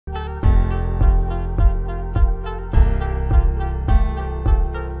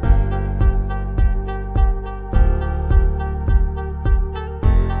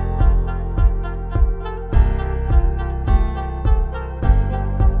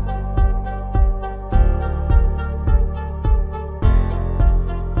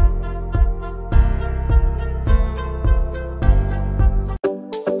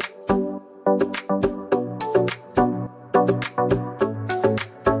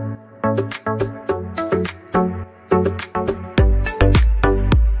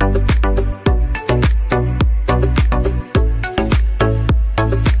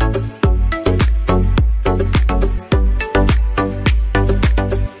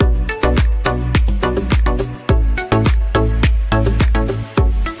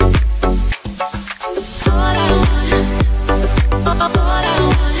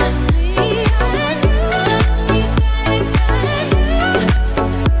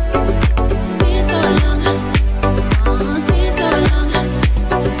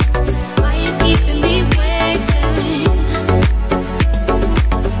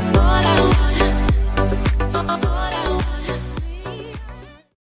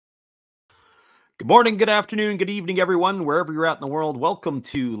Good morning, good afternoon, good evening, everyone, wherever you're at in the world. Welcome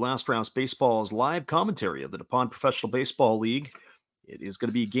to Last Raps Baseball's live commentary of the DuPont Professional Baseball League. It is going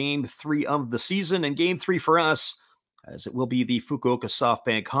to be game 3 of the season, and game 3 for us, as it will be the Fukuoka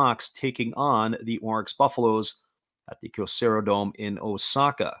SoftBank Hawks taking on the Orix Buffaloes at the Kyocera Dome in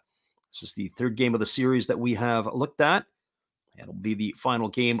Osaka. This is the third game of the series that we have looked at, and it'll be the final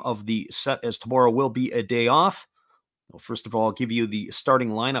game of the set, as tomorrow will be a day off. Well, first of all, I'll give you the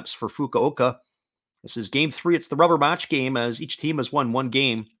starting lineups for Fukuoka. This is game 3. It's the rubber match game, as each team has won one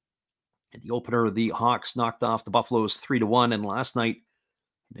game. In the opener, the Hawks knocked off the Buffaloes 3-1, and last night,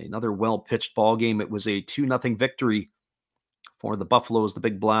 in another well-pitched ball game, it was a 2-0 victory for the Buffaloes. The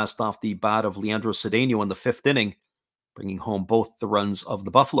big blast off the bat of Leandro Cedeno in the 5th inning, bringing home both the runs of the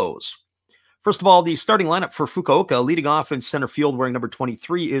Buffaloes. First of all, the starting lineup for Fukuoka, leading off in center field wearing number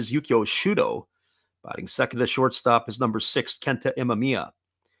 23 is Yukio Shudo. Batting second to shortstop is number 6, Kenta Imamiya.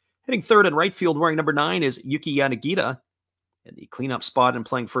 Hitting third and right field wearing number 9 is Yuki Yanagita. And the cleanup spot and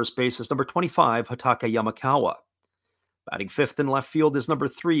playing first base is number 25, Hataka Yamakawa. Batting fifth in left field is number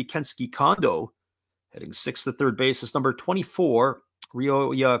 3, Kensuke Kondo. Hitting sixth at third base is number 24,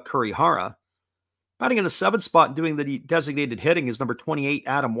 Ryoya Kurihara. Batting in the 7th spot and doing the designated hitting is number 28,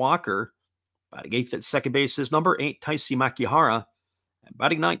 Adam Walker. Batting 8th at second base is number 8, Taisi Makihara. And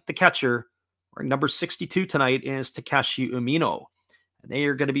batting 9th, the catcher, wearing number 62 tonight, is Takashi Umino. And they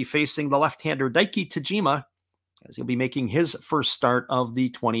are going to be facing the left-hander Daiki Tajima, as he'll be making his first start of the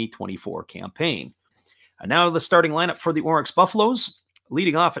 2024 campaign. And now the starting lineup for the Orix Buffaloes.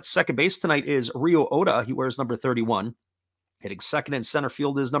 Leading off at second base tonight is Ryo Oda. He wears number 31. Hitting second and center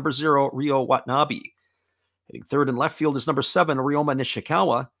field is number 0, Ryo Watanabe. Hitting third and left field is number 7, Ryoma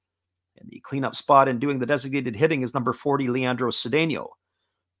Nishikawa. And the cleanup spot and doing the designated hitting is number 40, Leandro Cedeno.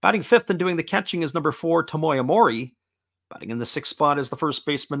 Batting fifth and doing the catching is number 4, Tomoya Mori. Batting in the 6th spot is the first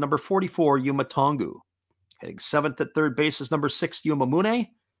baseman, number 44, Yuma Tongu. Hitting 7th at third base is number 6, Yuma Mune.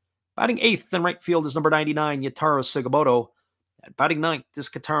 Batting 8th in right field is number 99, Yataro Sugimoto. And batting 9th is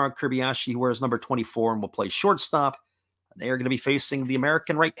Kataro Kobayashi, who wears number 24 and will play shortstop. And they are going to be facing the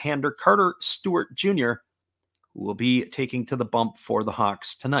American right-hander Carter Stewart Jr., who will be taking to the bump for the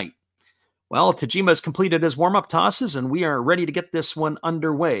Hawks tonight. Well, Tajima has completed his warm-up tosses, and we are ready to get this one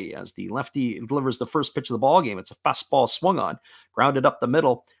underway as the lefty delivers the first pitch of the ball game. It's a fastball swung on, grounded up the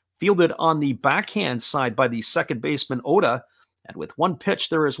middle, fielded on the backhand side by the second baseman Oda, and with one pitch,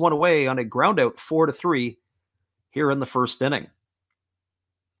 there is one away on a groundout 4-3 here in the first inning.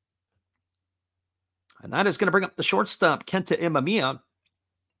 And that is going to bring up the shortstop, Kenta Imamiya.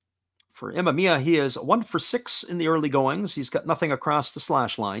 For Imamiya, he is 1 for 6 in the early goings. He's got nothing across the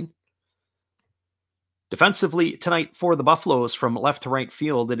slash line. Defensively tonight for the Buffaloes, from left to right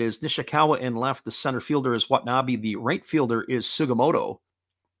field, it is Nishikawa in left. The center fielder is Watanabe. The right fielder is Sugimoto.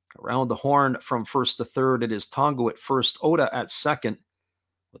 Around the horn from first to third, it is Tongu at first, Oda at second,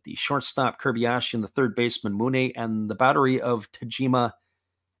 with the shortstop Kobayashi and the third baseman Mune, and the battery of Tajima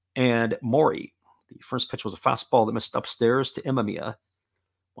and Mori. The first pitch was a fastball that missed upstairs to Imamiya.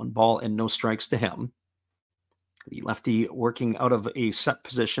 1 ball and no strikes to him. The lefty, working out of a set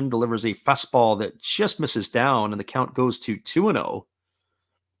position, delivers a fastball that just misses down, and the count goes to 2-0.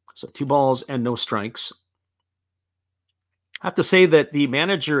 So 2 balls and no strikes. I have to say that the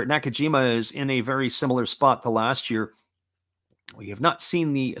manager, Nakajima, is in a very similar spot to last year. We have not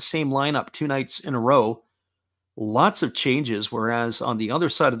seen the same lineup 2 nights in a row. Lots of changes, whereas on the other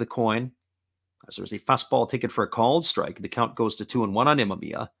side of the coin, as there's a fastball taken for a called strike, the count goes to 2-1 on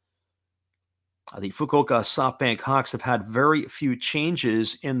Imamiya. The Fukuoka SoftBank Hawks have had very few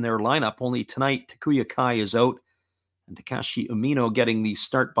changes in their lineup. Only tonight, Takuya Kai is out, and Takashi Umino getting the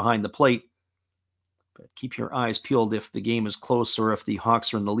start behind the plate. But keep your eyes peeled if the game is close or if the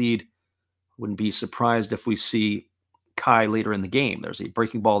Hawks are in the lead. Wouldn't be surprised if we see Kai later in the game. There's a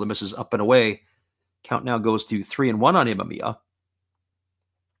breaking ball that misses up and away. Count now goes to 3-1 on Imamiya.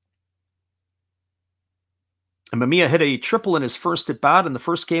 Imamiya hit a triple in his first at-bat in the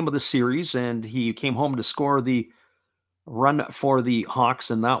first game of the series, and he came home to score the run for the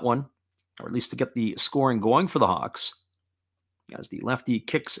Hawks in that one, or at least to get the scoring going for the Hawks. As the lefty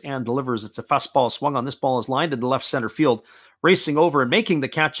kicks and delivers, it's a fastball swung on. This ball is lined into left center field. Racing over and making the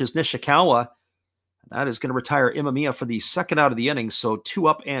catch is Nishikawa. That is going to retire Imamiya for the second out of the inning, so 2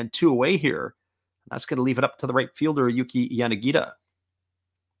 up and 2 away here. That's going to leave it up to the right fielder, Yuki Yanagita.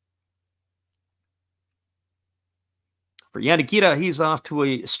 For Yanagita, he's off to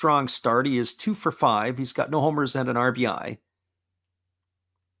a strong start. He is 2 for 5. He's got no homers and an RBI.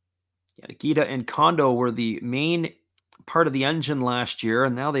 Yanagita and Kondo were the main part of the engine last year,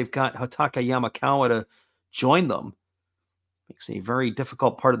 and now they've got Hataka Yamakawa to join them. Makes a very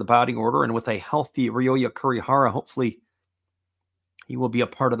difficult part of the batting order. And with a healthy Ryoya Kurihara, hopefully he will be a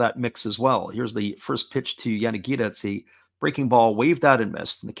part of that mix as well. Here's the first pitch to Yanagita. It's a breaking ball, waved at and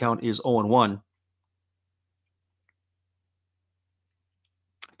missed. And the count is 0-1.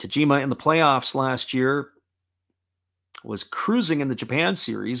 Tajima in the playoffs last year was cruising in the Japan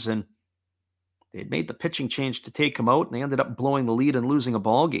series, and they had made the pitching change to take him out, and they ended up blowing the lead and losing a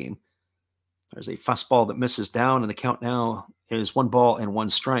ball game. There's a fastball that misses down, and the count now is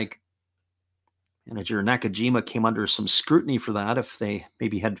 1-1 strike. Manager Nakajima came under some scrutiny for that if they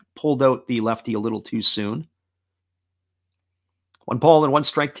maybe had pulled out the lefty a little too soon. 1-1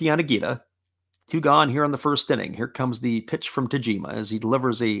 strike to Yanagita. 2 gone here in the first inning. Here comes the pitch from Tajima as he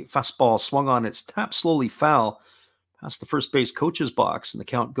delivers a fastball swung on. It's tapped slowly foul past the first base coach's box, and the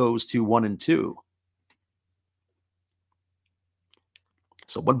count goes to 1-2.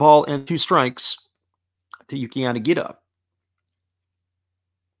 So 1-2 strikes to Yuki Yanagita.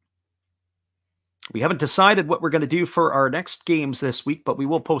 We haven't decided what we're going to do for our next games this week, but we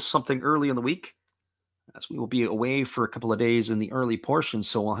will post something early in the week as we will be away for a couple of days in the early portion.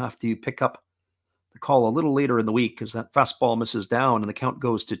 So we'll have to pick up the call a little later in the week because that fastball misses down and the count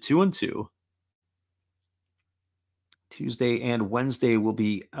goes to 2-2. Tuesday and Wednesday will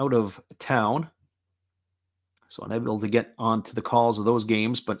be out of town, so unable to get on to the calls of those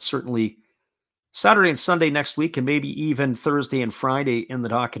games, but certainly Saturday and Sunday next week, and maybe even Thursday and Friday in the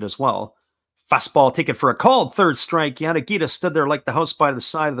docket as well. Fastball taken for a called third strike. Yanagita stood there like the house by the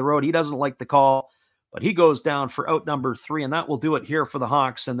side of the road. He doesn't like the call, but he goes down for out number 3, and that will do it here for the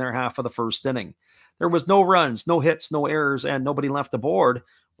Hawks in their half of the first inning. There was no runs, no hits, no errors, and nobody left the board.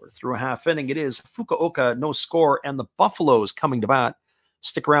 We're through a half inning. It is Fukuoka, no score, and the Buffaloes coming to bat.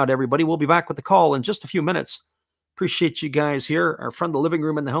 Stick around, everybody. We'll be back with the call in just a few minutes. Appreciate you guys here. Our friend, the living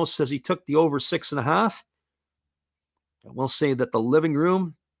room in the house, says he took the over 6.5. And we'll say that the living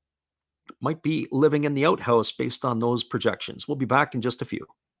room might be living in the outhouse based on those projections. We'll be back in just a few.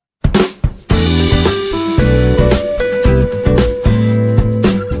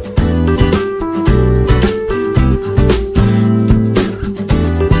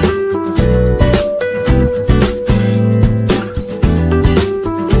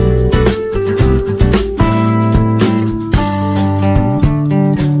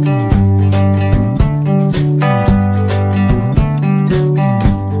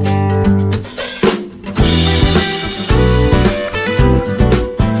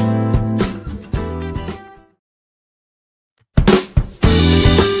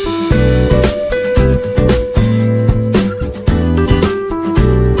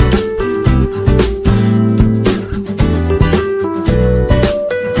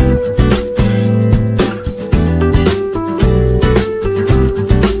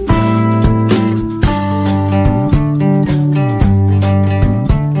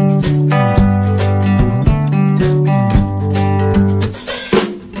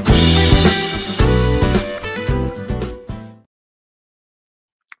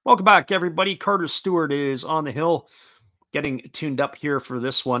 Welcome back, everybody. Carter Stewart is on the hill getting tuned up here for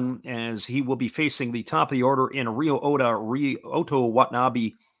this one as he will be facing the top of the order in Ryo Oda, Ryoto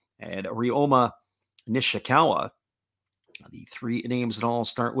Watanabe, and Ryoma Nishikawa. The 3 names that all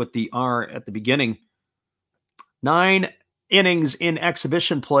start with the R at the beginning. 9 innings in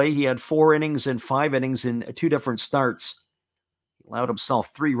exhibition play. He had 4 innings and 5 innings in 2 different starts. He allowed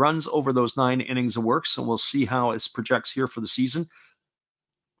himself 3 runs over those 9 innings of work, so we'll see how it projects here for the season.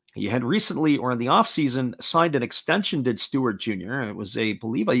 He had recently, or in the offseason, signed an extension, did Stewart Jr. It was, I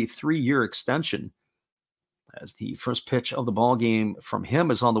believe, a 3-year extension. As the first pitch of the ball game from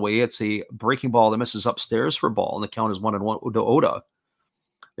him is on the way. It's a breaking ball that misses upstairs for a ball, and the count is 1-1 to Oda.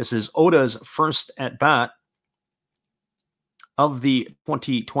 This is Oda's first at-bat of the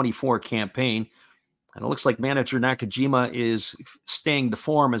 2024 campaign. And it looks like manager Nakajima is staying the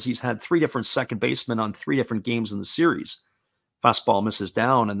form as he's had 3 different second basemen on 3 different games in the series. Fastball misses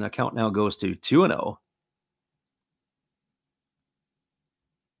down, and the count now goes to 2-0.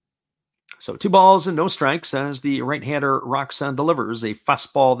 So 2 balls and no strikes as the right-hander Roxanne delivers a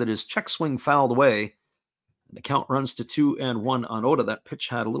fastball that is check swing fouled away. And the count runs to 2-1 on Oda. That pitch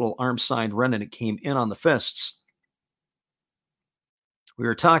had a little arm side run, and it came in on the fists. We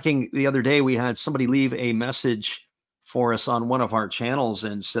were talking the other day. We had somebody leave a message for us on one of our channels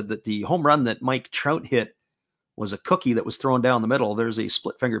and said that the home run that Mike Trout hit was a cookie that was thrown down the middle. There's a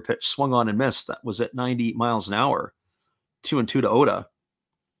split finger pitch swung on and missed. That was at 90 miles an hour. 2-2 to Oda.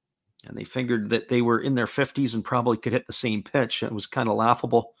 And they figured that they were in their 50s and probably could hit the same pitch. It was kind of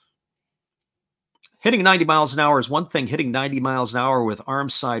laughable. Hitting 90 miles an hour is one thing. Hitting 90 miles an hour with arm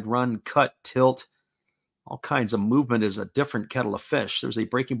side run, cut, tilt, All kinds of movement is a different kettle of fish. There's a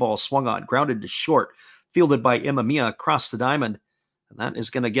breaking ball swung on, grounded to short, fielded by Imamiya across the diamond. And that is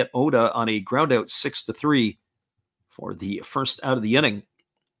going to get Oda on a ground out 6-3 for the first out of the inning.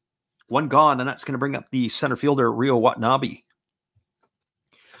 One gone, and that's going to bring up the center fielder, Ryo Watanabe.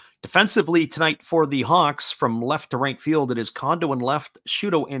 Defensively tonight for the Hawks, from left to right field, it is Kondo in left,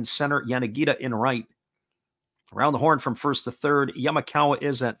 Shuto in center, Yanagita in right. Around the horn from first to third, Yamakawa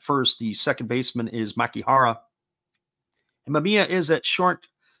is at first. The second baseman is Makihara. Imamiya is at short,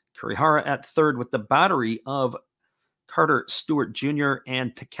 Kurihara at third, with the battery of Carter Stewart Jr.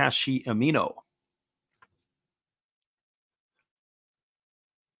 and Takashi Amino.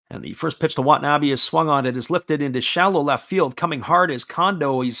 And the first pitch to Watanabe is swung on. It is lifted into shallow left field. Coming hard is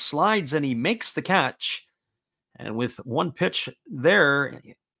Kondo. He slides and he makes the catch. And with one pitch there,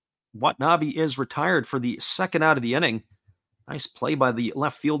 Watanabe is retired for the second out of the inning. Nice play by the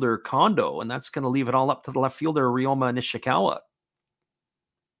left fielder Kondo, and that's going to leave it all up to the left fielder Ryoma Nishikawa.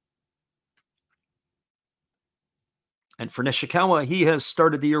 And for Nishikawa, he has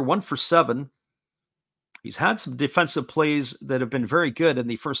started the year 1 for 7. He's had some defensive plays that have been very good. In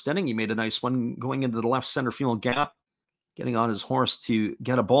the first inning, he made a nice one going into the left center field gap, getting on his horse to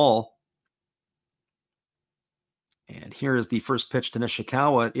get a ball. And here is the first pitch to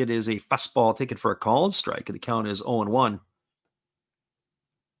Nishikawa. It is a fastball taken for a called strike. The count is 0-1.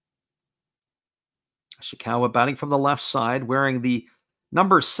 Nishikawa batting from the left side, wearing the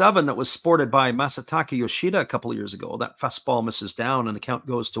number 7 that was sported by Masataka Yoshida a couple of years ago. That fastball misses down, and the count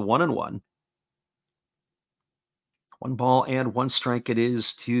goes to 1-1. 1 ball and 1 strike it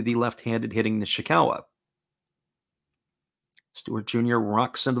is to the left-handed hitting Nishikawa. Stewart Jr.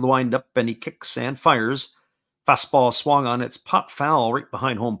 rocks into the windup, and he kicks and fires. Fastball swung on. It's pop foul right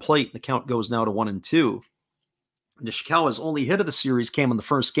behind home plate. The count goes now to 1-2. Nishikawa's only hit of the series came in the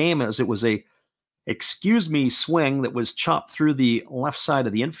first game, as it was a excuse me swing that was chopped through the left side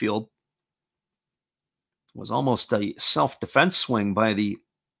of the infield. It was almost a self-defense swing by the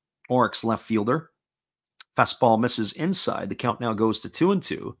Orix left fielder. Fastball misses inside. The count now goes to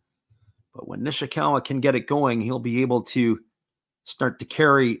 2-2. But when Nishikawa can get it going, he'll be able to start to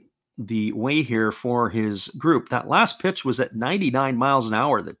carry the way here for his group. That last pitch was at 99 miles an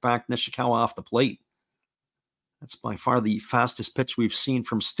hour that backed Nishikawa off the plate. That's by far the fastest pitch we've seen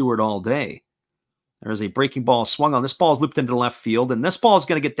from Stewart all day. There's a breaking ball swung on. This ball is looped into left field, and this ball is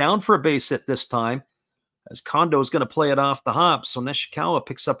going to get down for a base hit this time, as Kondo is going to play it off the hop. So Nishikawa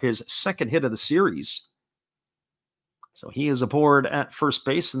picks up his second hit of the series. So he is aboard at first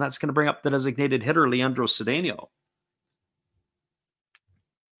base, and that's going to bring up the designated hitter, Leandro Cedeno.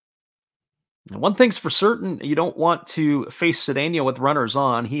 And one thing's for certain, you don't want to face Cedeno with runners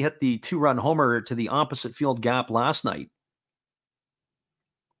on. He hit the 2-run homer to the opposite field gap last night.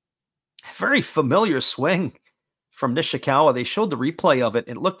 A very familiar swing from Nishikawa. They showed the replay of it,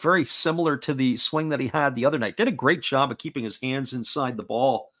 and it looked very similar to the swing that he had the other night. Did a great job of keeping his hands inside the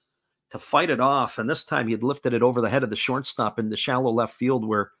ball to fight it off, and this time he had lifted it over the head of the shortstop in the shallow left field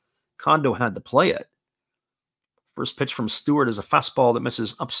where Kondo had to play it. First pitch from Stewart is a fastball that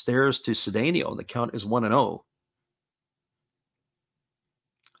misses upstairs to Cedeno. The count is 1-0.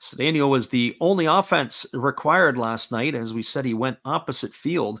 Cedeno was the only offense required last night. As we said, he went opposite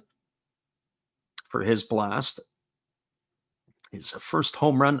field for his blast. His first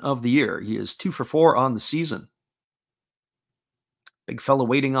home run of the year. He is 2 for 4 on the season. Big fella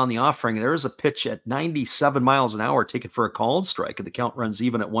waiting on the offering. There is a pitch at 97 miles an hour taken for a called strike, and the count runs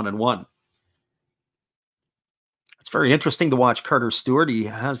even at 1-1. It's very interesting to watch Carter Stewart. He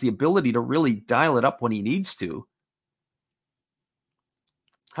has the ability to really dial it up when he needs to.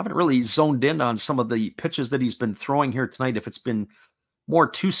 Haven't really zoned in on some of the pitches that he's been throwing here tonight, if it's been more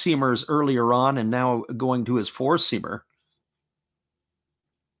two-seamers earlier on and now going to his four-seamer.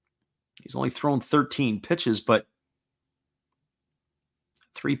 He's only thrown 13 pitches, but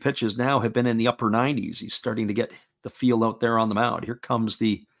 3 pitches now have been in the upper 90s. He's starting to get the feel out there on the mound. Here comes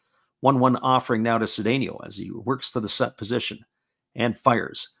the 1-1 offering now to Cedeno as he works to the set position and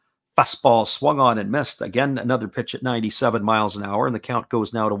fires. Fastball swung on and missed. Again, another pitch at 97 miles an hour, and the count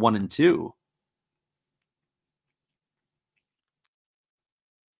goes now to 1-2.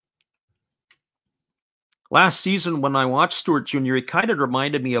 Last season, when I watched Stewart Jr., he kind of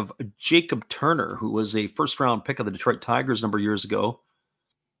reminded me of Jacob Turner, who was a first-round pick of the Detroit Tigers a number of years ago.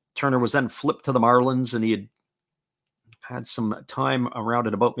 Turner was then flipped to the Marlins, and he had some time around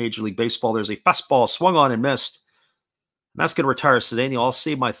and about Major League Baseball. There's a fastball swung on and missed. And that's going to retire Cedeno. I'll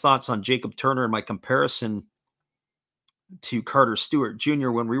save my thoughts on Jacob Turner and my comparison to Carter Stewart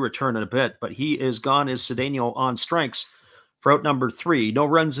Jr. when we return in a bit. But he is gone as Cedeno on strikes for out number 3. No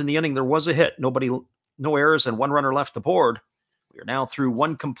runs in the inning. There was a hit. Nobody no errors, and 1 runner left to board. We are now through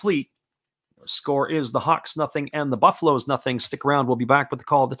 1 complete. Our score is the Hawks 0 and the Buffaloes 0. Stick around. We'll be back with the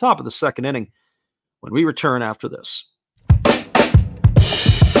call at the top of the 2nd inning when we return after this.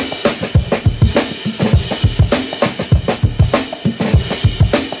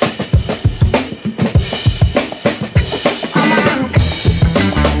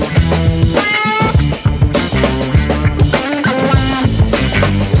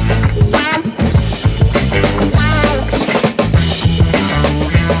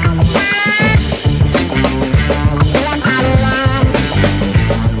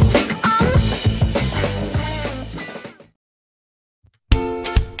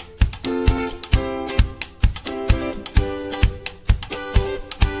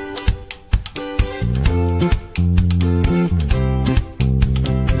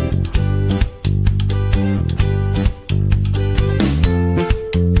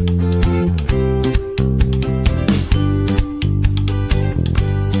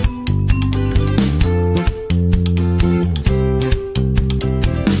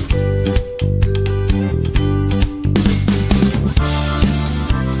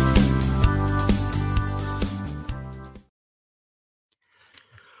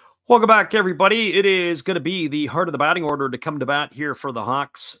 Welcome back, everybody. It is going to be the heart of the batting order to come to bat here for the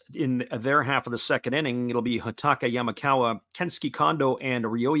Hawks in their half of the 2nd inning. It'll be Hataka Yamakawa, Kensuke Kondo, and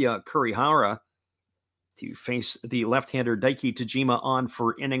Ryoya Kurihara to face the left-hander Daiki Tajima on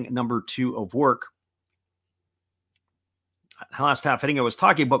for inning number 2 of work. Last half inning, I was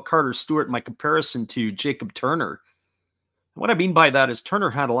talking about Carter Stewart, my comparison to Jacob Turner. What I mean by that is Turner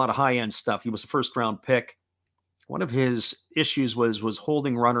had a lot of high-end stuff. He was a first-round pick. One of his issues was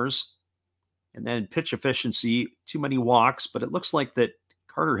holding runners and then pitch efficiency, too many walks, but it looks like that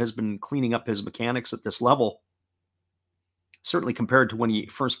Carter has been cleaning up his mechanics at this level, certainly compared to when he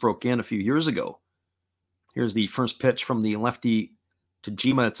first broke in a few years ago. Here's the first pitch from the lefty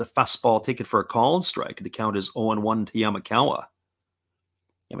Tajima. It's a fastball taken for a called strike. The count is 0-1 to Yamakawa.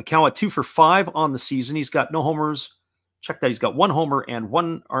 Yamakawa 2 for 5 on the season. He's got no homers. Check that. He's got 1 homer and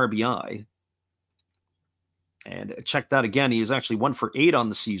 1 RBI. And check that again. He is actually 1 for 8 on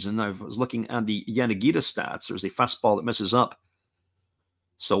the season. I was looking at the Yanagita stats. There's a fastball that misses up.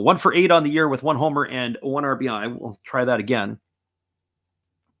 So 1 for 8 on the year with 1 homer and 1 RBI. We'll try that again.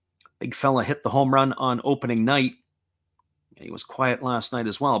 Big fella hit the home run on opening night. He was quiet last night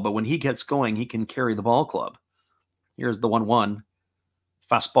as well. But when he gets going, he can carry the ball club. Here's the 1-1.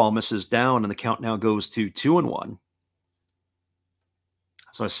 Fastball misses down, and the count now goes to 2-1.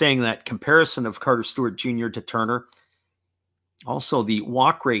 So I was saying that comparison of Carter Stewart Jr. to Turner. Also, the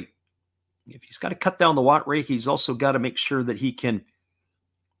walk rate. If he's got to cut down the walk rate, he's also got to make sure that he can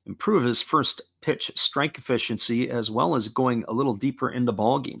improve his first pitch strike efficiency as well as going a little deeper into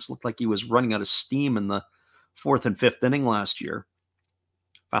ball games. Looked like he was running out of steam in the 4th and 5th inning last year.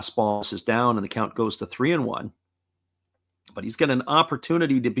 Fastball is down, and the count goes to 3-1. But he's got an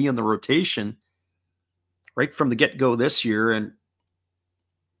opportunity to be in the rotation right from the get-go this year, and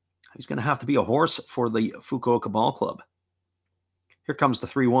he's going to have to be a horse for the Fukuoka Ball Club. Here comes the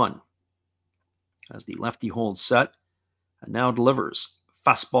 3-1. As the lefty holds set and now delivers.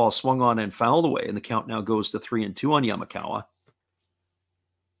 Fastball swung on and fouled away, and the count now goes to 3-2 on Yamakawa.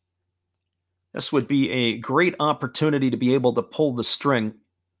 This would be a great opportunity to be able to pull the string.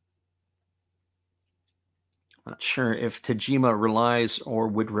 Not sure if Tajima relies or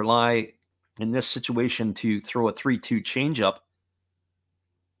would rely in this situation to throw a 3-2 changeup.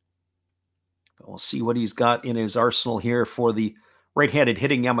 We'll see what he's got in his arsenal here for the right-handed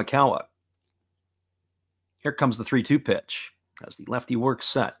hitting Yamakawa. Here comes the 3-2 pitch as the lefty works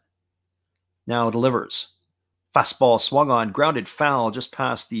set. Now delivers. Fastball swung on, grounded foul just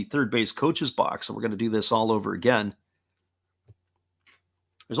past the third base coach's box, and we're going to do this all over again.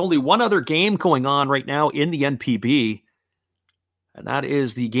 There's only one other game going on right now in the NPB, and that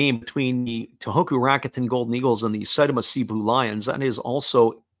is the game between the Tohoku Rakuten Golden Eagles and the Saitama Sea Blue Lions. That is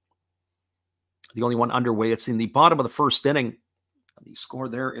also the only one underway. It's in the bottom of the 1st inning. The score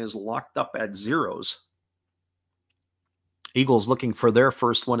there is locked up at 0s. Eagles looking for their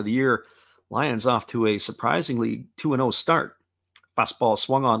first one of the year. Lions off to a surprisingly 2-0 start. Fastball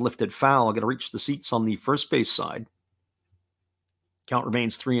swung on, lifted foul. Going to reach the seats on the first base side. Count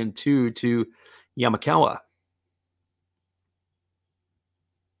remains 3-2 to Yamakawa.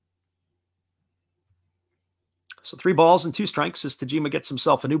 So 3 balls and 2 strikes as Tajima gets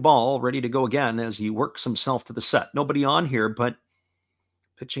himself a new ball, ready to go again as he works himself to the set. Nobody on here, but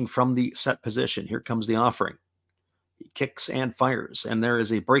pitching from the set position. Here comes the offering. He kicks and fires, and there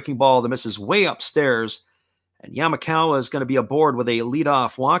is a breaking ball that misses way upstairs, and Yamakawa is going to be aboard with a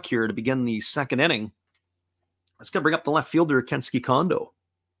leadoff walk here to begin the 2nd inning. That's going to bring up the left fielder, Kensuke Kondo.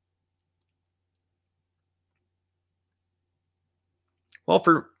 Well,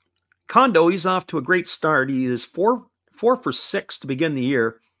 for Kondo, he's off to a great start. He is 4 for 6 to begin the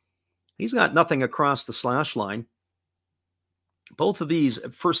year. He's got nothing across the slash line. Both of these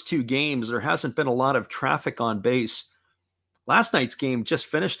first 2 games, there hasn't been a lot of traffic on base. Last night's game just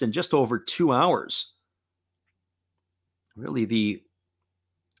finished in just over 2 hours. Really, the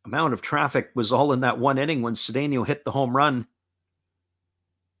amount of traffic was all in that one inning when Cedeno hit the home run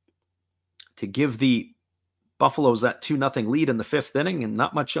to give the Buffaloes that 2-0 lead in the 5th inning, and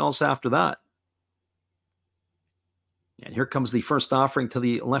not much else after that. And here comes the first offering to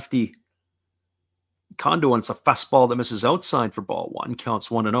the lefty Kondo, and it's a fastball that misses outside for ball 1. Counts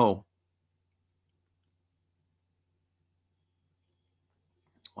 1-0.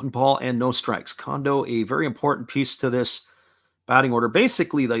 1 ball and no strikes. Kondo, a very important piece to this batting order.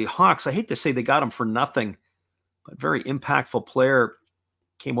 Basically, the Hawks, I hate to say they got him for nothing, but very impactful player,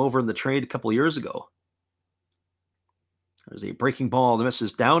 came over in the trade a couple of years ago. There's a breaking ball that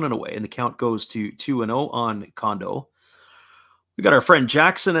misses down and away, and the count goes to 2-0 on Kondo. We got our friend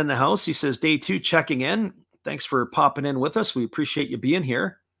Jackson in the house. He says, day 2 checking in. Thanks for popping in with us. We appreciate you being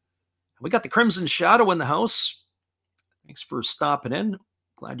here. We got the Crimson Shadow in the house. Thanks for stopping in.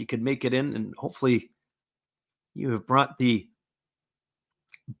 Glad you could make it in, and hopefully you have brought the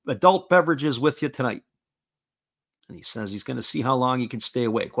adult beverages with you tonight. And he says he's going to see how long you can stay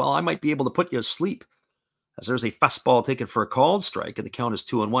awake. Well, I might be able to put you asleep, as there's a fastball taken for a called strike, and the count is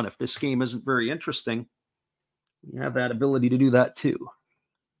 2-1. If this game isn't very interesting, you have that ability to do that too.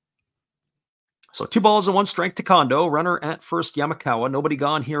 So 2 balls and 1 strike to Kondo. Runner at first, Yamakawa. Nobody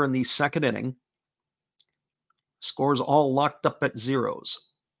gone here in the 2nd inning. Scores all locked up at 0s.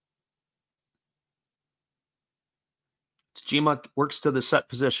 Tajima works to the set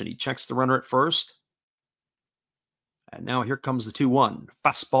position. He checks the runner at first. And now here comes the 2-1.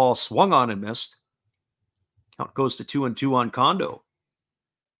 Fastball swung on and missed. Count goes to 2-2 on Kondo.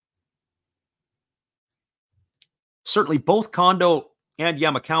 Certainly both Kondo and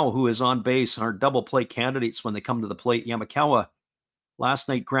Yamakawa, who is on base, are double play candidates when they come to the plate. Yamakawa last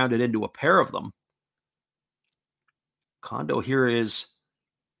night grounded into a pair of them. Kondo here is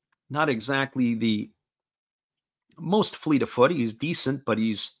not exactly the most fleet of foot. He's decent, but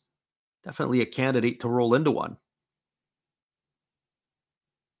he's definitely a candidate to roll into one.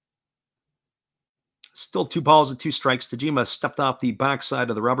 Still 2 balls and 2 strikes. Tajima stepped off the backside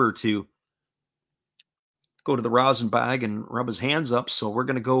of the rubber to go to the rosin bag and rub his hands up. So we're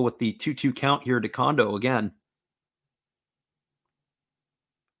going to go with the 2-2 count here to Kondo again.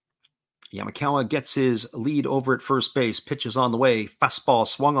 Yamakawa gets his lead over at first base. Pitch is on the way. Fastball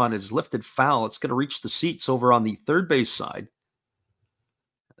swung on, is lifted foul. It's going to reach the seats over on the third base side.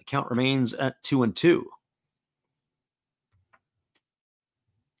 The count remains at 2-2.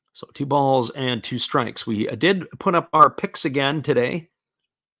 So 2 balls and 2 strikes. We did put up our picks again today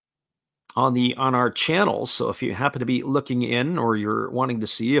on our channel. So if you happen to be looking in, or you're wanting to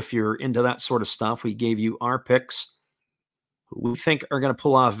see if you're into that sort of stuff, we gave you our picks who we think are going to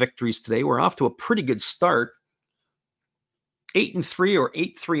pull off victories today. We're off to a pretty good start. 8-3 or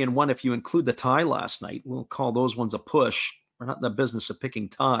 8-3-1 if you include the tie last night. We'll call those ones a push. We're not in the business of picking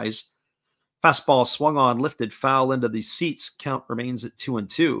ties. Fastball swung on, lifted foul into the seats. Count remains at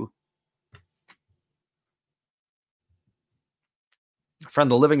 2-2. A friend in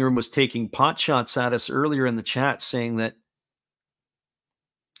the living room was taking pot shots at us earlier in the chat, saying that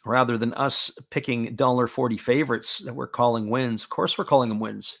rather than us picking $1.40 favorites, that we're calling wins. Of course we're calling them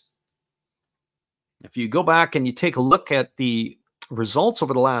wins. If you go back and you take a look at the results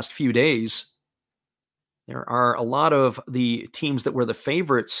over the last few days, there are a lot of the teams that were the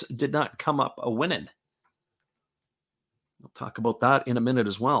favorites did not come up a winning. We'll talk about that in a minute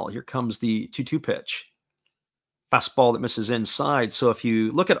as well. Here comes the 2-2 pitch. Fastball that misses inside. So if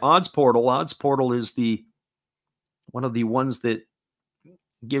you look at Odds Portal is one of the ones that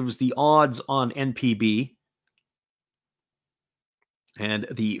gives the odds on NPB. And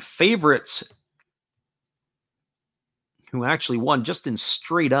the favorites who actually won just in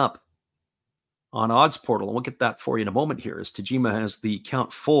straight up on Odds Portal, and we'll get that for you in a moment here, as Tajima has the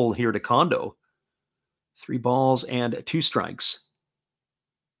count full here to Kondo. 3 balls and 2 strikes.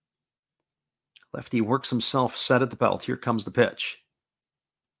 Lefty works himself set at the belt. Here comes the pitch.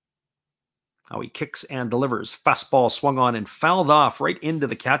 How he kicks and delivers. Fastball swung on and fouled off right into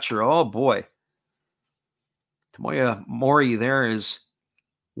the catcher. Oh, boy. Tomoya Mori there is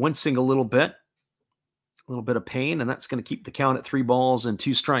wincing a little bit of pain, and that's going to keep the count at 3 balls and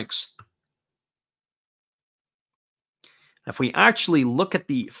 2 strikes. If we actually look at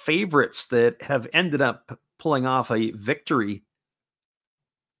the favorites that have ended up pulling off a victory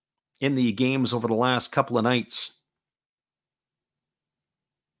in the games over the last couple of nights.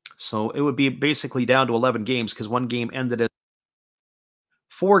 So it would be basically down to 11 games because one game ended at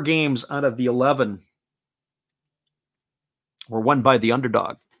 4 games out of the 11 were won by the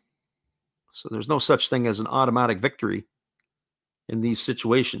underdog. So there's no such thing as an automatic victory in these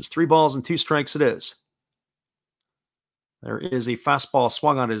situations. 3 balls and 2 strikes it is. There is a fastball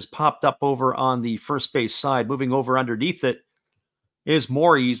swung on. It has popped up over on the first base side. Moving over underneath it is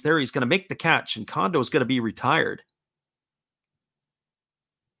Morris. There, he's going to make the catch, and Kondo is going to be retired.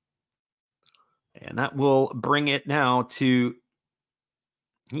 And that will bring it now to,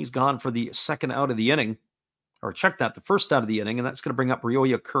 he's gone for the second out of the inning, or check that, the first out of the inning, and that's going to bring up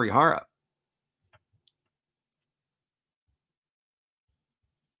Ryoya Kurihara.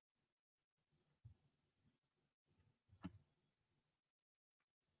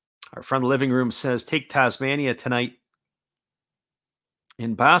 Our friend in the living room says, take Tasmania tonight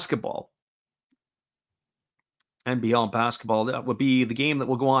in basketball. NBL basketball. That would be the game that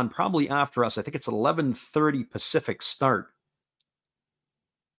will go on probably after us. I think it's 11:30 Pacific start.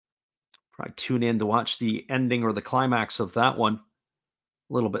 Probably tune in to watch the ending or the climax of that one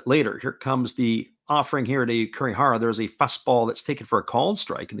a little bit later. Here comes the offering here to Kurihara. There's a fastball that's taken for a called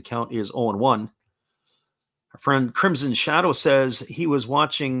strike, and the count is 0-1. Our friend Crimson Shadow says he was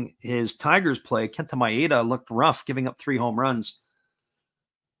watching his Tigers play. Kenta Maeda looked rough, giving up 3 home runs.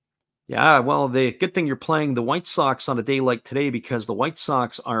 Yeah, well, the good thing you're playing the White Sox on a day like today because the White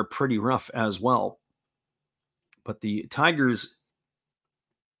Sox are pretty rough as well. But the Tigers,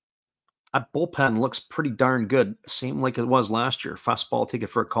 that bullpen looks pretty darn good. Same like it was last year. Fastball taken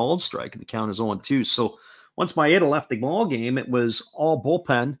for a called strike, and the count is 0-2. So once Maeda left the ball game, it was all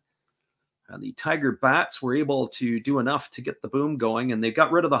bullpen. And the Tiger bats were able to do enough to get the boom going, and they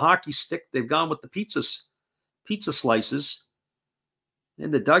got rid of the hockey stick. They've gone with the pizza slices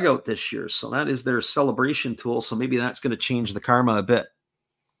in the dugout this year. So that is their celebration tool. So maybe that's going to change the karma a bit.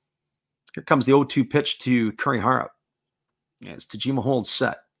 Here comes the 0-2 pitch to Kurihara. As Tajima holds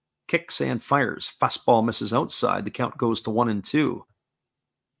set. Kicks and fires. Fastball misses outside. The count goes to 1-2.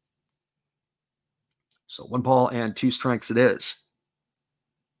 So 1 ball and 2 strikes it is.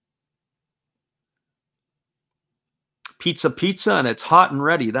 Pizza, and it's hot and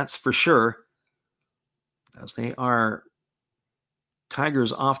ready, that's for sure. As they are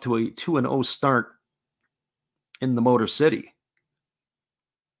Tigers off to a 2-0 start in the Motor City.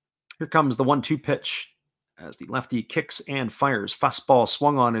 Here comes the 1-2 pitch as the lefty kicks and fires. Fastball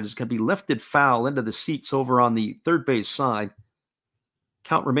swung on. It is going to be lifted foul into the seats over on the third base side.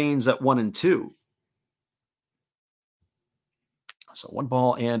 Count remains at 1-2. So 1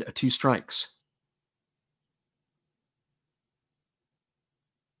 ball and 2 strikes.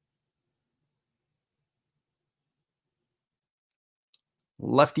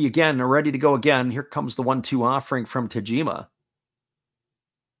 Lefty again, ready to go again. Here comes the 1-2 offering from Tajima.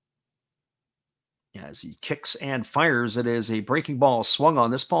 As he kicks and fires, it is a breaking ball swung on.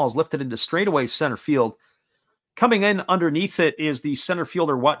 This ball is lifted into straightaway center field. Coming in underneath it is the center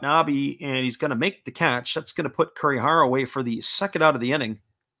fielder Watanabe, and he's going to make the catch. That's going to put Kurihara away for the second out of the inning.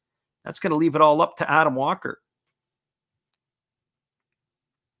 That's going to leave it all up to Adam Walker.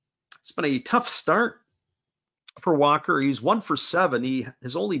 It's been a tough start for Walker. He's 1 for 7.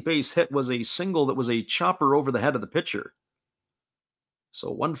 His only base hit was a single that was a chopper over the head of the pitcher.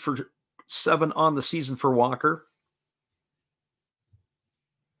 So 1 for 7 on the season for Walker.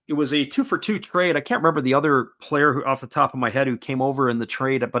 It was a 2 for 2 trade. I can't remember the other player who, off the top of my head, who came over in the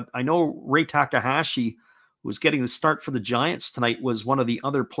trade, but I know Ray Takahashi, who was getting the start for the Giants tonight, was one of the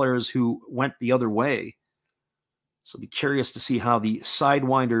other players who went the other way. So be curious to see how the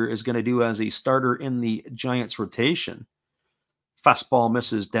Sidewinder is going to do as a starter in the Giants rotation. Fastball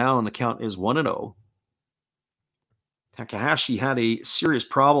misses down. The count is 1-0. Takahashi had a serious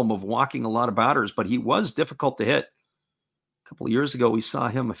problem of walking a lot of batters, but he was difficult to hit. A couple of years ago, we saw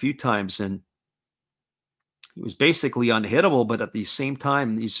him a few times, and he was basically unhittable, but at the same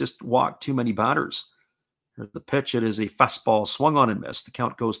time, he's just walked too many batters. Here's the pitch. It is a fastball swung on and missed. The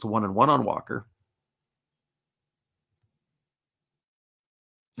count goes to 1-1 on Walker.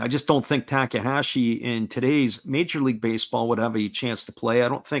 I just don't think Takahashi in today's Major League Baseball would have a chance to play.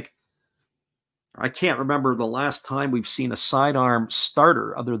 I can't remember the last time we've seen a sidearm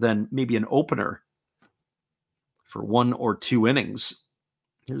starter other than maybe an opener for 1 or 2 innings.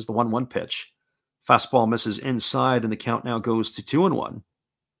 Here's the 1-1 pitch. Fastball misses inside, and the count now goes to 2-1.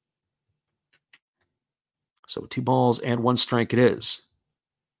 So 2 balls and 1 strike it is.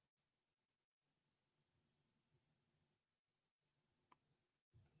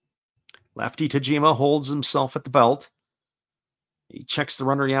 Lefty Tajima holds himself at the belt. He checks the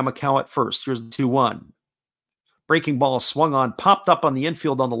runner Yamakawa at first. Here's the 2-1. Breaking ball swung on, popped up on the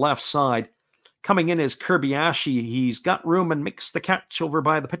infield on the left side. Coming in is Kobayashi. He's got room and makes the catch over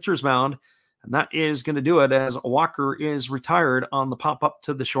by the pitcher's mound. And that is going to do it as Walker is retired on the pop-up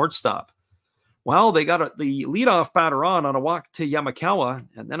to the shortstop. Well, they got the leadoff batter on a walk to Yamakawa,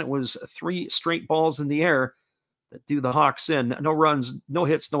 and then it was 3 straight balls in the air that do the Hawks in. No runs, no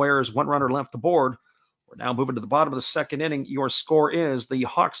hits, no errors, 1 runner left aboard. We're now moving to the bottom of the second inning. Your score is the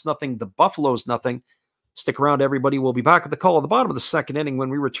Hawks nothing, the Buffaloes nothing. Stick around, everybody. We'll be back with the call at the bottom of the second inning when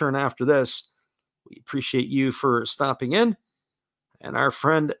we return after this. We appreciate you for stopping in. And our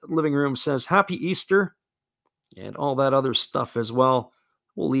friend Living Room says, Happy Easter, and all that other stuff as well.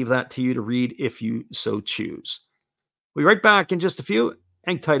 We'll leave that to you to read if you so choose. We'll be right back in just a few.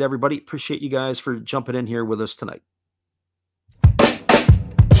 Hang tight, everybody. Appreciate you guys for jumping in here with us tonight.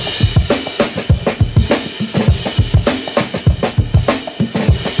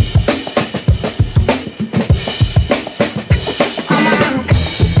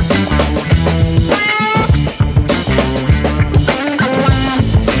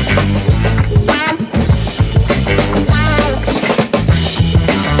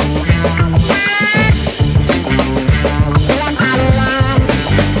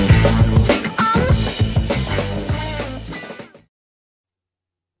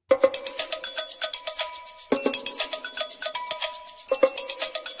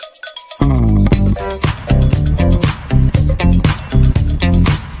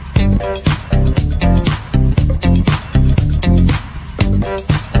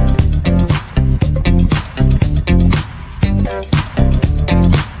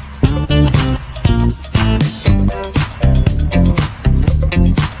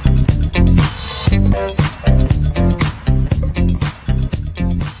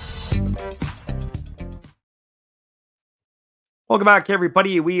 Welcome back,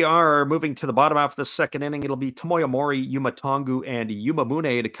 everybody. We are moving to the bottom half of the second inning. It'll be Tomoya Mori, Yuma Tongu, and Yuma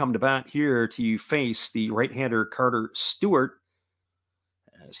Mune to come to bat here to face the right-hander Carter Stewart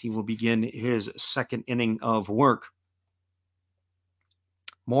as he will begin his second inning of work.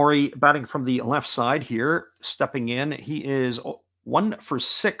 Mori batting from the left side here, stepping in. He is 1 for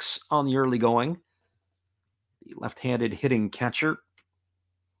 6 on the early going. The left-handed hitting catcher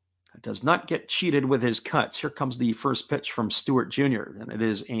does not get cheated with his cuts. Here comes the first pitch from Stewart Jr., and it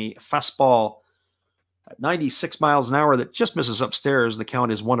is a fastball at 96 miles an hour that just misses upstairs. The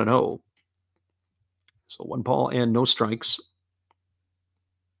count is 1-0. So 1 ball and no strikes.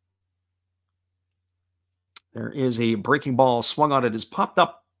 There is a breaking ball swung on. It is popped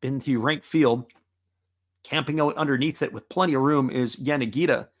up into right field. Camping out underneath it with plenty of room is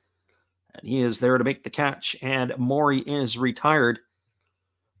Yanagita, and he is there to make the catch, and Mori is retired.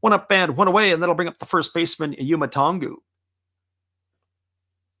 1 up and 1 away, and that'll bring up the first baseman, Yuma Tongu.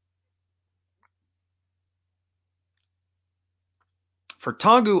 For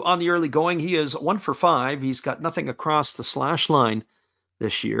Tongu on the early going, he is 1 for 5. He's got nothing across the slash line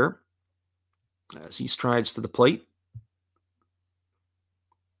this year as he strides to the plate.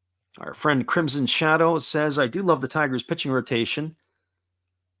 Our friend Crimson Shadow says, I do love the Tigers' pitching rotation.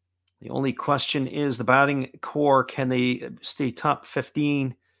 The only question is the batting core. Can they stay top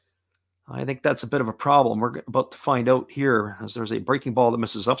 15? I think that's a bit of a problem. We're about to find out here as there's a breaking ball that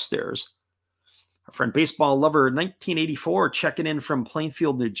misses upstairs. Our friend Baseball Lover 1984 checking in from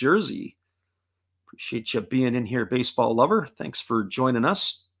Plainfield, New Jersey. Appreciate you being in here, Baseball Lover. Thanks for joining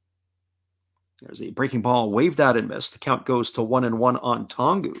us. There's a breaking ball waved at and missed. The count goes to 1-1 on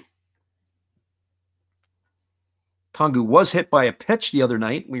Tongu. Tongu was hit by a pitch the other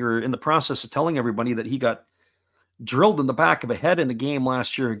night. We were in the process of telling everybody that he got drilled in the back of a head in a game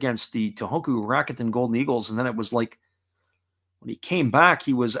last year against the Tohoku Rakuten Golden Eagles. And then it was like when he came back,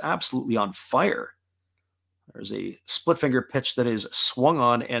 he was absolutely on fire. There's a split finger pitch that is swung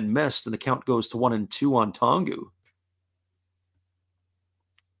on and missed, and the count goes to 1-2 on Tongu.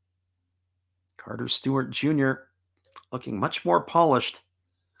 Carter Stewart Jr. looking much more polished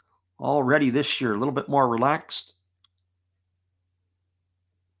already this year, a little bit more relaxed.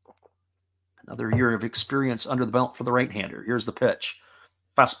 Another year of experience under the belt for the right-hander. Here's the pitch.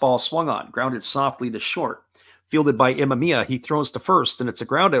 Fastball swung on, grounded softly to short. Fielded by Imamiya, he throws to first, and it's a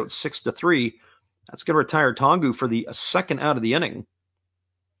ground out 6-3. That's going to retire Tongu for the second out of the inning.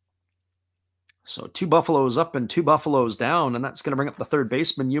 So 2 Buffaloes up and 2 Buffaloes down, and that's going to bring up the third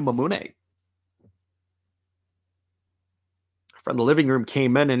baseman, Yuma Mune. From the living room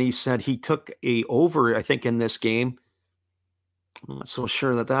came in, and he said he took a over, I think, in this game. I'm not so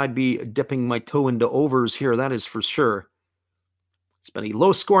sure that I'd be dipping my toe into overs here. That is for sure. It's been a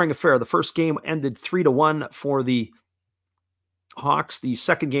low-scoring affair. The first game ended 3-1 for the Hawks. The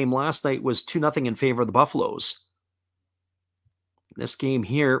second game last night was 2-0 in favor of the Buffaloes. This game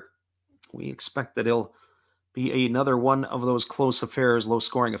here, we expect that it'll be another one of those close affairs,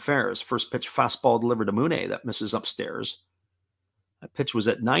 low-scoring affairs. First pitch fastball delivered to Mune that misses upstairs. That pitch was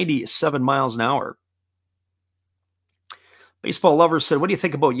at 97 miles an hour. Baseball lovers said, what do you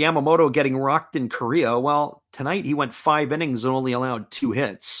think about Yamamoto getting rocked in Korea? Well, tonight he went 5 innings and only allowed 2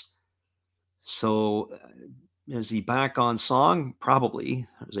 hits. So is he back on song? Probably.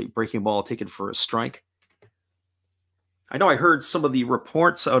 There's a breaking ball taken for a strike. I know I heard some of the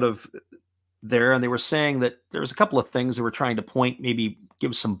reports out of there, and they were saying that there was a couple of things they were trying to point, maybe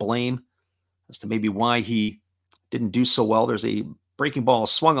give some blame as to maybe why he didn't do so well. There's a breaking ball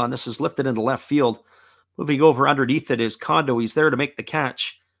swung on. This is lifted into left field. Moving over underneath it is Kondo. He's there to make the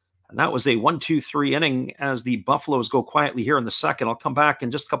catch. And that was a 1-2-3 inning as the Buffaloes go quietly here in the second. I'll come back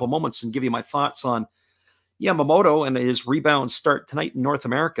in just a couple moments and give you my thoughts on Yamamoto and his rebound start tonight in North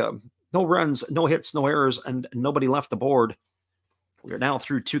America. No runs, no hits, no errors, and nobody left the board. We are now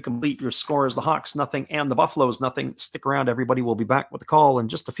through 2 complete. Your score is the Hawks 0 and the Buffaloes 0. Stick around, everybody. We'll be back with a call in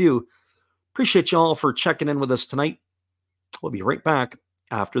just a few. Appreciate you all for checking in with us tonight. We'll be right back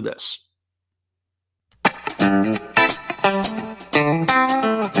after this.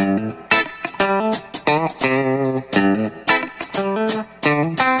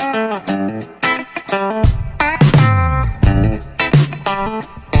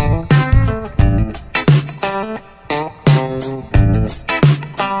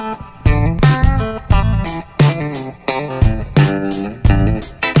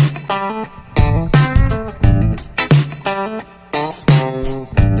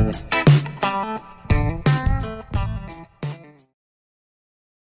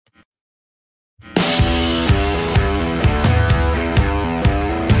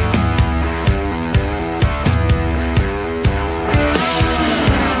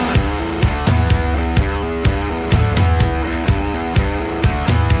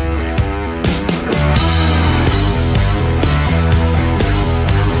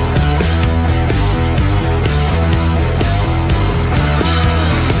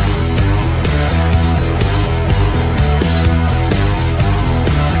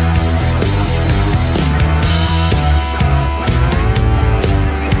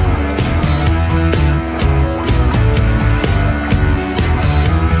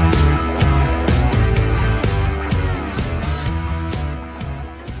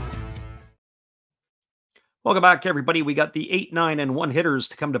 Welcome back, everybody. We got the 8, 9, and 1 hitters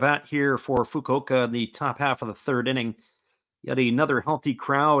to come to bat here for Fukuoka in the top half of the third inning. Yet another healthy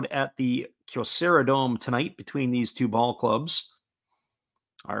crowd at the Kyocera Dome tonight between these two ball clubs.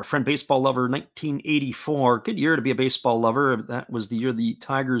 Our friend baseball lover, 1984. Good year to be a baseball lover. That was the year the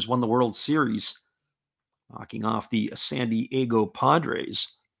Tigers won the World Series, knocking off the San Diego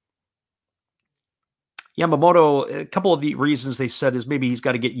Padres. Yamamoto, a couple of the reasons they said is maybe he's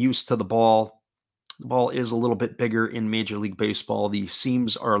got to get used to the ball. The ball is a little bit bigger in Major League Baseball. The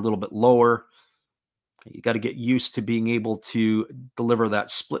seams are a little bit lower. You got to get used to being able to deliver that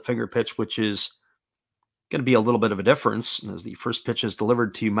split finger pitch, which is going to be a little bit of a difference as the first pitch is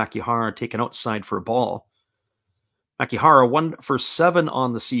delivered to Makihara, taken outside for a ball. Makihara 1 for 7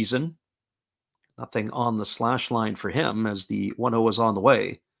 on the season. Nothing on the slash line for him as the 1-0 is on the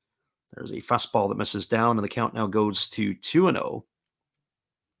way. There's a fastball that misses down, and the count now goes to 2-0.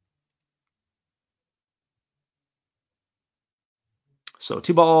 So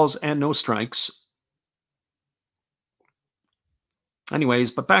 2 balls and no strikes. Anyways,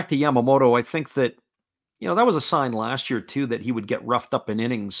 but back to Yamamoto, I think that, that was a sign last year, too, that he would get roughed up in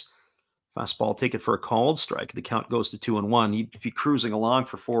innings. Fastball, take it for a called strike. The count goes to 2-1. He'd be cruising along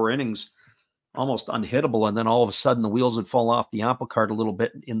for 4 innings, almost unhittable, and then all of a sudden the wheels would fall off the apple cart a little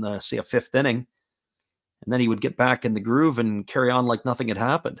bit in the, say, a 5th inning. And then he would get back in the groove and carry on like nothing had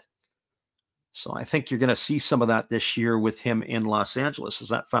happened. So I think you're going to see some of that this year with him in Los Angeles as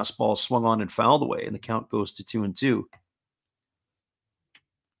that fastball swung on and fouled away, and the count goes to 2-2.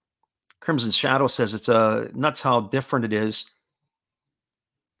 Crimson Shadow says it's nuts how different it is.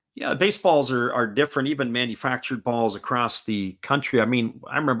 Yeah, baseballs are different, even manufactured balls across the country. I mean,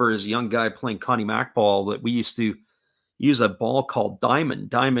 I remember as a young guy playing Connie Mack ball that we used to use a ball called Diamond.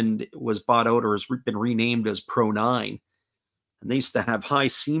 Diamond was bought out or has been renamed as Pro 9. And they used to have high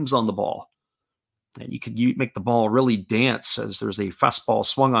seams on the ball. And you could make the ball really dance as there's a fastball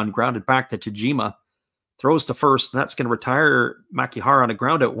swung on, grounded back to Tajima. Throws to first, and that's going to retire Makihara on a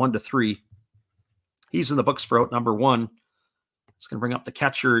ground out 1-3. He's in the books for out number 1. It's going to bring up the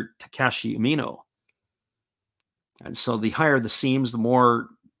catcher, Takashi Umino. And so the higher the seams, the more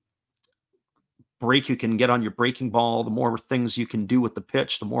break you can get on your breaking ball, the more things you can do with the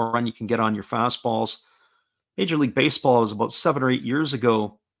pitch, the more run you can get on your fastballs. Major League Baseball was about 7 or 8 years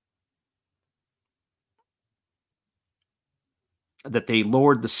ago that they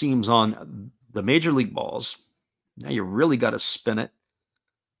lowered the seams on the Major League balls. Now you really got to spin it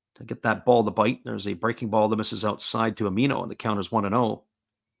to get that ball to bite. There's a breaking ball that misses outside to Amino, and the count is 1-0.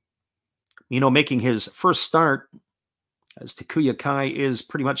 Amino making his first start, as Takuya Kai is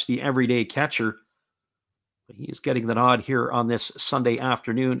pretty much the everyday catcher. But he is getting the nod here on this Sunday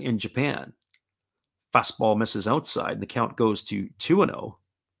afternoon in Japan. Fastball misses outside, and the count goes to 2-0.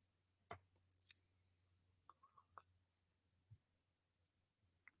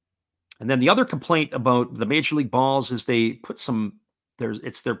 And then the other complaint about the Major League balls is they put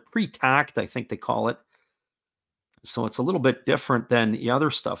they're pre-tacked, I think they call it. So it's a little bit different than the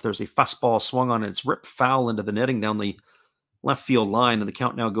other stuff. There's a fastball swung on, and it's ripped foul into the netting down the left field line, and the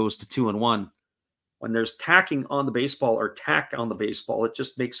count now goes to 2-1. When there's tacking on the baseball or tack on the baseball, it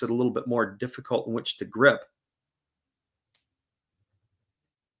just makes it a little bit more difficult in which to grip.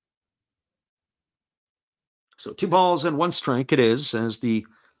 So 2 balls and 1 strike it is as the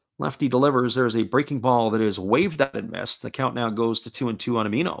lefty delivers. There's a breaking ball that is waved at and missed. The count now goes to 2-2 on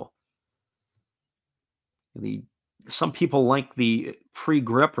Amino. Some people like the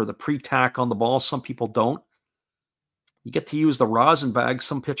pre-grip or the pre-tack on the ball. Some people don't. You get to use the rosin bag.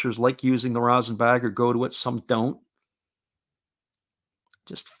 Some pitchers like using the rosin bag or go to it. Some don't.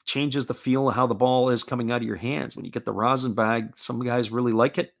 Just changes the feel of how the ball is coming out of your hands. When you get the rosin bag, some guys really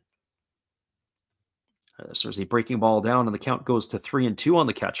like it. So there's a breaking ball down, and the count goes to 3-2 on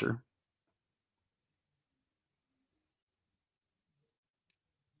the catcher.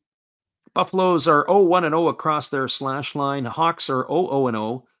 Buffaloes are 0-1-0 across their slash line. Hawks are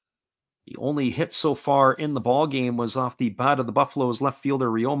 0-0-0. The only hit so far in the ball game was off the bat of the Buffaloes left fielder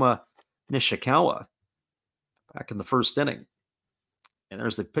Ryoma Nishikawa back in the first inning. And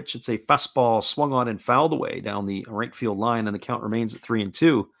there's the pitch. It's a fastball swung on and fouled away down the right field line, and the count remains at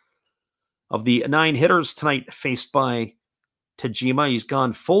 3-2. Of the 9 hitters tonight faced by Tajima, he's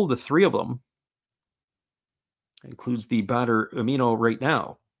gone full to 3 of them. That includes the batter Amino right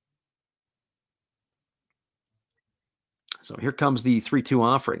now. So here comes the 3-2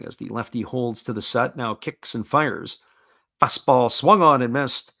 offering as the lefty holds to the set, now kicks and fires. Fastball swung on and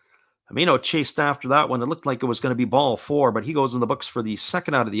missed. Amino chased after that one. It looked like it was going to be ball 4, but he goes in the books for the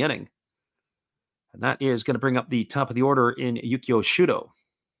second out of the inning. And that is going to bring up the top of the order in Yukio Shudo.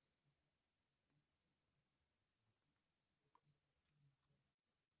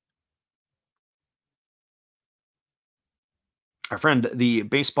 Our friend, the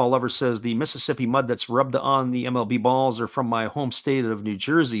baseball lover, says the Mississippi mud that's rubbed on the MLB balls are from my home state of New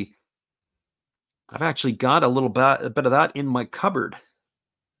Jersey. I've actually got a bit of that in my cupboard.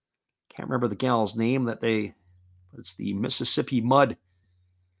 Can't remember the gal's name it's the Mississippi mud.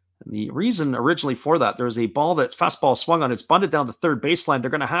 And the reason originally for that, there was a ball that fastball swung on. It's bunted down the third baseline.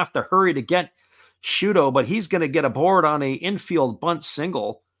 They're going to have to hurry to get Shudo, but he's going to get aboard on a infield bunt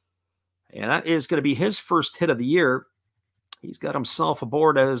single. And that is going to be his first hit of the year. He's got himself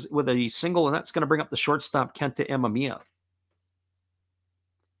aboard with a single, and that's going to bring up the shortstop, Kenta Imamiya.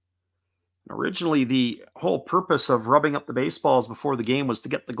 Originally, the whole purpose of rubbing up the baseballs before the game was to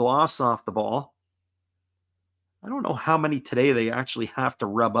get the gloss off the ball. I don't know how many today they actually have to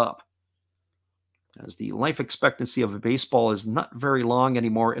rub up, as the life expectancy of a baseball is not very long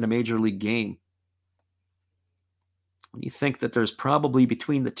anymore in a major league game. When you think that there's probably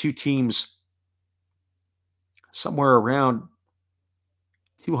between the two teams somewhere around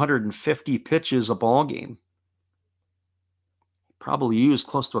 250 pitches a ball game. Probably used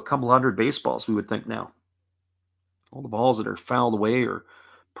close to a couple hundred baseballs, we would think now. All the balls that are fouled away or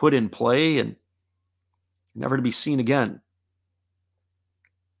put in play and never to be seen again.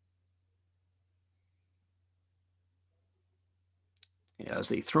 As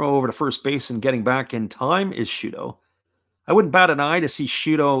they throw over to first base and getting back in time is Shudo. I wouldn't bat an eye to see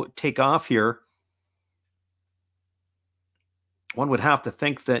Shudo take off here. One would have to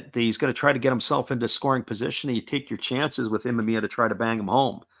think that he's going to try to get himself into scoring position, and you take your chances with Imamiya to try to bang him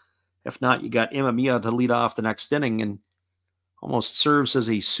home. If not, you got Imamiya to lead off the next inning and almost serves as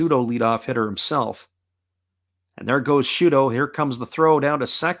a pseudo leadoff hitter himself. And there goes Shudo. Here comes the throw down to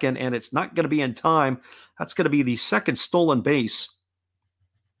second, and it's not going to be in time. That's going to be the second stolen base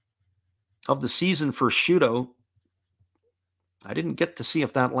of the season for Shudo. I didn't get to see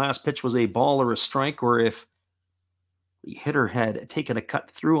if that last pitch was a ball or a strike, or if the hitter had taken a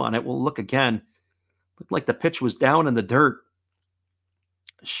cut through on it. We'll look again. Looked like the pitch was down in the dirt.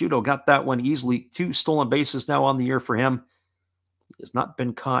 Shudo got that one easily. 2 stolen bases now on the year for him. He has not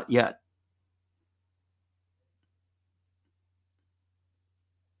been caught yet.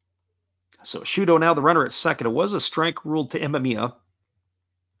 So Shudo now the runner at second. It was a strike ruled to Imamiya.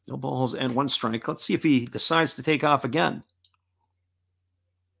 No balls and 1 strike. Let's see if he decides to take off again.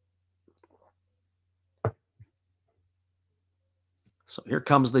 So here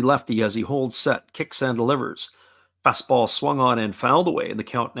comes the lefty as he holds set, kicks and delivers. Fastball swung on and fouled away, and the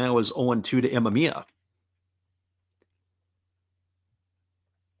count now is 0-2 to Imamiya.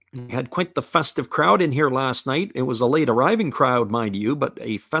 We had quite the festive crowd in here last night. It was a late arriving crowd, mind you, but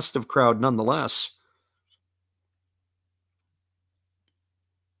a festive crowd nonetheless.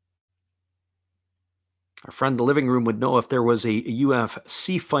 Our friend in the living room would know if there was a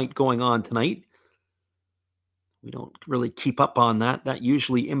UFC fight going on tonight. We don't really keep up on that. That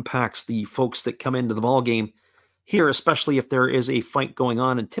usually impacts the folks that come into the ball game here, especially if there is a fight going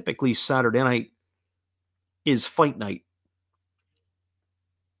on. And typically Saturday night is fight night.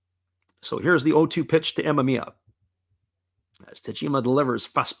 So here's the 0-2 pitch to Imamiya. As Tajima delivers,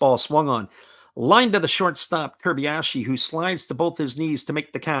 fastball swung on. Line to the shortstop, Kobayashi, who slides to both his knees to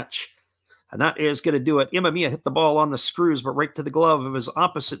make the catch. And that is going to do it. Imamiya hit the ball on the screws, but right to the glove of his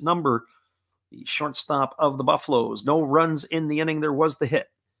opposite number, the shortstop of the Buffaloes. No runs in the inning. There was the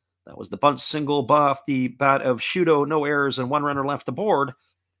hit. That was the bunt single off the bat of Shudo. No errors and 1 runner left aboard.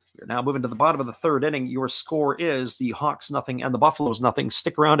 We're now moving to the bottom of the 3rd inning. Your score is the Hawks 0 and the Buffaloes 0.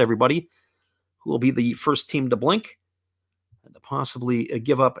 Stick around, everybody. Who will be the first team to blink and to possibly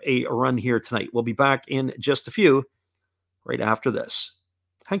give up a run here tonight? We'll be back in just a few right after this.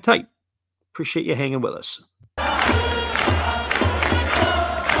 Hang tight. Appreciate you hanging with us.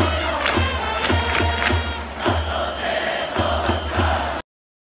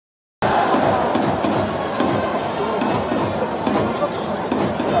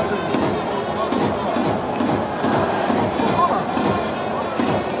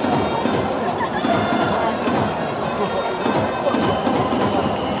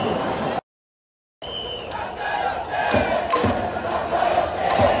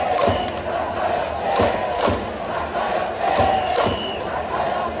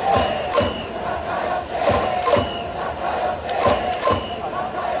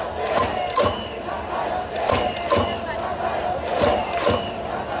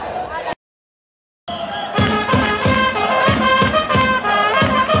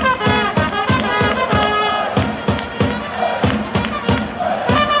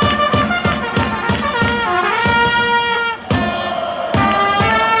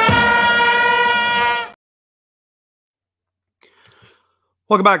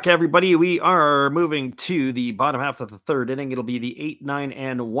 Welcome back, everybody. We are moving to the bottom half of the 3rd inning. It'll be the 8, 9,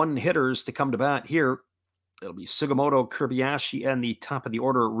 and 1 hitters to come to bat here. It'll be Sugimoto, Kobayashi, and the top of the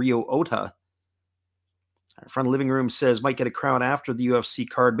order, Ryo Ota. Our friend living room says might get a crowd after the UFC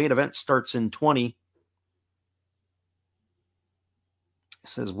card. Main event starts in 20. It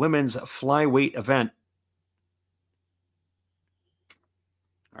says women's flyweight event.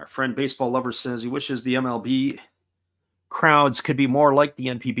 Our friend baseball lover says he wishes the MLB crowds could be more like the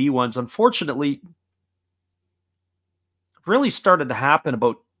NPB ones. Unfortunately, it really started to happen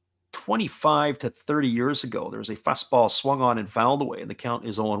about 25 to 30 years ago. There was a fastball swung on and fouled away, and the count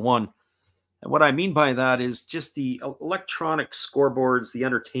is 0-1. And what I mean by that is just the electronic scoreboards, the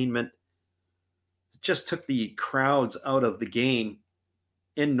entertainment, just took the crowds out of the game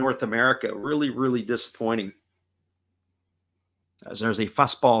in North America. Really, really disappointing. As there's a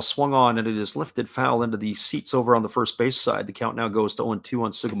fastball swung on and it is lifted foul into the seats over on the first base side. The count now goes to 0-2 on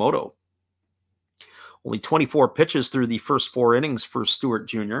Sugimoto. Only 24 pitches through the first 4 innings for Stewart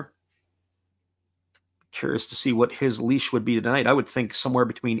Jr. Curious to see what his leash would be tonight. I would think somewhere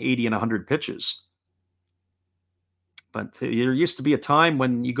between 80 and 100 pitches. But there used to be a time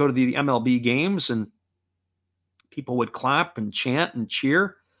when you go to the MLB games and people would clap and chant and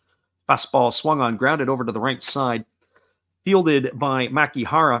cheer. Fastball swung on, grounded over to the right side. Fielded by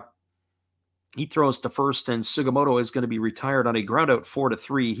Makihara. He throws to first, and Sugimoto is going to be retired on a groundout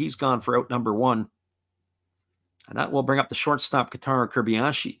 4-3. He's gone for out number 1. And that will bring up the shortstop, Kotaro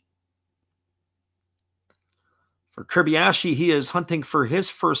Kobayashi. For Kobayashi, he is hunting for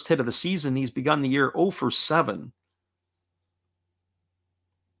his first hit of the season. He's begun the year 0-for-7.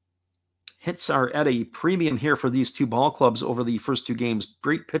 Hits are at a premium here for these 2 ball clubs over the first 2 games.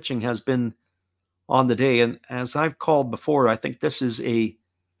 Great pitching has been on the day. And as I've called before, I think this is a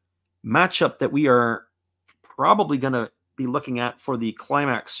matchup that we are probably going to be looking at for the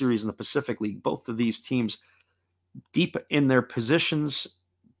Climax Series in the Pacific League. Both of these teams deep in their positions.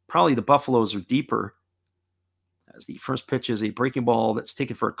 Probably the Buffaloes are deeper. As the first pitch is a breaking ball that's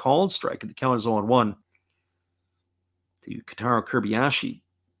taken for a called strike, and the count is 0-1 to Kotaro Kobayashi.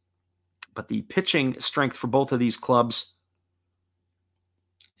 But the pitching strength for both of these clubs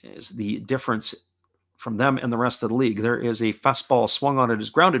is the difference from them and the rest of the league. There is a fastball swung on it, is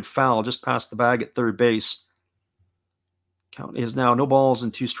grounded foul just past the bag at third base. Count is now 0 balls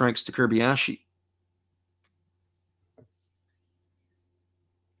and 2 strikes to Kobayashi.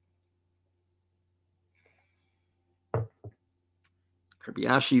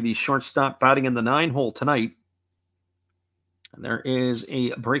 Kobayashi, the shortstop, batting in the 9-hole tonight. And there is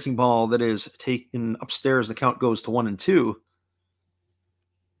a breaking ball that is taken upstairs. The count goes to 1-2.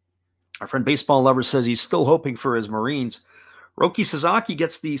 Our friend Baseball Lover says he's still hoping for his Marines. Roki Sasaki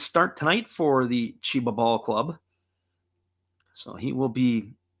gets the start tonight for the Chiba Ball Club. So he will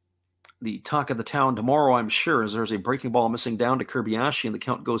be the talk of the town tomorrow, I'm sure, as there's a breaking ball missing down to Kobayashi, and the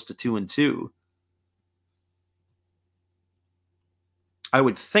count goes to 2-2. I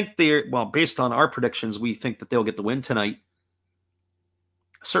would think based on our predictions, we think that they'll get the win tonight.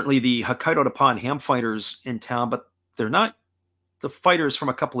 Certainly the Hokkaido Nippon Ham Fighters in town, but they're not the fighters from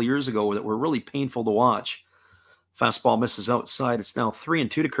a couple of years ago that were really painful to watch. Fastball misses outside. It's now 3-2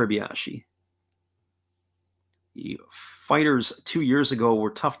 to Kobayashi. The fighters 2 years ago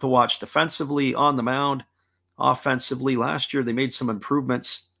were tough to watch defensively, on the mound, offensively. Last year they made some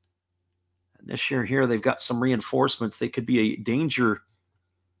improvements. And this year here they've got some reinforcements. They could be a danger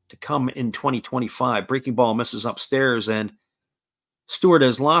to come in 2025. Breaking ball misses upstairs, and Stewart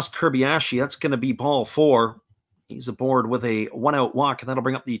has lost Kobayashi. That's going to be ball 4. He's aboard with a 1-out walk, and that'll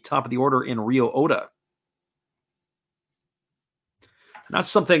bring up the top of the order in Ryo Oda. And that's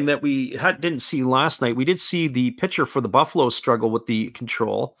something that we didn't see last night. We did see the pitcher for the Buffaloes struggle with the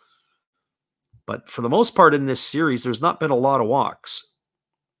control. But for the most part in this series, there's not been a lot of walks.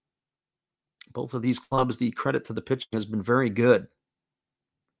 Both of these clubs, the credit to the pitching has been very good.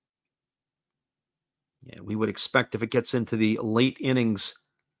 Yeah, we would expect if it gets into the late innings,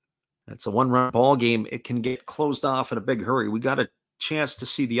 it's a 1-run ball game, it can get closed off in a big hurry. We got a chance to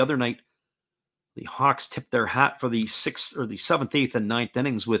see the other night the Hawks tip their hat for the 6th or the 7th, 8th, and 9th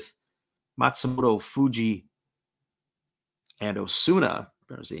innings with Matsumoto, Fuji, and Osuna.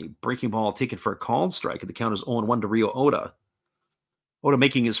 There's a breaking ball taken for a called strike, and the count is 0-1 to Ryo Oda. Oda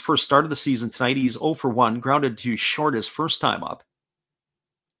making his first start of the season tonight. He's 0 for 1, grounded to short his first time up.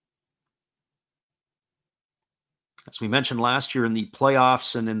 As we mentioned last year in the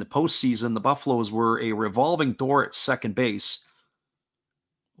playoffs and in the postseason, the Buffaloes were a revolving door at second base.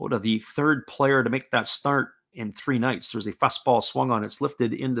 Oda, the third player to make that start in 3 nights. There's a fastball swung on. It's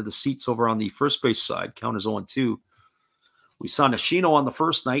lifted into the seats over on the first base side. Count is 0-2. We saw Nishino on the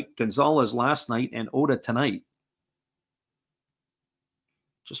first night, Gonzalez last night, and Oda tonight.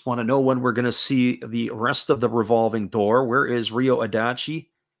 Just want to know when we're going to see the rest of the revolving door. Where is Ryo Adachi?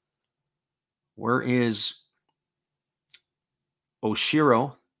 Where is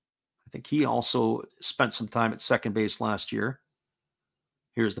Oshiro? I think he also spent some time at second base last year.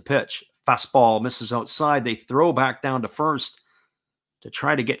 Here's the pitch. Fastball misses outside. They throw back down to first to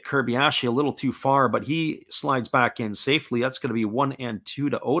try to get Kobayashi a little too far, but he slides back in safely. That's going to be 1-2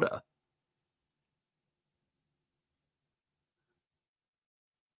 to Oda.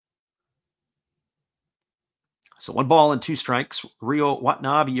 So 1 ball and 2 strikes. Ryoto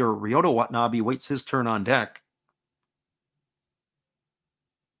Watanabe waits his turn on deck.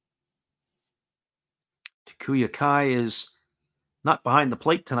 Takuya Kai is not behind the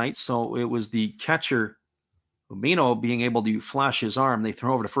plate tonight, so it was the catcher, Umino, being able to flash his arm. They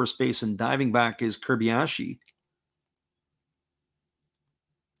throw over to first base, and diving back is Kobayashi.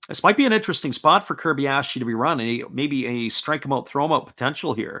 This might be an interesting spot for Kobayashi to be running. Maybe a strike him out, throw him out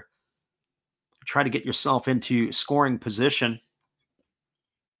potential here. Try to get yourself into scoring position.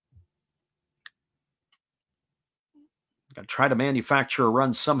 Got to try to manufacture a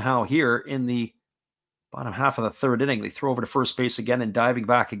run somehow here in the bottom half of the 3rd inning. They throw over to first base again, and diving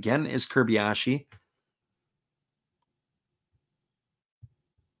back again is Kobayashi.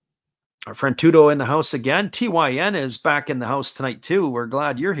 Our friend Tudo in the house again. TYN is back in the house tonight too. We're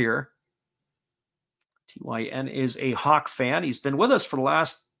glad you're here. TYN is a Hawk fan. He's been with us for the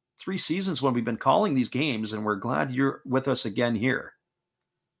last 3 seasons when we've been calling these games, and we're glad you're with us again here.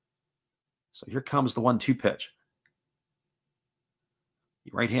 So here comes the 1-2 pitch.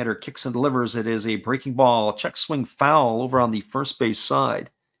 The right-hander kicks and delivers. It is a breaking ball, check swing foul over on the first base side.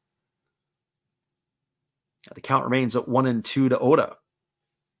 The count remains at 1-2 to Oda.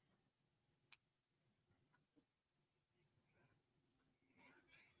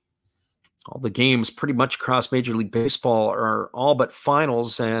 All the games pretty much across Major League Baseball are all but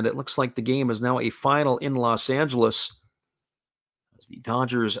finals, and it looks like the game is now a final in Los Angeles as the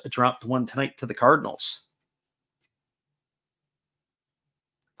Dodgers dropped one tonight to the Cardinals.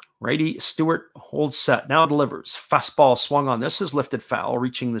 Righty Stewart holds set, now delivers. Fastball swung on. This is lifted foul,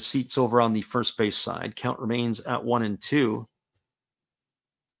 reaching the seats over on the first base side. Count remains at 1-2.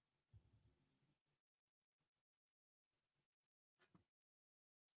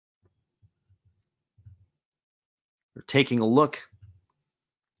 We're taking a look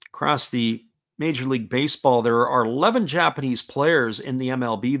across the Major League Baseball. There are 11 Japanese players in the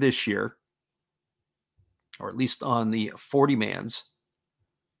MLB this year, or at least on the 40-mans.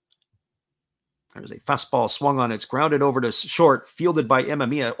 There's a fastball swung on. It's grounded over to short, fielded by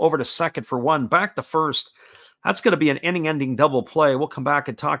Imamiya, over to second for one, back to first. That's going to be an inning-ending double play. We'll come back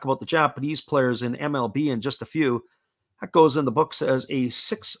and talk about the Japanese players in MLB in just a few. That goes in the books as a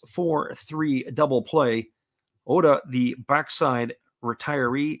 6-4-3 double play. Oda, the backside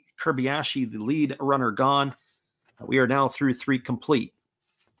retiree. Kirbayashi, the lead runner, gone. We are now through 3 complete.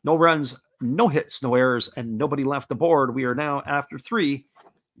 No runs, no hits, no errors, and nobody left aboard. We are now after 3.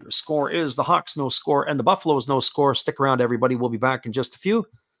 Your score is the Hawks, no score, and the Buffaloes, no score. Stick around, everybody. We'll be back in just a few.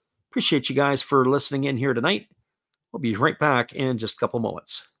 Appreciate you guys for listening in here tonight. We'll be right back in just a couple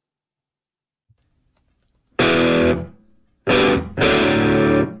moments.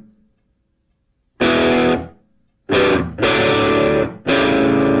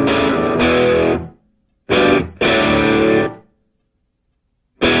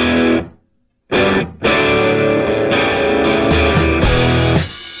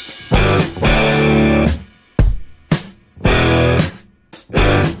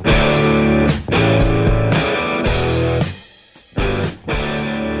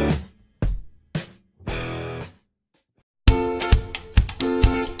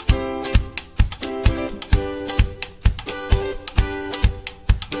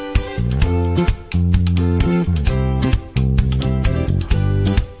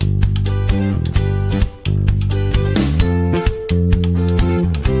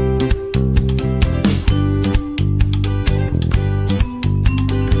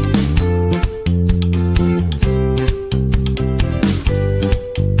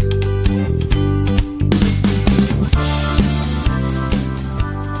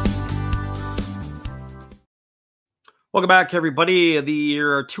 Welcome back, everybody.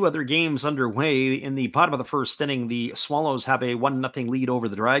 There are 2 other games underway. In the bottom of the first inning, the Swallows have a 1-0 lead over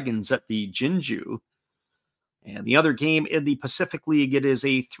the Dragons at the Jinju. And the other game in the Pacific League, it is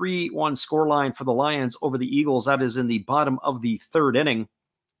a 3-1 scoreline for the Lions over the Eagles. That is in the bottom of the 3rd inning.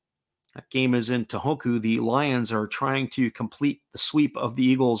 That game is in Tohoku. The Lions are trying to complete the sweep of the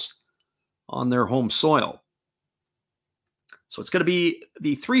Eagles on their home soil. So it's going to be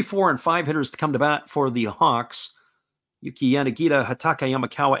the 3, 4, and 5 hitters to come to bat for the Hawks. Yuki Yanagita, Hataka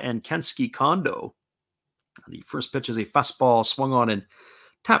Yamakawa, and Kensuke Kondo. The first pitch is a fastball swung on and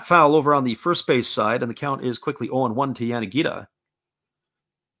tap foul over on the first base side, and the count is quickly 0-1 to Yanagita.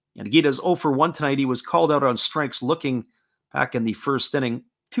 Yanagita is 0 for 1 tonight. He was called out on strikes looking back in the first inning.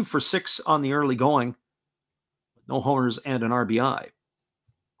 2 for 6 on the early going. No homers and an RBI.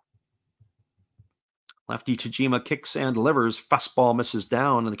 Lefty Tajima kicks and delivers. Fastball misses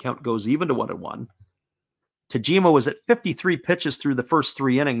down, and the count goes even to 1-1. Tajima was at 53 pitches through the first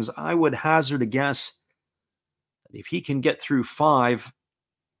 3 innings. I would hazard a guess that if he can get through 5,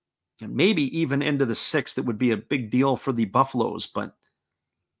 and maybe even into the 6th, it would be a big deal for the Buffaloes. But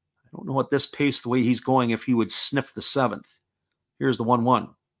I don't know at this pace, the way he's going, if he would sniff the 7th. Here's the 1-1.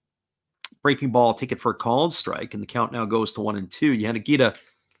 Breaking ball, take it for a called strike, and the count now goes to 1-2. Yanagita,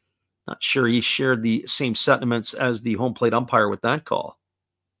 not sure he shared the same sentiments as the home plate umpire with that call.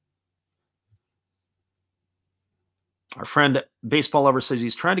 Our friend Baseball Lover says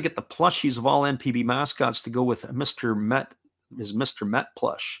he's trying to get the plushies of all NPB mascots to go with Mr. Met, his Mr. Met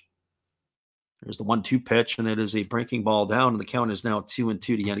plush. There's the 1-2 pitch, and it is a breaking ball down, and the count is now 2-2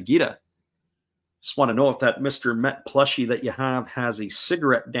 to Yanagita. Just want to know if that Mr. Met plushie that you have has a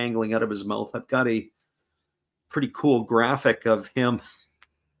cigarette dangling out of his mouth. I've got a pretty cool graphic of him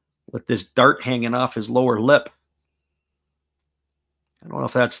with this dart hanging off his lower lip. I don't know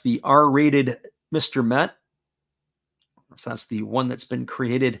if that's the R-rated Mr. Met, or if that's the one that's been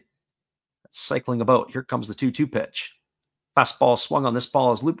created that's cycling about. Here comes the 2-2 pitch. Fastball swung on. This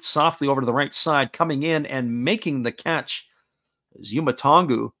ball is looped softly over to the right side. Coming in and making the catch is Yuma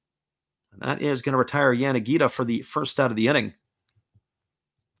Tongu. And that is going to retire Yanagita for the first out of the inning.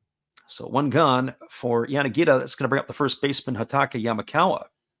 So 1 gone for Yanagita. That's going to bring up the first baseman, Hataka Yamakawa.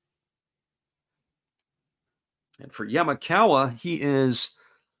 And for Yamakawa, he is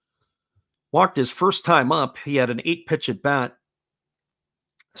Walked his first time up. He had an 8-pitch at bat.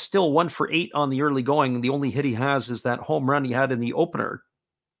 Still 1 for 8 on the early going. The only hit he has is that home run he had in the opener.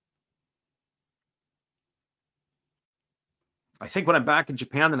 I think when I'm back in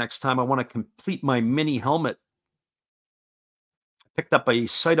Japan the next time, I want to complete my mini helmet. I picked up a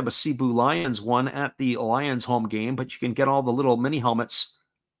Saitama Cebu Lions one at the Lions home game, but you can get all the little mini helmets.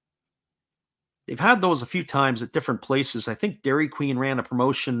 They've had those a few times at different places. I think Dairy Queen ran a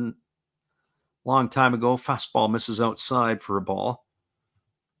promotion a long time ago. Fastball misses outside for a ball.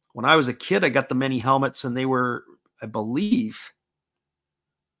 When I was a kid, I got the mini helmets, and they were, I believe,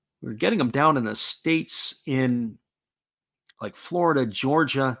 we were getting them down in the States in like Florida,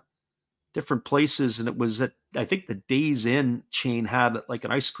 Georgia, different places. And it was at, I think the Days Inn chain had like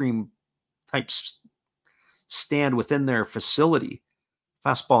an ice cream type stand within their facility.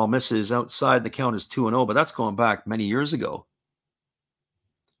 Fastball misses outside. The count is 2-0, but that's going back many years ago.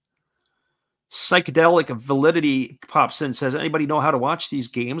 Psychedelic Validity pops in, says, anybody know how to watch these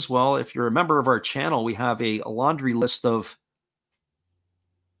games? Well, if you're a member of our channel, we have a laundry list of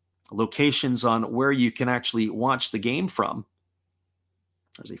locations on where you can actually watch the game from.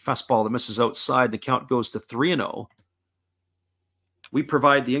 There's a fastball that misses outside. The count goes to 3-0. We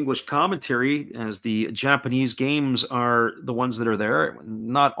provide the English commentary, as the Japanese games are the ones that are there.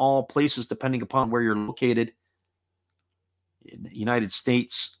 Not all places, depending upon where you're located in the United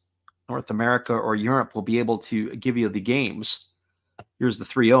States, North America, or Europe, will be able to give you the games. Here's the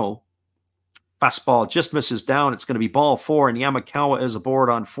 3-0. Fastball just misses down. It's going to be ball 4, and Yamakawa is aboard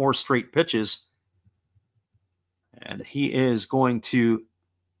on 4 straight pitches. And he is going to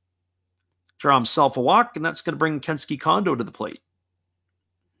draw himself a walk, and that's going to bring Kensuke Kondo to the plate.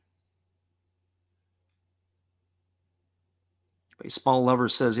 Baseball Lover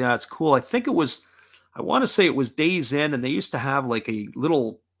says, yeah, it's cool. I think it was, I want to say it was Days Inn, and they used to have like a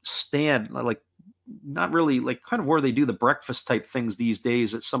little stand, like not really, like kind of where they do the breakfast type things these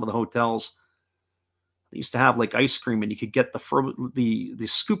days at some of the hotels. They used to have like ice cream, and you could get the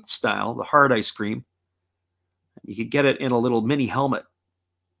scooped style, the hard ice cream. You could get it in a little mini helmet.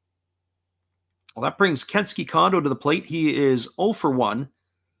 Well, that brings Kensuke Kondo to the plate. He is 0 for 1.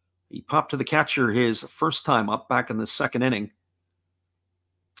 He popped to the catcher his first time up back in the second inning.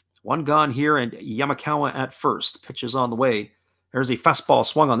 1 gone here, and Yamakawa at first. Pitches on the way. There's a fastball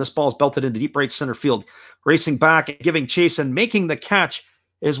swung on. This ball's belted into deep right center field. Racing back and giving chase and making the catch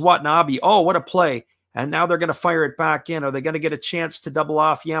is Watanabe. Oh, what a play. And now they're going to fire it back in. Are they going to get a chance to double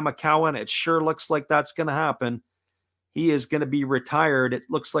off Yamakawa? And it sure looks like that's going to happen. He is going to be retired. It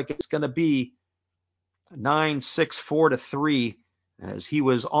looks like it's going to be 9-6-4-3, as he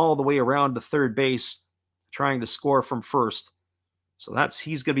was all the way around to third base trying to score from first. So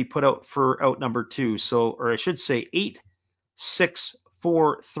he's going to be put out for out number 2. So, or I should say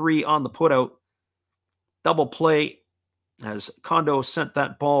 8-6-4-3 on the putout. Double play as Kondo sent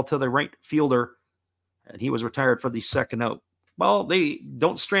that ball to the right fielder, and he was retired for the second out. Well, they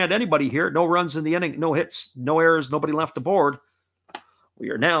don't strand anybody here. No runs in the inning, no hits, no errors, nobody left the board.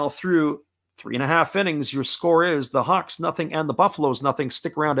 We are now through 3.5 innings. Your score is the Hawks 0 and the Buffaloes 0.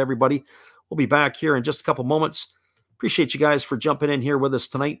 Stick around, everybody. We'll be back here in just a couple moments. Appreciate you guys for jumping in here with us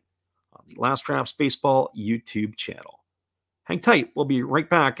tonight on the Last Raps Baseball YouTube channel. Hang tight. We'll be right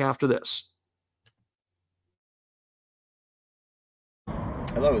back after this.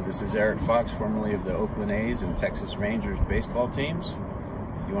 Hello, this is Eric Fox, formerly of the Oakland A's and Texas Rangers baseball teams.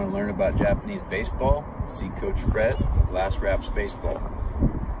 If you want to learn about Japanese baseball, see Coach Fred of Last Raps Baseball.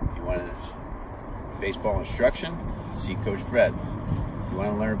 If you want baseball instruction, see Coach Fred. If you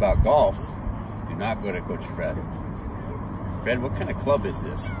want to learn about golf, do not go to Coach Fred. Fred, what kind of club is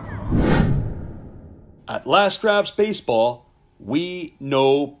this? At Last Raps Baseball, we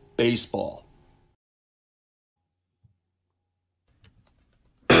know baseball.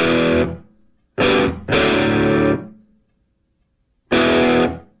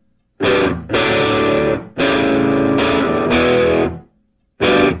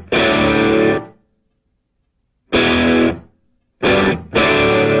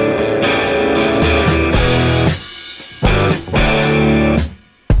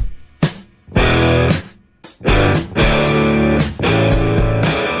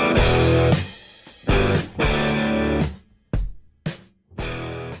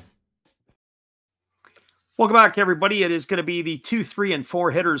 Welcome back, everybody. It is going to be the 2, 3, and 4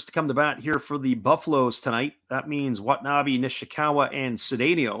 hitters to come to bat here for the Buffaloes tonight. That means Watanabe, Nishikawa, and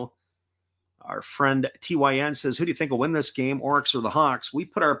Cedeno. Our friend TYN says, who do you think will win this game, Orix or the Hawks? We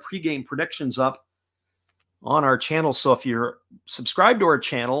put our pregame predictions up on our channel, so if you're subscribed to our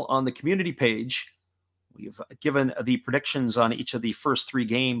channel on the community page, we've given the predictions on each of the first 3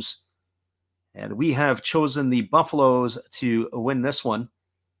 games And we have chosen the Buffaloes to win this one.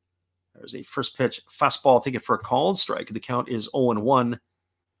 There's a first pitch fastball taken for a called strike. The count is 0-1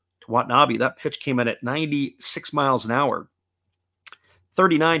 to Watanabe. That pitch came in at 96 miles an hour.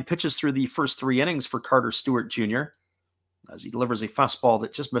 39 pitches through the first 3 innings for Carter Stewart Jr. as he delivers a fastball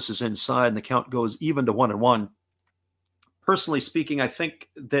that just misses inside, and the count goes even to 1-1. Personally speaking, I think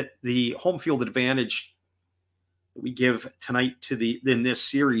that the home field advantage that we give tonight in this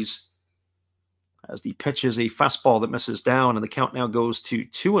series, as the pitch is a fastball that misses down, and the count now goes to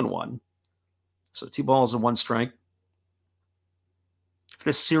 2-1. So 2 balls and 1 strike. If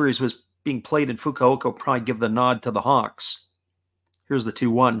this series was being played in Fukuoka, I'll probably give the nod to the Hawks. Here's the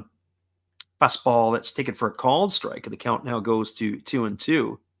 2-1. Fastball that's taken for a called strike, and the count now goes to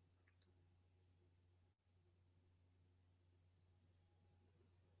 2-2.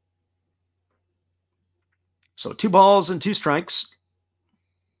 So 2 balls and 2 strikes.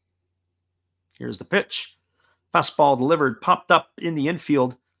 Here's the pitch. Fastball delivered, popped up in the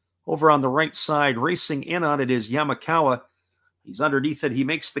infield. Over on the right side, racing in on it is Yamakawa. He's underneath it. He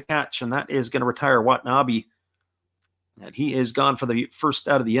makes the catch, and that is going to retire Watanabe. And he is gone for the first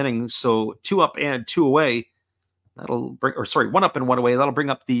out of the inning. So 2 up and 2 away. That'll bring, 1 up and 1 away. That'll bring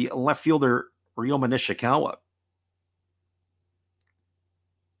up the left fielder, Ryoma Nishikawa.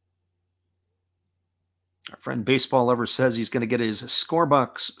 Our friend Baseball Lover says he's going to get his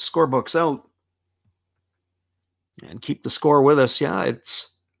scorebooks out and keep the score with us. Yeah,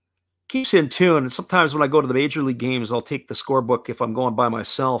 it's keeps you in tune. And sometimes when I go to the major league games, I'll take the scorebook if I'm going by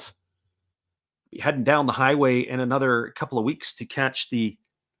myself. Be heading down the highway in another couple of weeks to catch the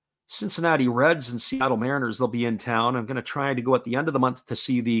Cincinnati Reds and Seattle Mariners. They'll be in town. I'm going to try to go at the end of the month to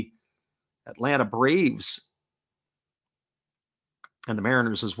see the Atlanta Braves and the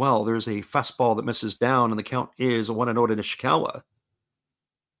Mariners as well. There's a fastball that misses down, and the count is 1-0 to Nishikawa. Of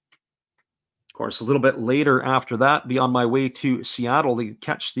course, a little bit later after that, be on my way to Seattle to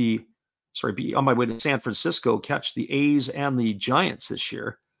catch be on my way to San Francisco, catch the A's and the Giants this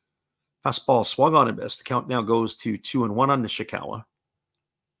year. Fastball swung on and missed. The count now goes to 2-1 on Nishikawa.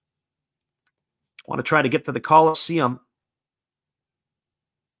 Want to try to get to the Coliseum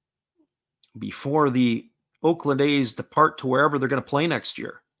before the Oakland A's depart to wherever they're going to play next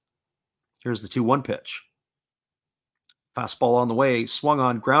year. Here's the 2-1 pitch. Fastball on the way, swung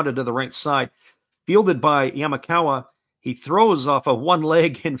on, grounded to the right side, fielded by Yamakawa. He throws off of one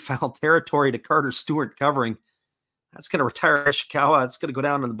leg in foul territory to Carter Stewart covering. That's going to retire Nishikawa. It's going to go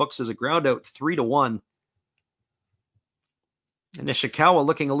down in the books as a ground out, 3-1. And Nishikawa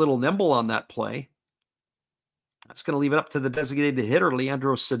looking a little nimble on that play. That's going to leave it up to the designated hitter,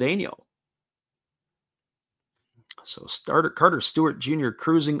 Leandro Cedeno. So Carter Stewart Jr.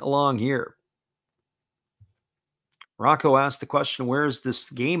 cruising along here. Rocco asked the question, where is this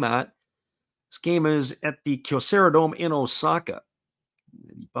game at? This game is at the Kyocera Dome in Osaka.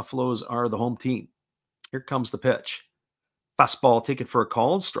 The Buffaloes are the home team. Here comes the pitch. Fastball taken for a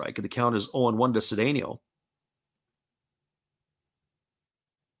called strike, and the count is 0-1 to Cedeno.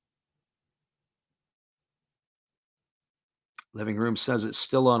 Living Room says it's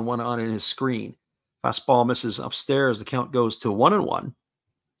still on in his screen. Fastball misses upstairs. The count goes to 1-1.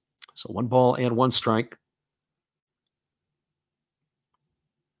 So 1 ball and 1 strike.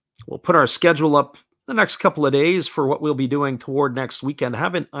 We'll put our schedule up the next couple of days for what we'll be doing toward next weekend.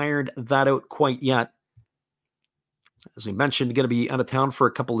 Haven't ironed that out quite yet. As we mentioned, going to be out of town for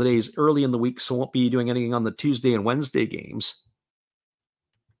a couple of days early in the week, so won't be doing anything on the Tuesday and Wednesday games.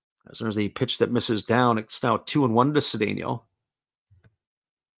 As there's a pitch that misses down, it's now 2-1 to Cedeno.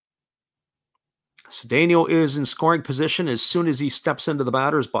 Cedeno is in scoring position as soon as he steps into the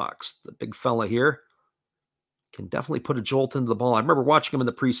batter's box. The big fella here can definitely put a jolt into the ball. I remember watching him in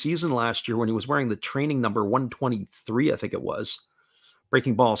the preseason last year when he was wearing the training number 123, I think it was.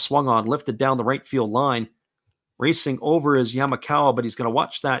 Breaking ball swung on, lifted down the right field line. Racing over is Yamakawa, but he's going to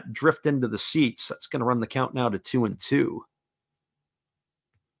watch that drift into the seats. That's going to run the count now to 2-2.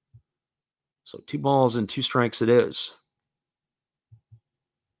 So 2 balls and 2 strikes it is.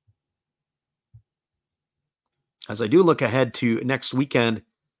 As I do look ahead to next weekend,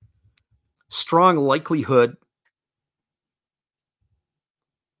 strong likelihood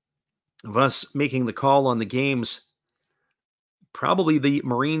of us making the call on the games. Probably the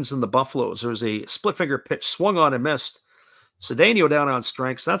Marines and the Buffaloes. There's a split finger pitch swung on and missed. Cedeno down on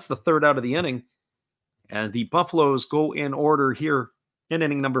strikes. That's the 3rd out of the inning. And the Buffaloes go in order here in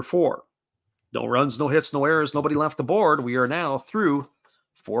inning number 4. No runs, no hits, no errors, nobody left the board. We are now through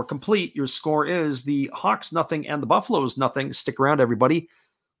 4 complete. Your score is the Hawks 0 and the Buffaloes 0. Stick around, everybody.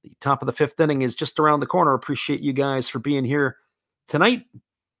 The top of the 5th inning is just around the corner. Appreciate you guys for being here tonight.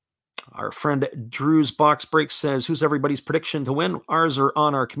 Our friend Drew's Box Break says, who's everybody's prediction to win? Ours are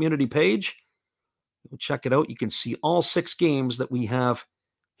on our community page. Check it out. You can see all 6 games that we have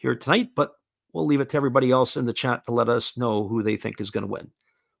here tonight, but we'll leave it to everybody else in the chat to let us know who they think is going to win.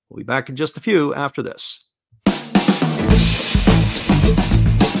 We'll be back in just a few after this.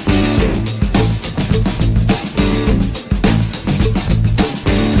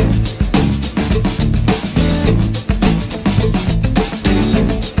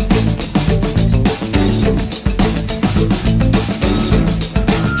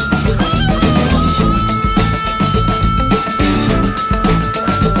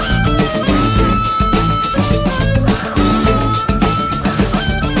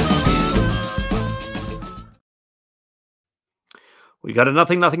 We got a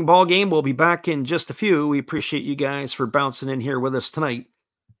 0-0 ball game. We'll be back in just a few. We appreciate you guys for bouncing in here with us tonight.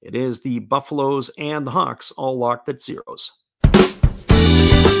 It is the Buffaloes and the Hawks all locked at 0s.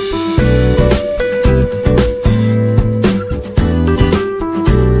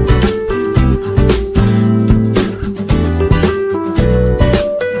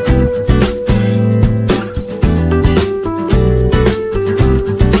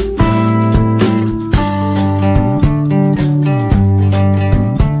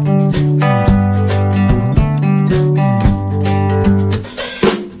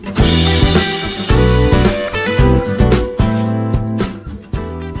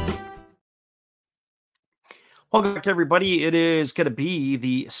 Welcome back, everybody. It is going to be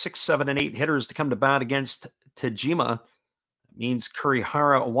the 6, 7, and 8 hitters to come to bat against Tajima. It means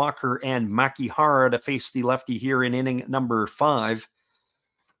Kurihara, Walker, and Makihara to face the lefty here in inning number 5.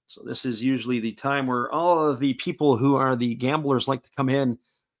 So this is usually the time where all of the people who are the gamblers like to come in.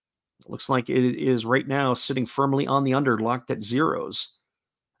 It looks like it is right now sitting firmly on the under, locked at 0s.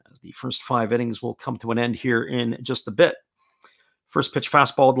 As the first 5 innings will come to an end here in just a bit. First pitch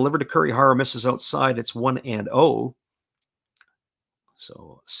fastball delivered to Kurihara, misses outside. It's 1-0.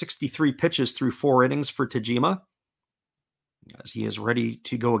 So 63 pitches through 4 innings for Tajima, as he is ready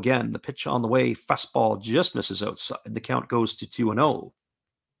to go again. The pitch on the way, fastball just misses outside. The count goes to 2-0.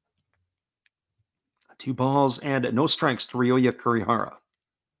 2 balls and no strikes to Ryoya Kurihara.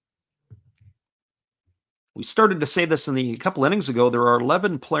 We started to say this in a couple innings ago. There are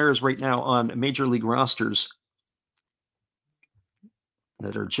 11 players right now on major league rosters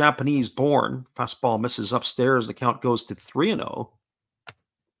that are Japanese born. Fastball misses upstairs. The count goes to 3-0.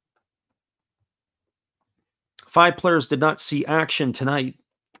 5 players did not see action tonight,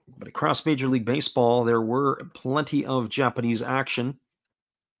 but across Major League Baseball, there were plenty of Japanese action.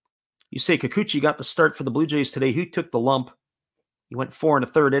 Yusei Kikuchi got the start for the Blue Jays today. He took the lump. He went 4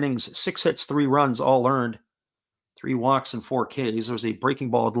 1/3 innings, 6 hits, 3 runs, all earned, 3 walks and 4 Ks. There was a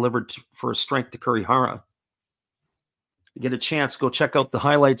breaking ball delivered for a strike to Kurihara. You get a chance, go check out the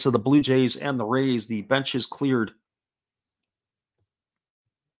highlights of the Blue Jays and the Rays. The bench is cleared.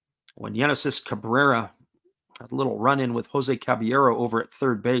 When Genesis Cabrera had a little run-in with Jose Caballero over at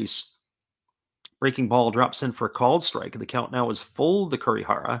third base. Breaking ball drops in for a called strike. The count now is full to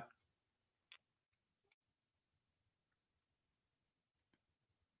Kurihara.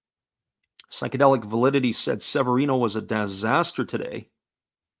 Psychedelic Validity said Severino was a disaster today.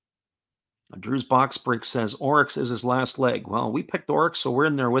 Drew's Box Break says Orix is his last leg. Well, we picked Orix, so we're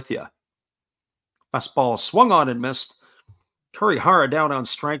in there with you. Fastball swung on and missed. Kurihara down on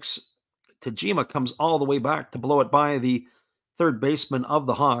strikes. Tajima comes all the way back to blow it by the third baseman of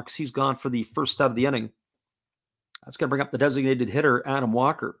the Hawks. He's gone for the first out of the inning. That's going to bring up the designated hitter, Adam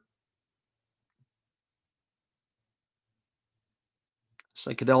Walker.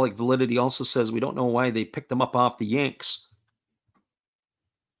 Psychedelic Validity also says we don't know why they picked him up off the Yanks.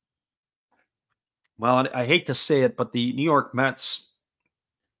 Well, I hate to say it, but the New York Mets,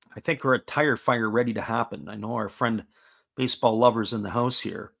 I think, are a tire fire ready to happen. I know our friend baseball lovers in the house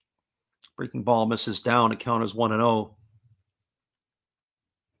here. Breaking ball misses down. The count is 1-0.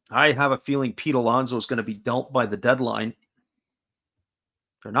 I have a feeling Pete Alonso is going to be dealt by the deadline.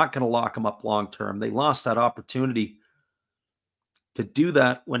 They're not going to lock him up long term. They lost that opportunity to do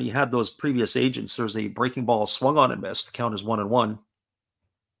that when he had those previous agents. There's a breaking ball swung on and missed. The count is 1-1.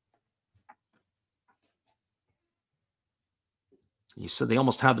 He said they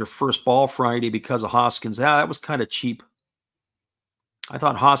almost had their first ball Friday because of Hoskins. Yeah, that was kind of cheap. I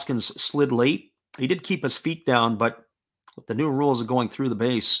thought Hoskins slid late. He did keep his feet down, but with the new rules of going through the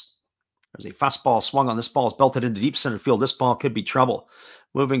base, there's a fastball swung on. This ball is belted into deep center field. This ball could be trouble.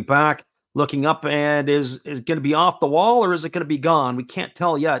 Moving back, looking up, and is it going to be off the wall or is it going to be gone? We can't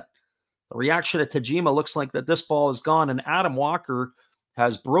tell yet. The reaction at Tajima looks like that this ball is gone, and Adam Walker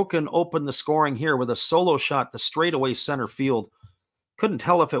has broken open the scoring here with a solo shot to straightaway center field. Couldn't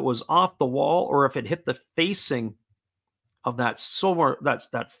tell if it was off the wall or if it hit the facing of that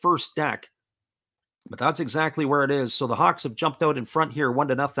first deck. But that's exactly where it is. So the Hawks have jumped out in front here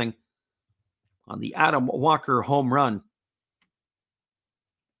 1-0 on the Adam Walker home run.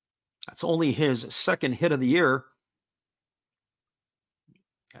 That's only his second hit of the year,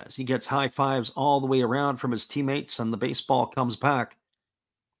 as he gets high fives all the way around from his teammates, and the baseball comes back.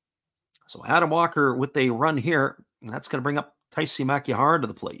 So Adam Walker with a run here, and that's going to bring up Taisi Makihara to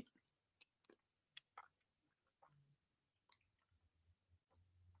the plate.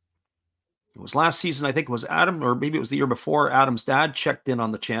 It was last season, I think it was Adam, or maybe it was the year before, Adam's dad checked in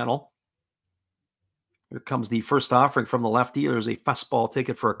on the channel. Here comes the first offering from the lefty. There's a fastball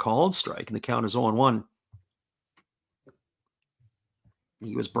ticket for a called strike, and the count is 0-1.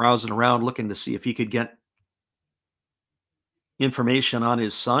 He was browsing around looking to see if he could get information on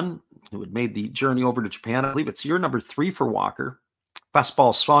his son, who had made the journey over to Japan. I believe it's year number 3 for Walker.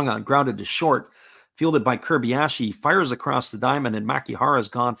 Fastball swung on, grounded to short, fielded by Kobayashi, fires across the diamond, and Makihara's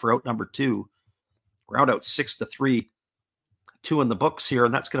gone for out number 2. Ground out 6-3. 2 in the books here,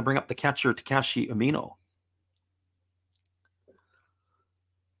 and that's going to bring up the catcher, Takashi Umino.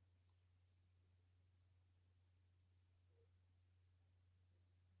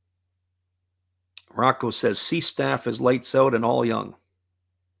 Rocco says, C staff is lights out and all young.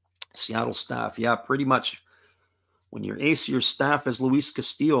 Seattle staff, yeah, pretty much. When your ace of your staff is Luis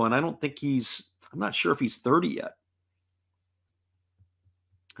Castillo, and I don't think I'm not sure if he's 30 yet.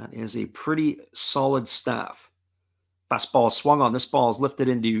 That is a pretty solid staff. Fastball swung on. This ball is lifted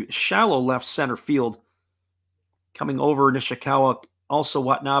into shallow left center field. Coming over Nishikawa, also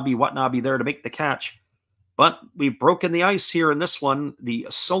Watanabe there to make the catch. But we've broken the ice here in this one. The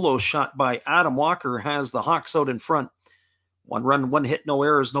solo shot by Adam Walker has the Hawks out in front. 1 run, 1 hit, no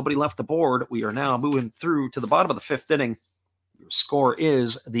errors, nobody left aboard. We are now moving through to the bottom of the 5th inning. Your score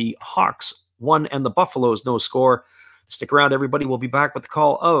is the Hawks 1 and the Buffaloes no score. Stick around, everybody. We'll be back with the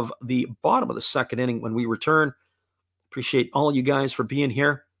call of the bottom of the 2nd inning when we return. Appreciate all you guys for being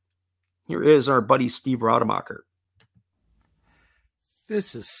here. Here is our buddy Steve Rademacher.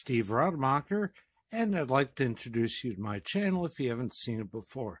 This is Steve Rademacher, and I'd like to introduce you to my channel if you haven't seen it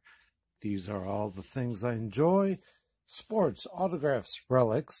before. These are all the things I enjoy: sports, autographs,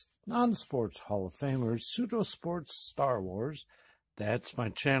 relics, non-sports Hall of Famers, pseudo-sports, Star Wars. That's my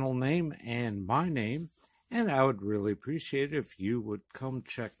channel name and my name, and I would really appreciate it if you would come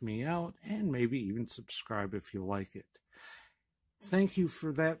check me out and maybe even subscribe if you like it. Thank you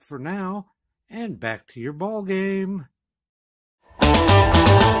for that for now, and back to your ball game.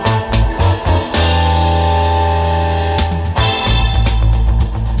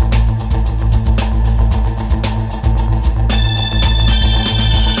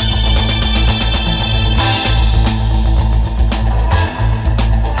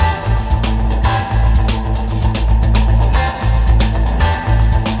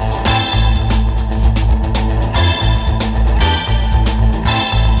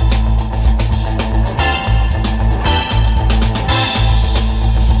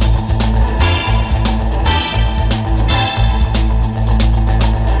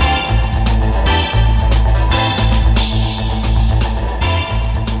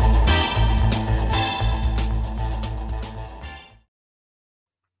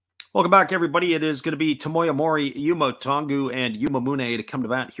 Welcome back, everybody. It is going to be Tomoya Mori, Yuma Tongu, and Yuma Mune to come to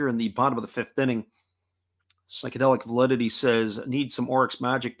bat here in the bottom of the 5th inning. Psychedelic Validity says, need some Orix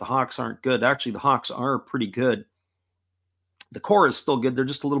magic. The Hawks aren't good. Actually, the Hawks are pretty good. The core is still good. They're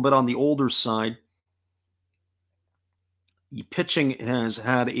just a little bit on the older side. The pitching has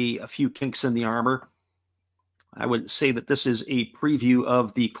had a few kinks in the armor. I would say that this is a preview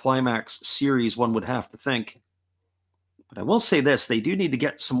of the Climax series, one would have to think. But I will say this, they do need to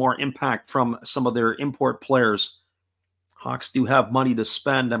get some more impact from some of their import players. Hawks do have money to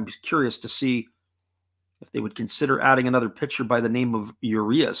spend. I'm curious to see if they would consider adding another pitcher by the name of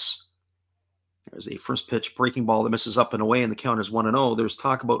Urias. There's a first pitch breaking ball that misses up and away, and the count is 1-0. There's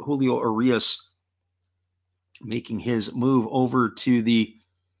talk about Julio Urias making his move over to the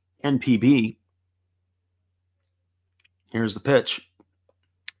NPB. Here's the pitch.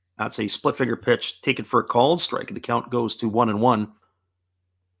 That's a split finger pitch taken for a called strike, and the count goes to 1-1.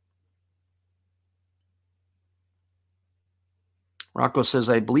 Rocco says,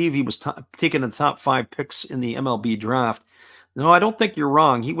 I believe he was taken in the top 5 picks in the MLB draft. No, I don't think you're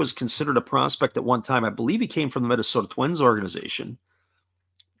wrong. He was considered a prospect at one time. I believe he came from the Minnesota Twins organization,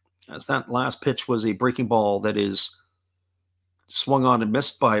 as that last pitch was a breaking ball that is swung on and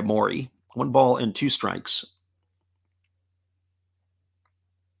missed by Mori. 1 ball and 2 strikes.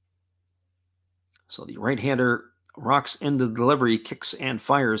 So the right-hander Rocks into the delivery, kicks and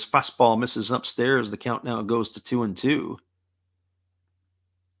fires. Fastball misses upstairs. The count now goes to 2-2.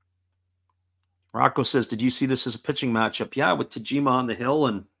 Rocco says, did you see this as a pitching matchup? Yeah, with Tajima on the hill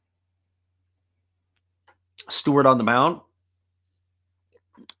and Stewart on the mound.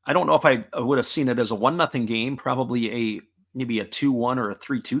 I don't know if I would have seen it as a 1-0 game, probably maybe a 2-1 or a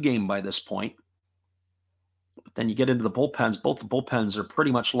 3-2 game by this point. But then you get into the bullpens. Both the bullpens are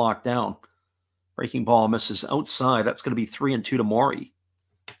pretty much locked down. Breaking ball misses outside. That's going to be 3-2 to Maury.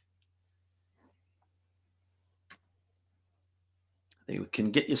 They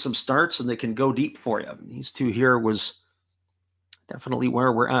can get you some starts and they can go deep for you. These two here was definitely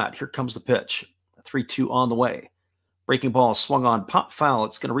where we're at. Here comes the pitch. 3-2 on the way. Breaking ball swung on, pop foul.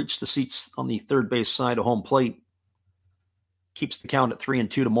 It's going to reach the seats on the third base side of home plate. Keeps the count at 3-2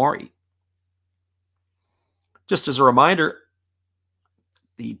 to Maury. Just as a reminder,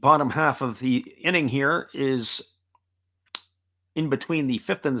 the bottom half of the inning here is in between the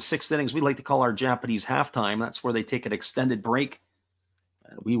 5th and the 6th innings. We like to call our Japanese halftime. That's where they take an extended break.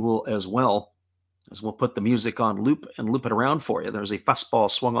 And we will as well, as we'll put the music on loop and loop it around for you. There's a fastball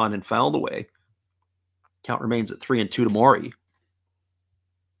swung on and fouled away. Count remains at 3-2 to Maury.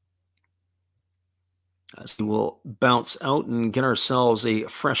 As we will bounce out and get ourselves a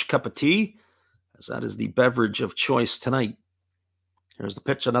fresh cup of tea, as that is the beverage of choice tonight. Here's the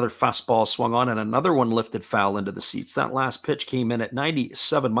pitch, another fastball swung on, and another one lifted foul into the seats. That last pitch came in at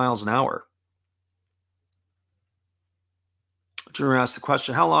 97 miles an hour. Drew asked the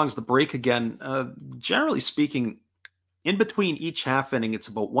question, how long is the break again? Generally speaking, in between each half inning, it's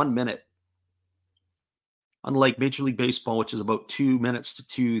about 1 minute. Unlike Major League Baseball, which is about 2 minutes to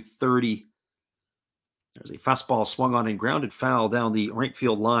 2:30. There's a fastball swung on and grounded foul down the right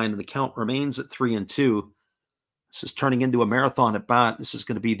field line, and the count remains at 3-2. This is turning into a marathon at bat. This is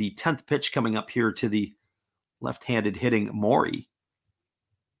going to be the 10th pitch coming up here to the left-handed hitting Maury.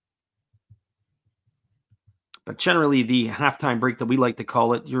 But generally, the halftime break that we like to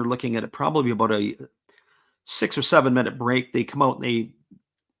call it, you're looking at it probably about a 6 or 7 minute break. They come out and they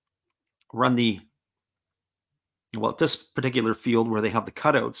run at this particular field where they have the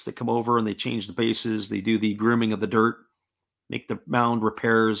cutouts that come over and they change the bases. They do the grooming of the dirt, make the mound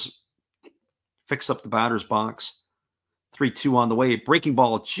repairs, fix up the batter's box. 3-2 on the way. Breaking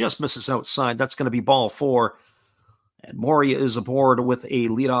ball just misses outside. That's going to be ball 4. And Maury is aboard with a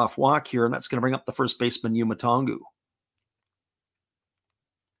leadoff walk here, and that's going to bring up the first baseman, Yuma Tongu.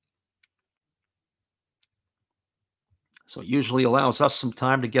 So it usually allows us some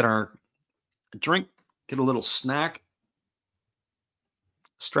time to get our drink, get a little snack,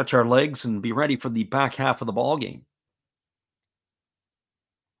 stretch our legs, and be ready for the back half of the ball game.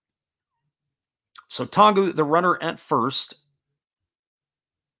 So Tongu, the runner at first.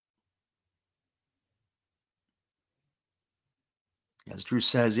 As Drew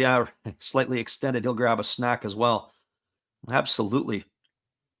says, yeah, slightly extended. He'll grab a snack as well. Absolutely.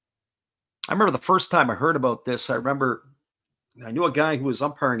 I remember the first time I heard about this, I knew a guy who was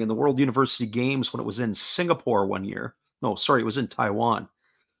umpiring in the World University Games when it was in Singapore one year. No, sorry, it was in Taiwan.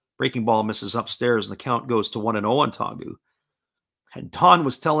 Breaking ball misses upstairs, and the count goes to 1-0 on Tongu. And Don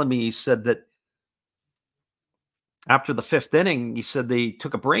was telling me, he said that after the 5th inning, he said they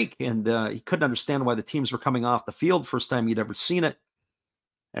took a break, and he couldn't understand why the teams were coming off the field. First time he'd ever seen it.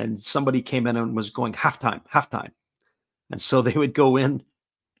 And somebody came in and was going, halftime, halftime. And so they would go in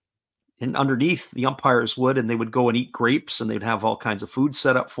and underneath, the umpires would, and they would go and eat grapes, and they'd have all kinds of food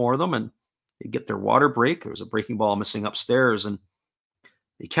set up for them, and they'd get their water break. There was a breaking ball missing upstairs, and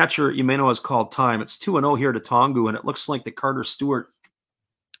the catcher, Umeno, has called time. It's 2-0 here to Tongu, and it looks like that Carter Stewart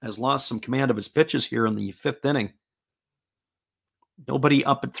has lost some command of his pitches here in the 5th inning. Nobody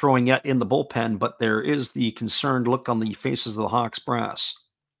up and throwing yet in the bullpen, but there is the concerned look on the faces of the Hawks brass.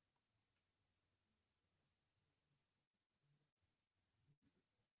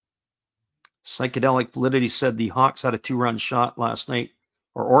 Psychedelic Validity said the Hawks had a 2-run shot last night,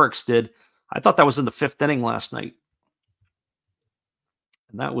 or Orix did. I thought that was in the 5th inning last night.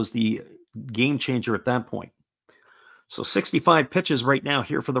 And that was the game changer at that point. So 65 pitches right now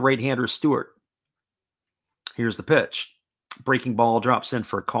here for the right-hander Stewart. Here's the pitch. Breaking ball drops in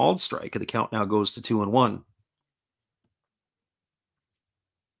for a called strike, and the count now goes to 2-1.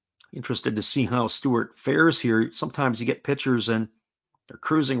 Interested to see how Stewart fares here. Sometimes you get pitchers and they're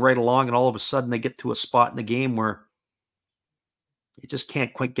cruising right along, and all of a sudden they get to a spot in the game where you just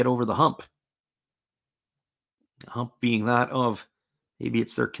can't quite get over the hump. The hump being that of maybe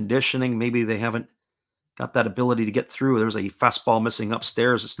it's their conditioning, maybe they haven't got that ability to get through. There's a fastball missing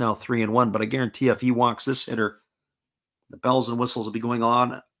upstairs. It's now 3-1, but I guarantee if he walks this hitter, the bells and whistles will be going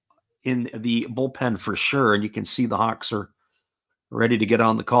on in the bullpen for sure. And you can see the Hawks are ready to get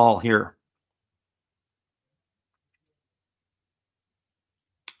on the call here.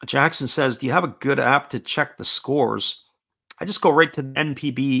 Jackson says, do you have a good app to check the scores? I just go right to the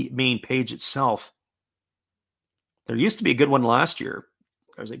NPB main page itself. There used to be a good one last year.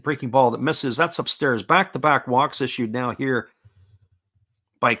 There's a breaking ball that misses. That's upstairs. Back-to-back walks issued now here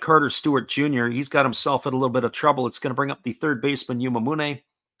by Carter Stewart Jr. He's got himself in a little bit of trouble. It's going to bring up the third baseman, Yuma Mune.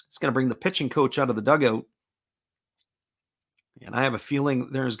 It's going to bring the pitching coach out of the dugout. And I have a feeling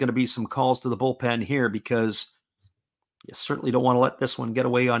there's going to be some calls to the bullpen here because you certainly don't want to let this one get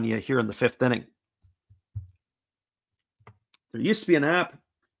away on you here in the 5th inning. There used to be an app.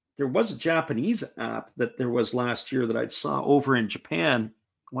 There was a Japanese app that there was last year that I saw over in Japan.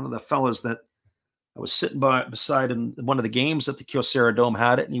 One of the fellas that I was sitting beside in one of the games at the Kyocera Dome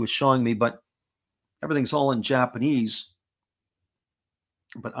had it, and he was showing me, but everything's all in Japanese.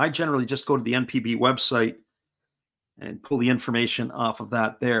 But I generally just go to the NPB website and pull the information off of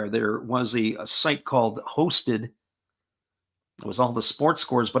that there. There was a site called Hosted. It was all the sports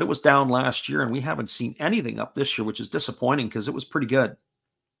scores, but it was down last year, and we haven't seen anything up this year, which is disappointing because it was pretty good.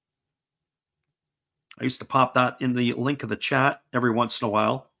 I used to pop that in the link of the chat every once in a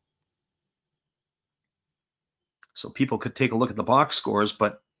while so people could take a look at the box scores,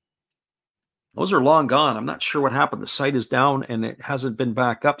 but those are long gone. I'm not sure what happened. The site is down, and it hasn't been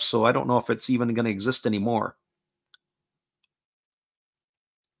back up, so I don't know if it's even going to exist anymore.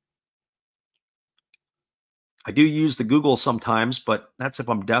 I do use the Google sometimes, but that's if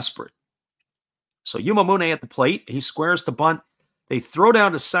I'm desperate. So Yuma Mune at the plate. He squares to bunt. They throw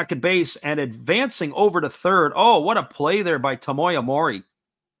down to second base and advancing over to third. Oh, what a play there by Tomoya Mori.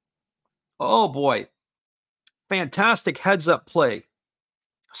 Oh, boy. Fantastic heads-up play.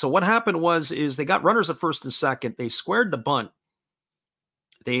 So what happened is they got runners at first and second. They squared the bunt.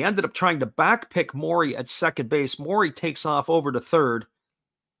 They ended up trying to backpick Mori at second base. Mori takes off over to third.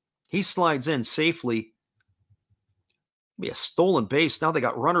 He slides in safely. Be a stolen base. Now they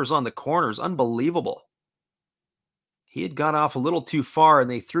got runners on the corners. Unbelievable. He had got off a little too far,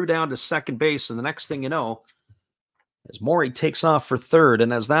 and they threw down to second base. And the next thing you know, as Mori takes off for third,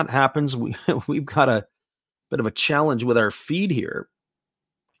 and as that happens, we've got a bit of a challenge with our feed here.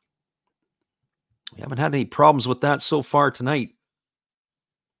 We haven't had any problems with that so far tonight.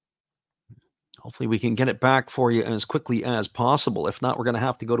 Hopefully we can get it back for you as quickly as possible. If not, we're going to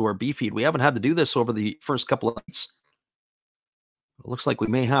have to go to our B feed. We haven't had to do this over the first couple of nights. It looks like we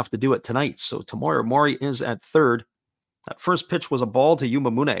may have to do it tonight. So Tomoya Mori is at third. That first pitch was a ball to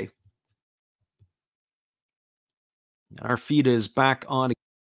Yuma Mune. And our feed is back on.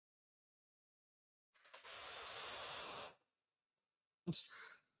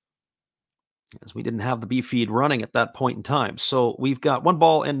 As we didn't have the B feed running at that point in time. So we've got 1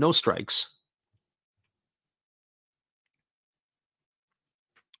 ball and no strikes.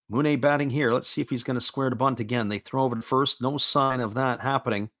 Mune batting here. Let's see if he's going to square to bunt again. They throw over to first. No sign of that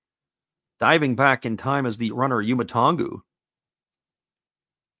happening. Diving back in time is the runner, Yuma Tongu.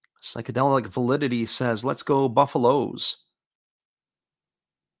 Psychedelic Validity says, let's go Buffaloes.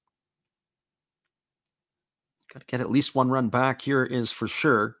 Got to get at least 1 run back here is for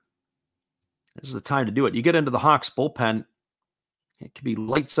sure. This is the time to do it. You get into the Hawks bullpen, it can be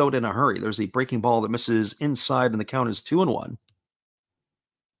lights out in a hurry. There's a breaking ball that misses inside, and the count is 2-1.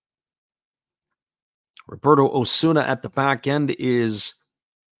 Roberto Osuna at the back end is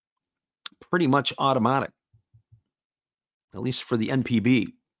pretty much automatic, at least for the NPB,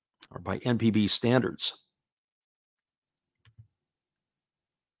 or by NPB standards.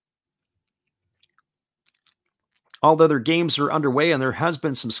 All the other games are underway, and there has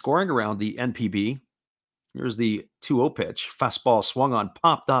been some scoring around the NPB. Here's the 2-0 pitch. Fastball swung on,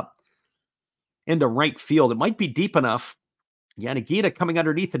 popped up into right field. It might be deep enough. Yanagita coming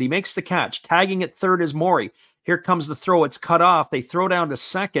underneath it. He makes the catch. Tagging at third is Mori. Here comes the throw. It's cut off. They throw down to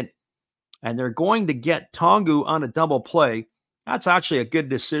second, and they're going to get Tongu on a double play. That's actually a good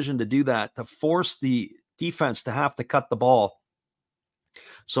decision to do that, to force the defense to have to cut the ball.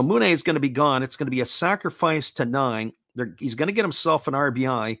 So Mune is going to be gone. It's going to be a sacrifice to 9. He's going to get himself an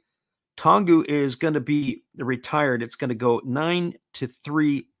RBI. Tongu is going to be retired. It's going to go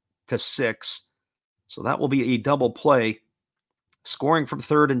 9-3-6. So that will be a double play. Scoring from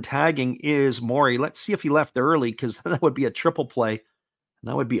third and tagging is Mori. Let's see if he left early, because that would be a triple play. And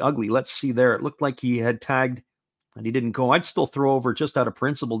that would be ugly. Let's see there. It looked like he had tagged and he didn't go. I'd still throw over just out of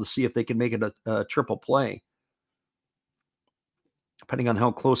principle to see if they can make it a triple play, depending on how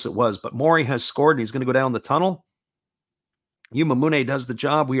close it was. But Mori has scored, and he's going to go down the tunnel. Yuma Mune does the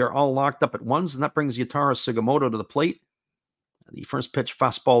job. We are all locked up at ones, and that brings Yatara Sugimoto to the plate The first pitch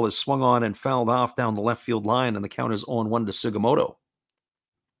fastball is swung on and fouled off down the left field line, and the count is 0-1 to Sugimoto.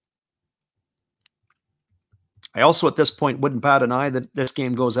 I also, at this point, wouldn't bat an eye that this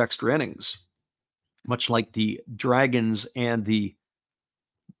game goes extra innings, much like the Dragons and the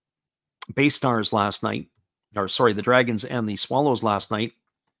Bay Stars last night, or sorry, the Dragons and the Swallows last night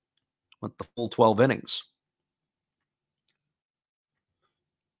went the full 12 innings.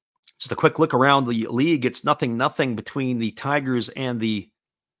 Just a quick look around the league. It's 0-0 between the Tigers and the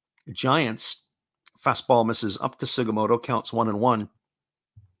Giants. Fastball misses up to Sugimoto, counts 1-1.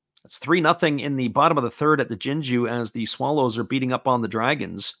 It's 3-0 in the bottom of the third at the Jinju as the Swallows are beating up on the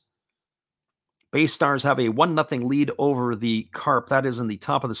Dragons. Bay Stars have a 1-0 lead over the Carp. That is in the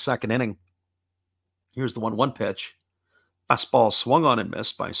top of the second inning. Here's the 1-1 pitch. Fastball swung on and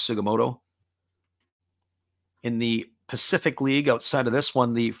missed by Sugimoto. In the Pacific League, outside of this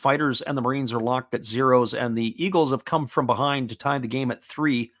one, the Fighters and the Marines are locked at 0s, and the Eagles have come from behind to tie the game at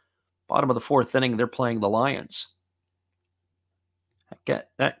 3. Bottom of the fourth inning, they're playing the Lions.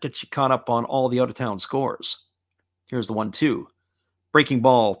 That gets you caught up on all the out-of-town scores. Here's the 1-2. Breaking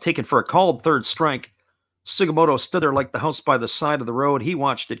ball, taken for a called third strike. Sugimoto stood there like the house by the side of the road. He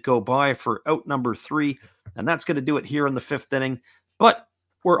watched it go by for out number 3, and that's going to do it here in the 5th inning. But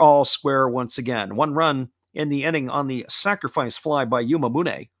we're all square once again. 1 run in the inning on the sacrifice fly by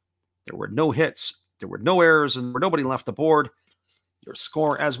Yumamune. There were no hits, there were no errors, and there were nobody left aboard. Your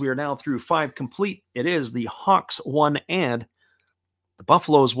score, as we are now through 5 complete, it is the Hawks 1 and the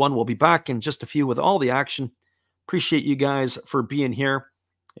Buffaloes 1. We'll be back in just a few with all the action. Appreciate you guys for being here.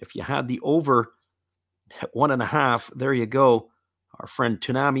 If you had the over at 1.5, there you go. Our friend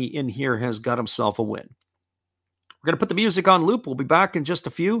Toonami in here has got himself a win. We're going to put the music on loop. We'll be back in just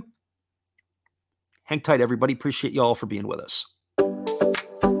a few. Hang tight, everybody. Appreciate you all for being with us.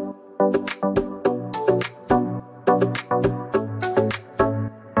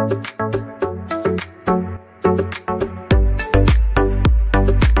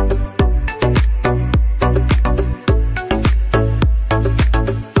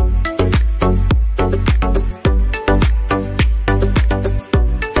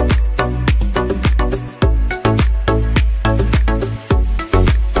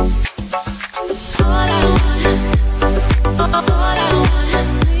 Oh,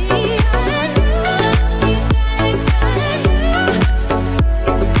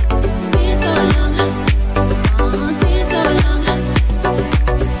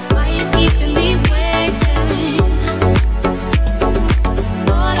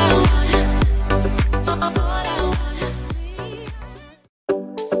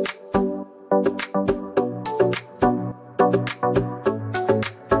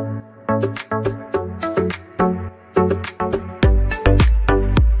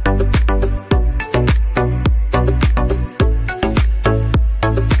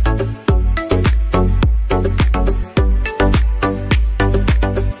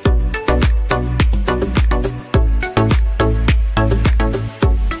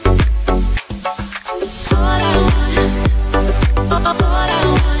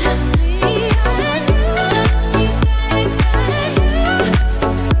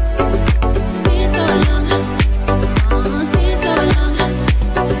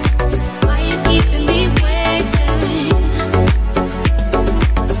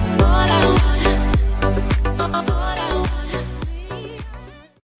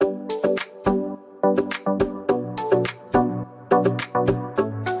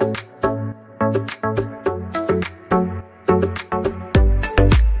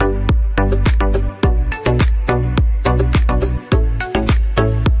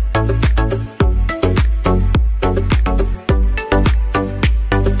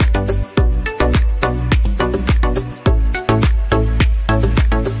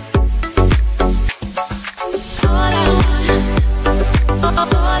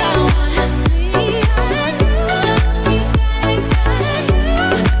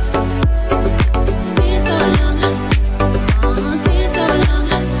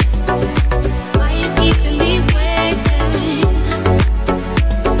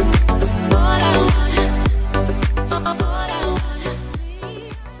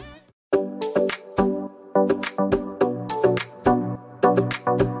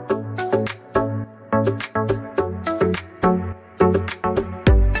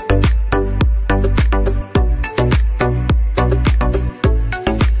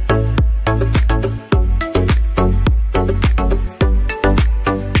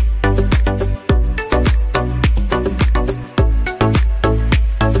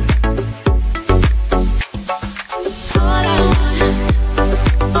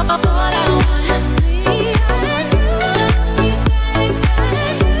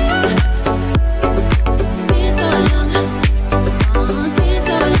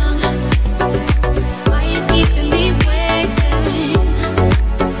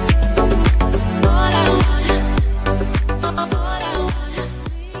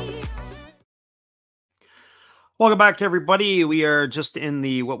 Welcome back, everybody. We are just in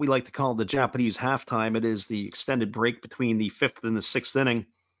the what we like to call the Japanese halftime. It is the extended break between the 5th and the 6th inning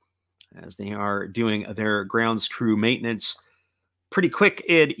as they are doing their grounds crew maintenance. Pretty quick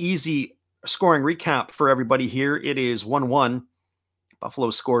and easy scoring recap for everybody here. It is 1-1.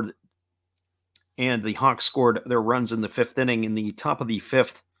 Buffalo scored and the Hawks scored their runs in the 5th inning. In the top of the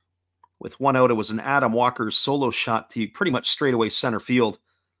 5th, with 1 out, it was an Adam Walker solo shot to pretty much straightaway center field,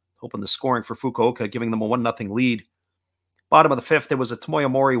 opened the scoring for Fukuoka, giving them a 1-0 lead. Bottom of the 5th, there was a Tomoya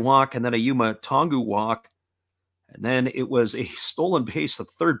Mori walk and then a Yuma Tongu walk. And then it was a stolen base at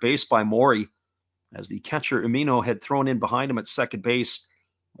third base by Mori as the catcher Umino had thrown in behind him at second base.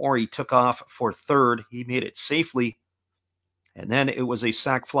 Mori took off for third. He made it safely. And then it was a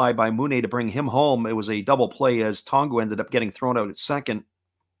sac fly by Mune to bring him home. It was a double play as Tongu ended up getting thrown out at second.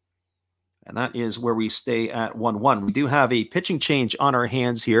 And that is where we stay at 1-1. We do have a pitching change on our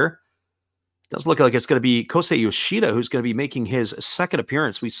hands here. It does look like it's going to be Kosei Yoshida who's going to be making his second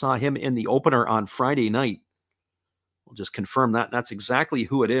appearance. We saw him in the opener on Friday night. We'll just confirm that. That's exactly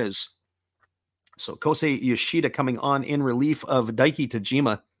who it is. So Kosei Yoshida coming on in relief of Daiki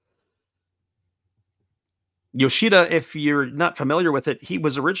Tajima. Yoshida, if you're not familiar with it, he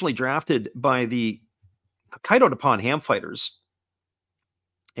was originally drafted by the Hokkaido Nippon Ham Fighters.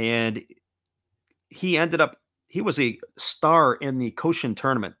 And he was a star in the Koshin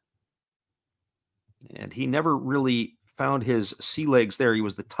tournament. And he never really found his sea legs there. He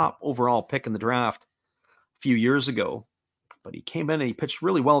was the top overall pick in the draft a few years ago. But he came in and he pitched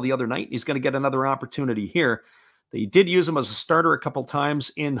really well the other night. He's going to get another opportunity here. They did use him as a starter a couple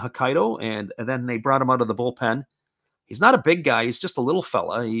times in Hokkaido, and then they brought him out of the bullpen. He's not a big guy. He's just a little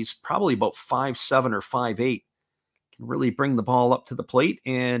fella. He's probably about 5'7" or 5'8". Can really bring the ball up to the plate,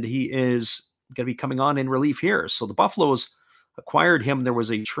 and he is going to be coming on in relief here. So the Buffaloes acquired him. There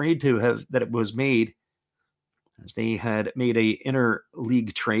was a trade that it was made as they had made a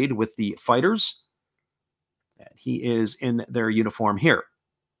inter-league trade with the Fighters. And he is in their uniform here.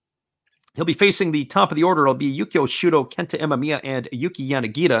 He'll be facing the top of the order. It'll be Yukio Shudo, Kenta Imamiya, and Yuki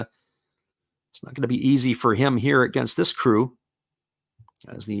Yanagita. It's not going to be easy for him here against this crew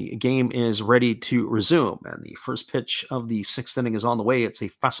as the game is ready to resume. And the first pitch of the 6th inning is on the way. It's a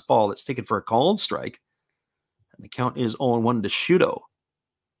fastball that's taken for a called strike. And the count is 0-1 to Shudo.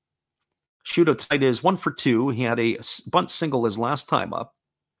 Shudo tied is 1 for 2. He had a bunt single his last time up.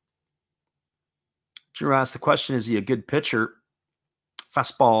 Drew asked the question, is he a good pitcher?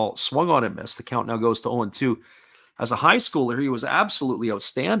 Fastball swung on and missed. The count now goes to 0-2. As a high schooler, he was absolutely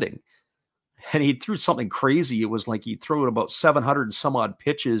outstanding. And he threw something crazy. It was like he threw about 700 and some odd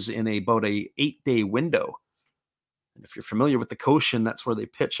pitches in about a 8-day window. And if you're familiar with the Koshin, that's where they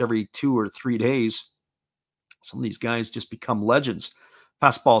pitch every 2 or 3 days. Some of these guys just become legends.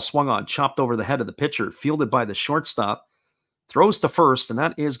 Fastball swung on, chopped over the head of the pitcher, fielded by the shortstop, throws to first, and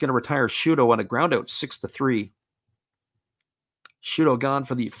that is going to retire Shudo on a ground out 6-3. Shudo gone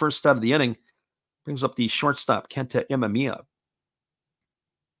for the first out of the inning. Brings up the shortstop, Kenta Imamiya.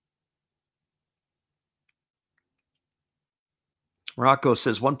 Rocco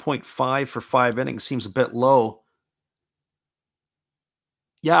says 1.5 for 5 innings seems a bit low.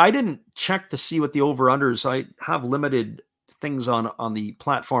 Yeah, I didn't check to see what the over-unders. I have limited things on the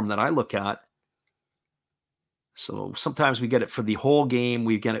platform that I look at. So sometimes we get it for the whole game.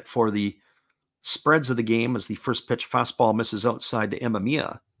 We get it for the spreads of the game as the first pitch fastball misses outside to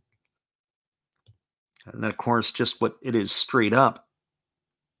Imamiya. And then, of course, just what it is straight up.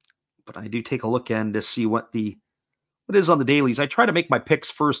 But I do take a look in to see what is on the dailies. I try to make my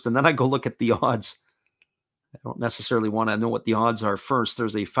picks first, and then I go look at the odds. I don't necessarily want to know what the odds are first.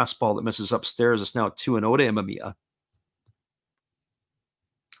 There's a fastball that misses upstairs. It's now 2-0 to Imamiya.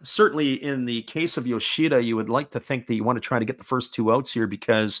 Certainly, in the case of Yoshida, you would like to think that you want to try to get the first 2 outs here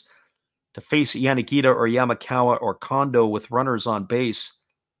because to face Yanagita or Yamakawa or Kondo with runners on base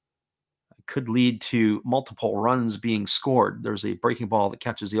could lead to multiple runs being scored. There's a breaking ball that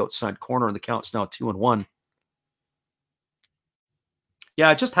catches the outside corner, and the count's now 2-1. Yeah,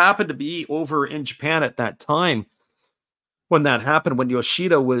 it just happened to be over in Japan at that time when that happened, when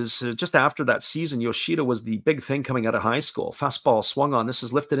Yoshida was, just after that season, Yoshida was the big thing coming out of high school. Fastball swung on. This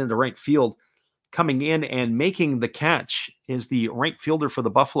is lifted into right field. Coming in and making the catch is the right fielder for the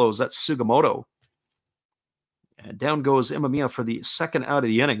Buffaloes. That's Sugimoto. And down goes Imamiya for the second out of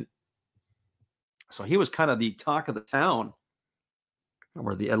the inning. So he was kind of the talk of the town,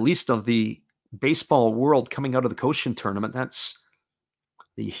 or at least of the baseball world coming out of the Koshin tournament. That's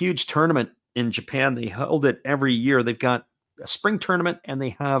the huge tournament in Japan. They held it every year. They've got a spring tournament and they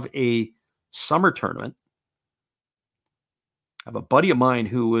have a summer tournament. I have a buddy of mine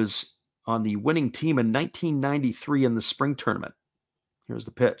who was on the winning team in 1993 in the spring tournament. Here's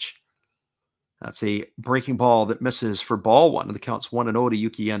the pitch. That's a breaking ball that misses for ball one. The count's 1-0 to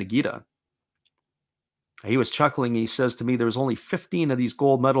Yuki Yanagita. He was chuckling. He says to me, there's only 15 of these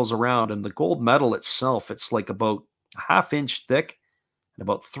gold medals around, and the gold medal itself, it's like about a half-inch thick and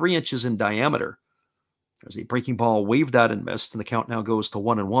about 3 inches in diameter. There's a breaking ball waved at and missed, and the count now goes to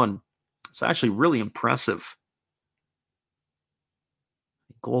 1-1. It's actually really impressive.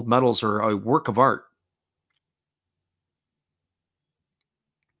 Gold medals are a work of art.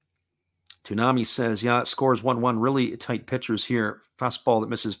 Toonami says, yeah, it scores 1-1. Really tight pitchers here. Fastball that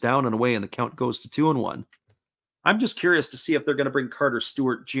misses down and away, and the count goes to 2-1. I'm just curious to see if they're going to bring Carter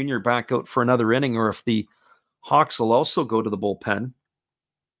Stewart Jr. back out for another inning, or if the Hawks will also go to the bullpen.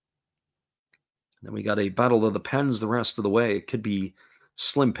 Then we got a battle of the pens the rest of the way. It could be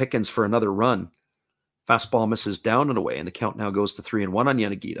slim pickings for another run. Fastball misses down and away, and the count now goes to 3-1 on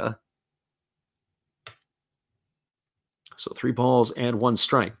Yanagita. So 3 balls and 1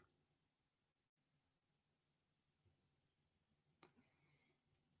 strike.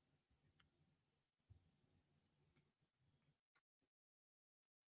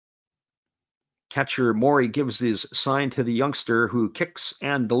 Catcher Mori gives his sign to the youngster, who kicks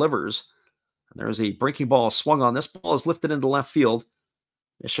and delivers. And there's a breaking ball swung on. This ball is lifted into left field.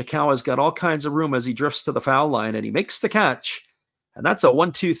 Ishikawa's got all kinds of room as he drifts to the foul line, and he makes the catch. And that's a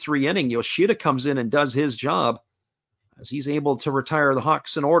 1-2-3 inning. Yoshida comes in and does his job, as he's able to retire the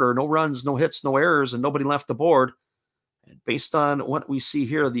Hawks in order. No runs, no hits, no errors, and nobody left the board. And based on what we see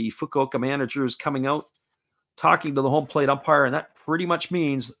here, the Fukuoka manager is coming out, talking to the home plate umpire, and that pretty much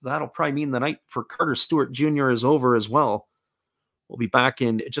means that'll probably mean the night for Carter Stewart Jr. is over as well. We'll be back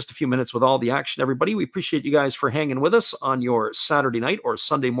in just a few minutes with all the action, everybody. We appreciate you guys for hanging with us on your Saturday night or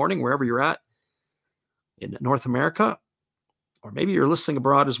Sunday morning, wherever you're at in North America, or maybe you're listening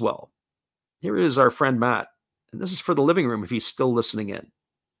abroad as well. Here is our friend Matt, and this is for the living room if he's still listening in.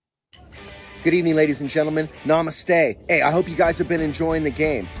 Good evening, ladies and gentlemen. Namaste. Hey, I hope you guys have been enjoying the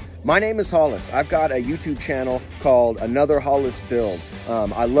game. My name is Hollis. I've got a YouTube channel called Another Hollis Build.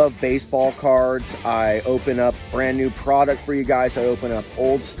 I love baseball cards. I open up brand new product for you guys. I open up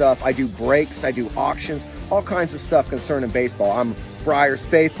old stuff. I do breaks. I do auctions. All kinds of stuff concerning baseball. I'm Friars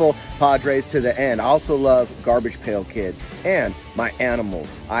faithful, Padres to the end. I also love Garbage Pail Kids and my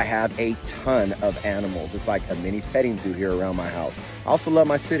animals. I have a ton of animals. It's like a mini petting zoo here around my house. I also love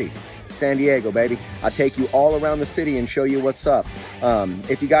my city. San Diego, baby. I'll take you all around the city and show you what's up.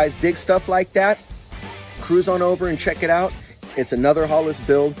 If you guys dig stuff like that, cruise on over and check it out. It's Another Hollis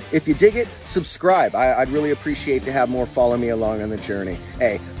Build. If you dig it, subscribe. I'd really appreciate to have more follow me along on the journey.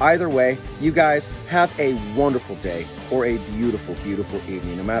 Hey, either way, you guys have a wonderful day or a beautiful, beautiful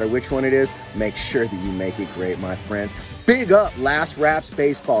evening. No matter which one it is, make sure that you make it great, my friends. Big up Last Raps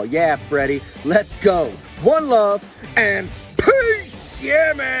Baseball. Yeah, Freddie, let's go. One love and peace.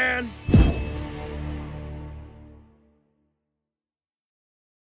 Yeah, man.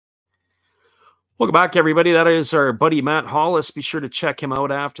 Welcome back, everybody. That is our buddy Matt Hollis. Be sure to check him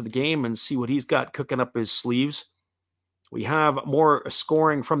out after the game and see what he's got cooking up his sleeves. We have more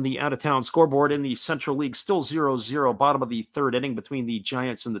scoring from the out-of-town scoreboard in the Central League. Still 0-0, bottom of the third inning between the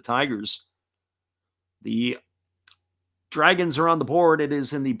Giants and the Tigers. The Dragons are on the board. It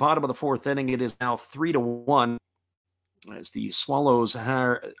is in the bottom of the fourth inning. It is now 3-1 as the Swallows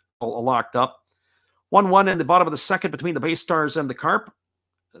are locked up. 1-1 in the bottom of the second between the Bay Stars and the Carp.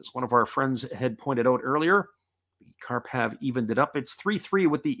 As one of our friends had pointed out earlier, the Carp have evened it up. It's 3-3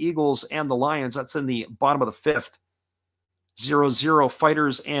 with the Eagles and the Lions. That's in the bottom of the fifth. 0-0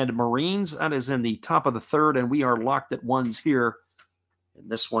 Fighters and Marines. That is in the top of the third, and we are locked at ones here in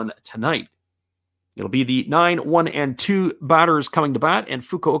this one tonight. It'll be the 9, 1, and 2 batters coming to bat, and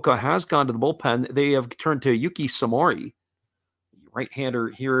Fukuoka has gone to the bullpen. They have turned to Yuki Samori, the right-hander,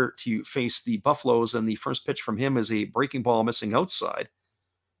 here to face the Buffaloes, and the first pitch from him is a breaking ball missing outside.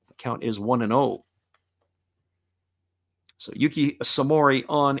 Count is 1-0. So Yuki Samori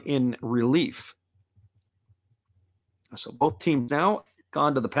on in relief. So both teams now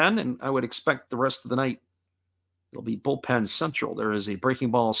gone to the pen, and I would expect the rest of the night it'll be bullpen central. There is a breaking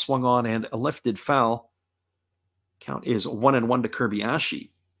ball swung on and a lifted foul. Count is 1-1 to Kirby Ashe.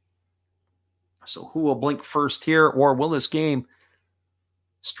 So who will blink first here, or will this game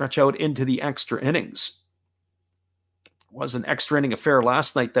stretch out into the extra innings? Was an extra inning affair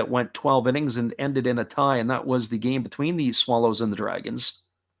last night that went 12 innings and ended in a tie, and that was the game between the Swallows and the Dragons.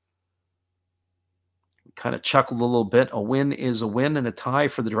 We kind of chuckled a little bit. A win is a win, and a tie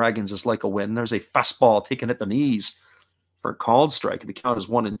for the Dragons is like a win. There's a fastball taken at the knees for a called strike. The count is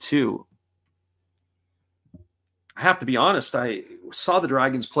 1-2. I have to be honest, saw the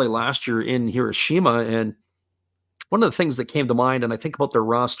Dragons play last year in Hiroshima, and one of the things that came to mind, and I think about their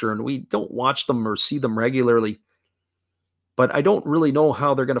roster, and we don't watch them or see them regularly, but I don't really know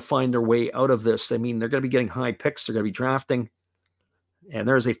how they're going to find their way out of this. I mean, they're going to be getting high picks. They're going to be drafting. And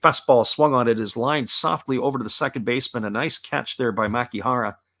there's a fastball swung on it. Is lined softly over to the second baseman. A nice catch there by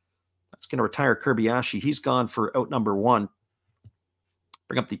Makihara. That's going to retire Kobayashi. He's gone for out number 1.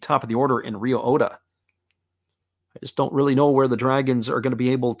 Bring up the top of the order in Ryo Oda. I just don't really know where the Dragons are going to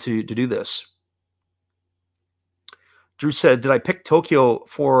be able to do this. Drew said, did I pick Tokyo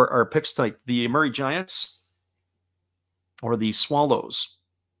for our picks tonight? The Murray Giants or the Swallows?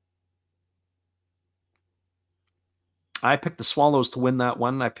 I picked the Swallows to win that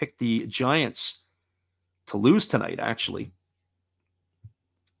one. I picked the Giants to lose tonight, actually.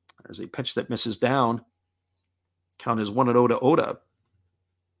 There's a pitch that misses down. Count is 1-0 to Oda.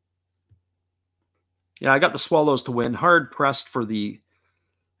 Yeah, I got the Swallows to win. Hard pressed for the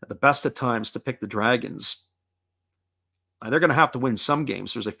best of times to pick the Dragons. They're going to have to win some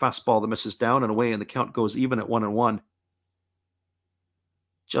games. There's a fastball that misses down and away, and the count goes even at 1-1.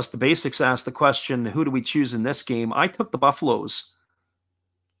 Just the Basics asked the question, who do we choose in this game? I took the Buffaloes.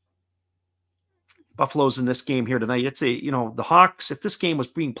 Buffaloes in this game here tonight. It's the Hawks, if this game was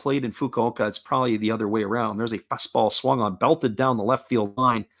being played in Fukuoka, it's probably the other way around. There's a fastball swung on, belted down the left field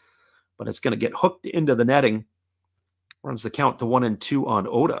line, but it's going to get hooked into the netting. Runs the count to 1-2 on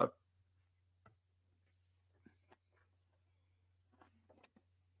Oda.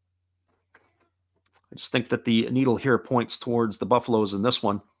 I just think that the needle here points towards the Buffaloes in this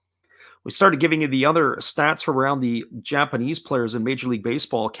one. We started giving you the other stats from around the Japanese players in Major League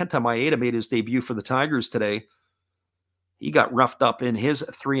Baseball. Kenta Maeda made his debut for the Tigers today. He got roughed up in his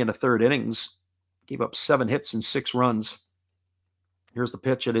 3 1/3 innings. Gave up 7 hits and 6 runs. Here's the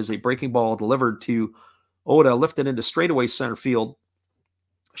pitch. It is a breaking ball delivered to Oda, lifted into straightaway center field.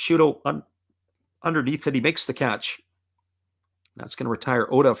 Shuto underneath it. He makes the catch. That's going to retire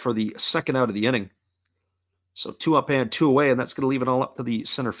Oda for the second out of the inning. So 2 up and 2 away, and that's going to leave it all up to the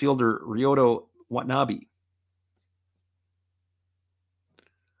center fielder, Ryoto Watanabe.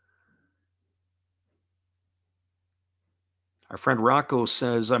 Our friend Rocco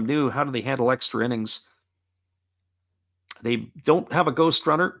says, I'm new. How do they handle extra innings? They don't have a ghost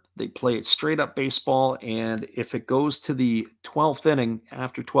runner. They play it straight up baseball, and if it goes to the 12th inning,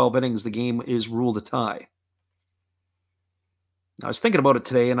 after 12 innings, the game is ruled a tie. I was thinking about it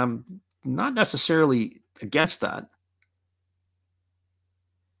today, and I'm not necessarily against that.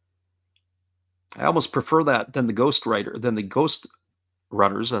 I almost prefer that than the ghost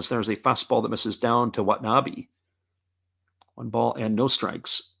runners, as there's a fastball that misses down to Watanabe. 1 ball and no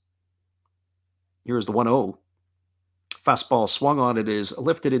strikes. Here's the 1-0. Fastball swung on. It is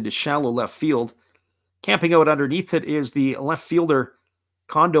lifted into shallow left field. Camping out underneath it is the left fielder,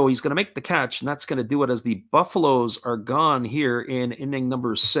 Kondo. He's going to make the catch, and that's going to do it as the Buffaloes are gone here in inning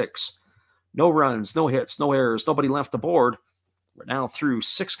number 6. No runs, no hits, no errors, nobody left the board. We're now through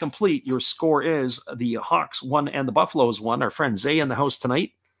 6 complete. Your score is the Hawks 1 and the Buffaloes 1. Our friend Zay in the house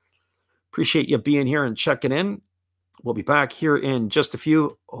tonight. Appreciate you being here and checking in. We'll be back here in just a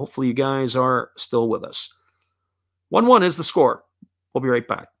few. Hopefully you guys are still with us. 1-1 is the score. We'll be right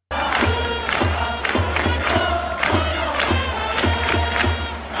back.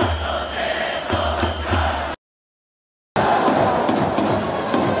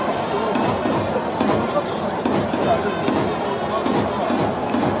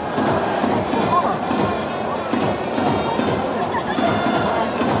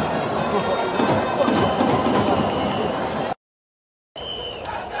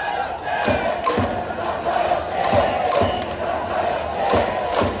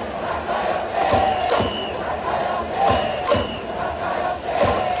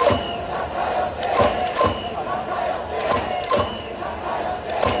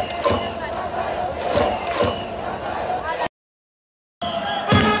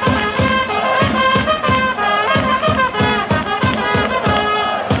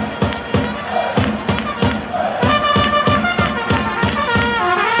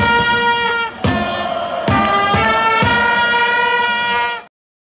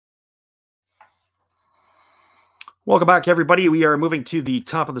 Welcome back, everybody. We are moving to the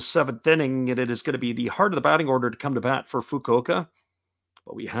top of the 7th inning, and it is going to be the heart of the batting order to come to bat for Fukuoka.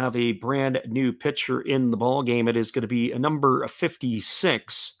 But we have a brand new pitcher in the ball game. It is going to be a number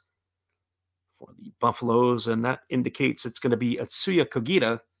 56 for the Buffaloes, and that indicates it's going to be Atsuya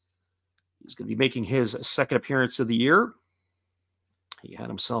Kogita. He's going to be making his 2nd appearance of the year. He had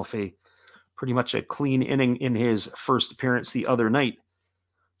himself pretty much a clean inning in his 1st appearance the other night.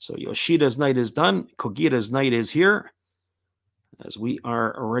 So Yoshida's night is done. Kogita's night is here. as we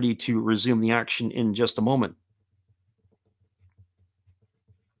are ready to resume the action in just a moment.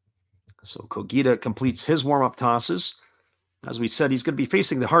 So Kogita completes his warm-up tosses. As we said, he's going to be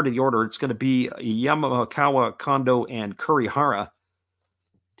facing the heart of the order. It's going to be Yamakawa, Kondo, and Kurihara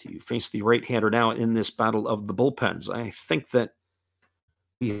to face the right-hander now in this battle of the bullpens. I think that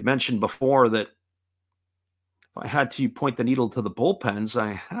we had mentioned before that if I had to point the needle to the bullpens,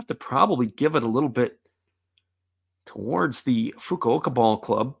 I have to probably give it a little bit towards the Fukuoka Ball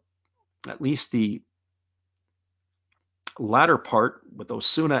Club, at least the latter part, with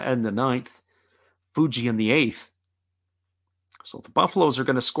Osuna in the 9th, Fuji in the 8th. So if the Buffaloes are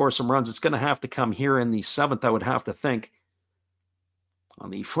going to score some runs, it's going to have to come here in the 7th, I would have to think. On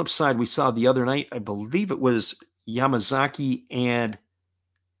the flip side, we saw the other night, I believe it was Yamazaki and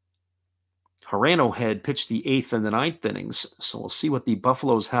Harano had pitched the 8th and the 9th innings. So we'll see what the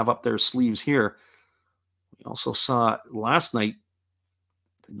Buffaloes have up their sleeves here. We also saw last night,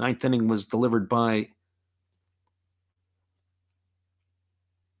 the 9th inning was delivered by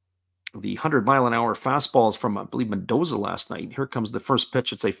the 100-mile-an-hour fastballs from, I believe, Mendoza last night. Here comes the first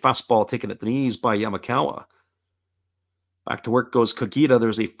pitch. It's a fastball taken at the knees by Yamakawa. Back to work goes Kogita.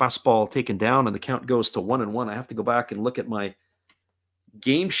 There's a fastball taken down, and the count goes to 1-1. I have to go back and look at my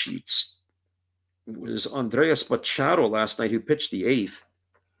game sheets. It was Andreas Machado last night who pitched the 8th.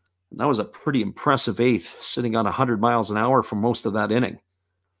 And that was a pretty impressive 8th, sitting on 100 miles an hour for most of that inning.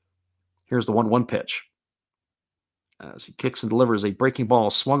 Here's the 1-1 pitch. As he kicks and delivers, a breaking ball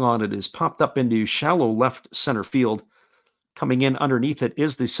swung on. It is popped up into shallow left center field. Coming in underneath it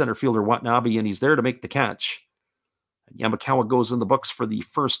is the center fielder Watanabe, and he's there to make the catch. And Yamakawa goes in the books for the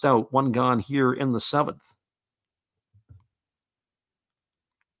first out. One gone here in the 7th.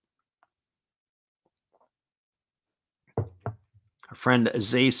 Our friend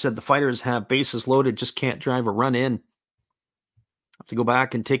Zay said the Fighters have bases loaded, just can't drive a run in. Have to go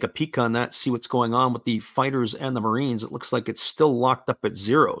back and take a peek on that, see what's going on with the Fighters and the Marines. It looks like it's still locked up at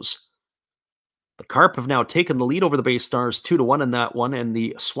zeros. The Carp have now taken the lead over the Bay Stars 2-1 in that one, and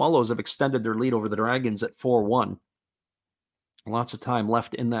the Swallows have extended their lead over the Dragons at 4-1. Lots of time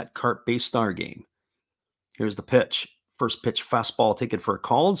left in that Carp Bay Star game. Here's the pitch. First pitch fastball taken for a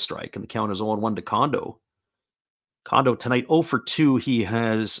called strike, and the count is 0-1 to Kondo. Kondo tonight 0 for 2. He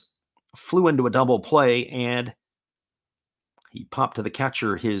has flew into a double play, and he popped to the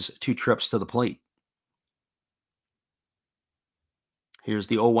catcher his 2 trips to the plate. Here's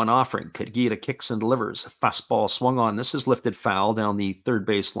the 0-1 offering. Kogita kicks and delivers. Fastball swung on. This is lifted foul down the third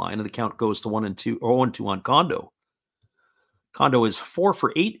base line, and the count goes to 0-2 on Kondo. Kondo is 4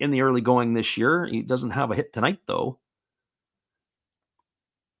 for 8 in the early going this year. He doesn't have a hit tonight, though.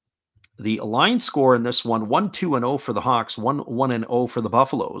 The line score in this one, 1-2-0 for the Hawks, 1-1-0 for the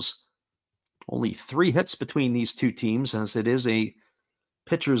Buffaloes. Only 3 hits between these two teams, as it is a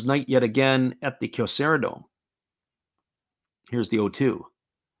pitcher's night yet again at the Kyocera Dome. Here's the 0-2.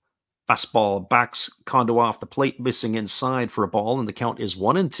 Fastball backs Kondo off the plate, missing inside for a ball, and the count is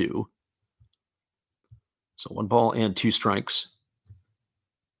 1-2. So 1 ball and 2 strikes.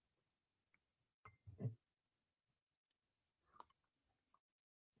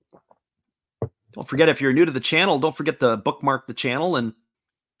 Don't forget, if you're new to the channel, don't forget to bookmark the channel, and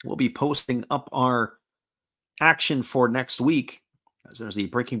we'll be posting up our action for next week. As there's the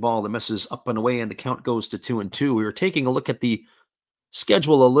breaking ball that misses up and away, and the count goes to 2-2. We were taking a look at the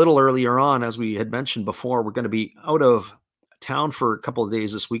schedule a little earlier on. As we had mentioned before, we're going to be out of town for a couple of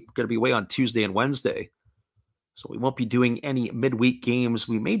days this week. We're going to be away on Tuesday and Wednesday. So we won't be doing any midweek games.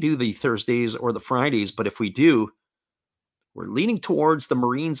 We may do the Thursdays or the Fridays, but if we do, we're leaning towards the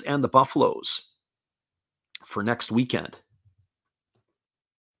Marines and the Buffaloes for next weekend.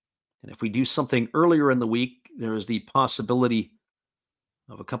 And if we do something earlier in the week, there is the possibility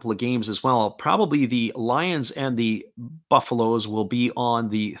of a couple of games as well. Probably the Lions and the Buffaloes will be on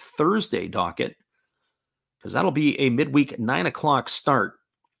the Thursday docket, because that'll be a midweek 9 o'clock start.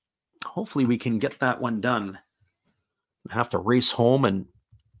 Hopefully we can get that one done. I have to race home and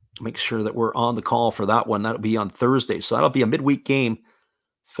make sure that we're on the call for that one. That'll be on Thursday. So that'll be a midweek game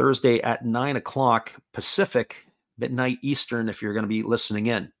Thursday at 9 o'clock Pacific, midnight Eastern, if you're going to be listening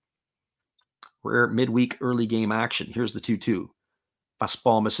in. Rare midweek early game action. Here's the 2-2.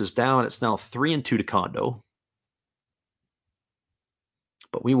 Fastball misses down. It's now 3-2 to Kondo.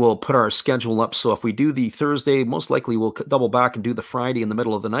 But we will put our schedule up, so if we do the Thursday, most likely we'll double back and do the Friday in the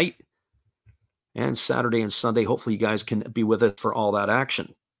middle of the night. And Saturday and Sunday, hopefully you guys can be with us for all that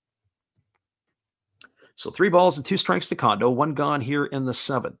action. So 3 balls and 2 strikes to Kondo. 1 gone here in the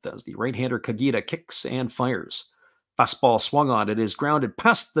 7th as the right-hander Kogita kicks and fires. Fastball swung on. It is grounded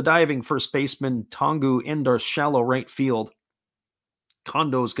past the diving first baseman Tongu into shallow right field.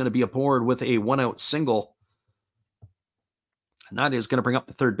 Kondo is going to be aboard with a 1-out single. And that is going to bring up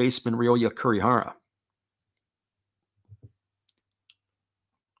the third baseman, Ryoya Kurihara.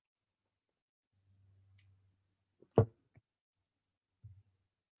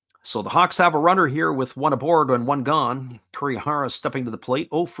 So the Hawks have a runner here with 1 aboard and 1 gone. Kurihara stepping to the plate,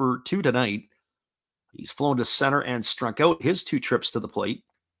 0 for 2 tonight. He's flown to center and struck out his 2 trips to the plate.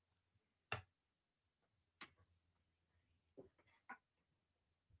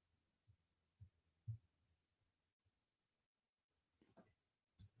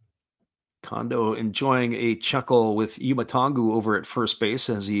 Kondo enjoying a chuckle with Yumatangu over at first base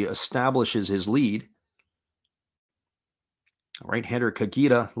as he establishes his lead. Right-hander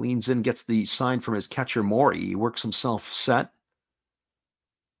Kagita leans in, gets the sign from his catcher Mori. He works himself set.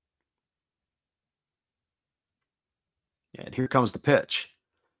 And here comes the pitch.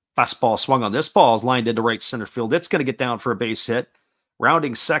 Fastball swung on. This ball is lined into right center field. It's going to get down for a base hit.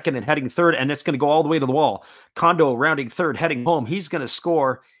 Rounding second and heading third, and it's going to go all the way to the wall. Kondo rounding third, heading home. He's going to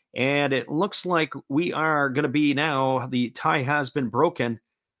score, and it looks like we are going to be now, the tie has been broken,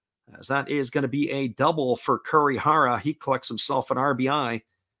 as that is going to be a double for Kurihara. He collects himself an RBI,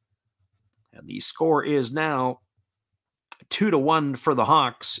 and the score is now 2-1 for the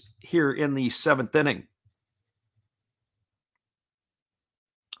Hawks here in the 7th inning.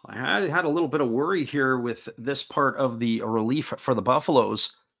 I had a little bit of worry here with this part of the relief for the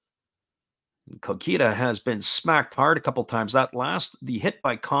Buffaloes. Kokita has been smacked hard a couple times. The hit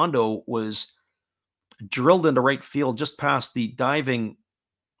by Kondo was drilled into right field just past the diving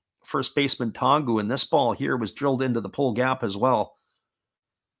first baseman Tangu, and this ball here was drilled into the pull gap as well.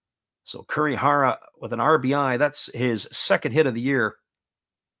 So Kurihara with an RBI, that's his 2nd hit of the year.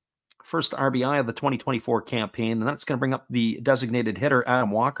 First RBI of the 2024 campaign, and that's going to bring up the designated hitter,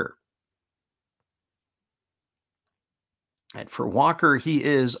 Adam Walker. And for Walker, he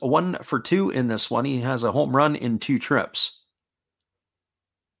is 1 for 2 in this one. He has a home run in 2 trips.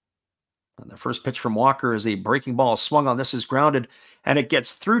 And the first pitch from Walker is a breaking ball swung on. This is grounded, and it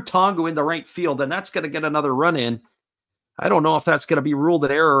gets through Tongu into right field, and that's going to get another run in. I don't know if that's going to be ruled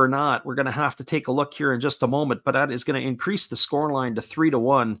an error or not. We're going to have to take a look here in just a moment, but that is going to increase the scoreline to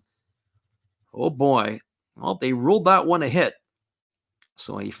 3-1. Oh boy. Well, they ruled that one a hit.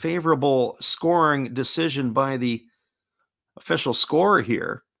 So a favorable scoring decision by the official scorer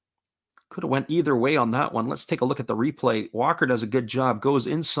here. Could have went either way on that one. Let's take a look at the replay. Walker does a good job, goes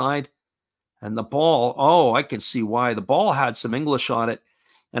inside, and the ball, oh, I can see why. The ball had some English on it,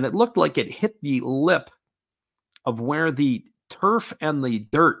 and it looked like it hit the lip of where the turf and the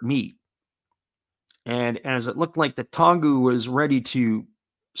dirt meet. And as it looked like the Tongu was ready to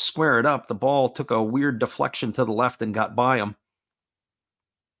square it up, the ball took a weird deflection to the left and got by him.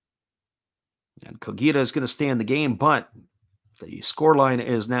 And Kogita is going to stay in the game, but the scoreline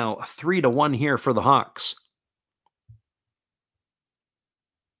is now 3-1 here for the Hawks.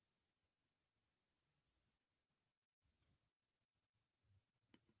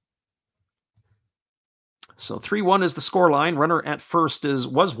 So 3-1 is the scoreline. Runner at first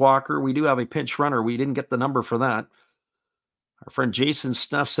was Walker. We do have a pinch runner. We didn't get the number for that. Our friend Jason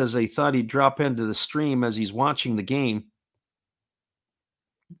Stuff says he thought he'd drop into the stream as he's watching the game.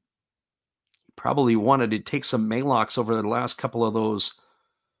 Probably wanted to take some Maalox over the last couple of those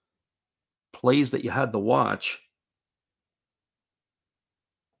plays that you had to watch.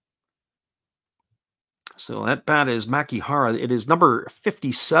 So that bat is Makihara. It is number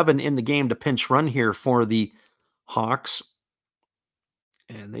 57 in the game to pinch run here for the Hawks.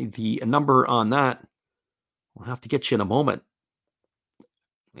 And the number on that, we'll have to get you in a moment.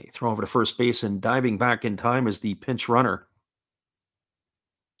 They throw over to first base, and diving back in time is the pinch runner.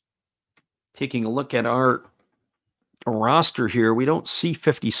 Taking a look at our roster here, we don't see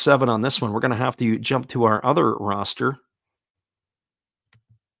 57 on this one. We're going to have to jump to our other roster.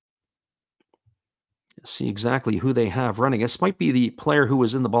 See exactly who they have running. This might be the player who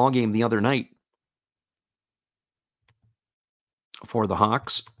was in the ballgame the other night for the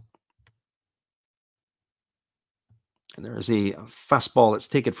Hawks. And there is a fastball that's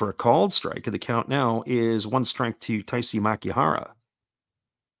taken for a called strike. And the count now is 1 strike to Taisi Makihara.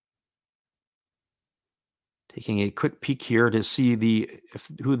 Taking a quick peek here to see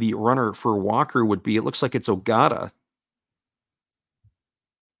who the runner for Walker would be. It looks like it's Ogata.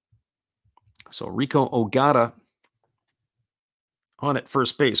 So Rico Ogata on at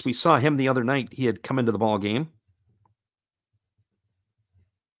first base. We saw him the other night. He had come into the ball game,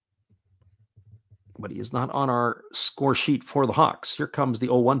 but he is not on our score sheet for the Hawks. Here comes the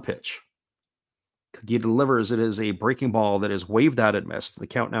 0-1 pitch. He delivers. It is a breaking ball that is waved at and missed. The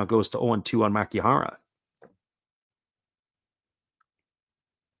count now goes to 0-2 on Makihara.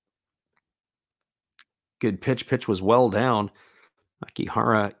 good pitch. Pitch was well down.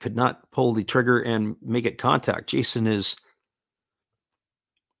 Makihara could not pull the trigger and make it contact. Jason is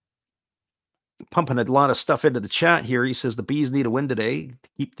pumping a lot of stuff into the chat here. He says the Bees need a win today to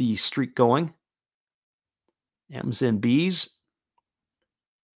keep the streak going. M's and B's.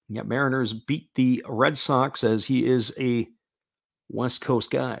 Yeah, Mariners beat the Red Sox as he is a West Coast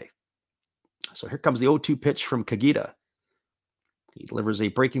guy. So here comes the 0-2 pitch from Kagita. He delivers a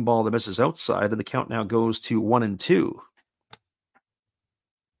breaking ball that misses outside, and the count now goes to 1-2.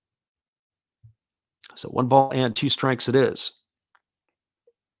 So 1 ball and 2 strikes it is.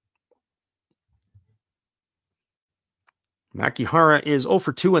 Makihara is 0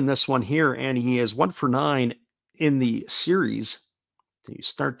 for 2 in this one here, and he is 1 for 9 in the series to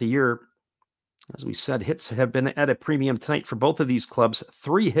start the year. As we said, hits have been at a premium tonight for both of these clubs.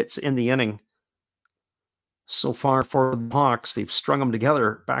 3 hits in the inning so far for the Hawks. They've strung them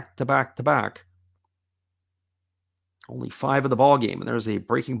together back to back to back. Only 5 of the ball game, and there's a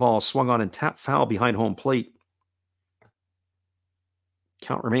breaking ball swung on and tap foul behind home plate.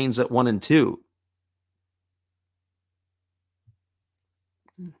 Count remains at 1-2.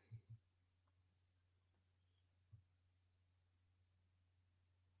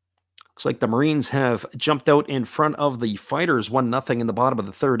 Looks like the Marines have jumped out in front of the Fighters 1-0 in the bottom of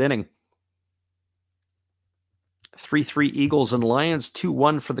the 3rd inning. 3-3 Eagles and Lions,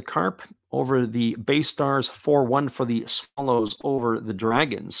 2-1 for the Carp over the Bay Stars, 4-1 for the Swallows over the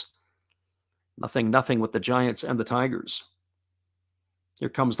Dragons. 0-0 with the Giants and the Tigers. Here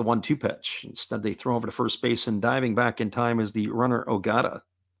comes the 1-2 pitch. Instead, they throw over to first base, and diving back in time is the runner Ogata.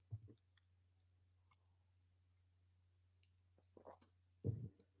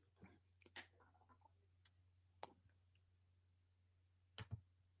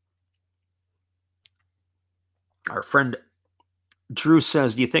 Our friend Drew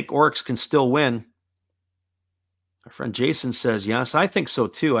says, do you think Orix can still win? Our friend Jason says, yes, I think so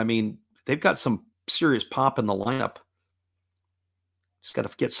too. I mean, they've got some serious pop in the lineup. Just got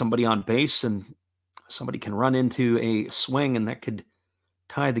to get somebody on base, and somebody can run into a swing, and that could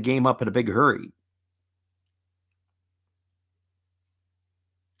tie the game up in a big hurry.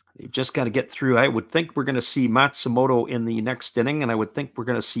 They've just got to get through. I would think we're going to see Matsumoto in the next inning, and I would think we're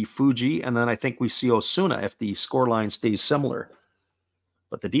going to see Fuji, and then I think we see Osuna if the scoreline stays similar.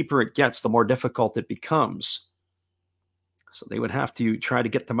 But the deeper it gets, the more difficult it becomes. So they would have to try to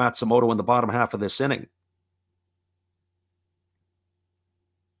get to Matsumoto in the bottom half of this inning.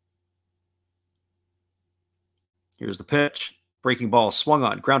 Here's the pitch. Breaking ball swung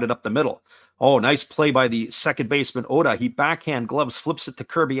on, grounded up the middle. Oh, nice play by the second baseman, Oda. He backhand gloves, flips it to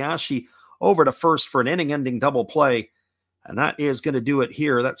Kirby over to first for an inning-ending double play. And that is going to do it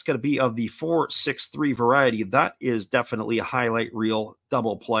here. That's going to be of the 4-6-3 variety. That is definitely a highlight reel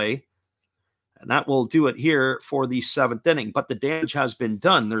double play. And that will do it here for the 7th inning. But the damage has been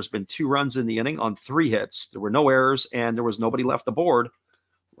done. There's been 2 runs in the inning on 3 hits. There were no errors, and there was nobody left aboard.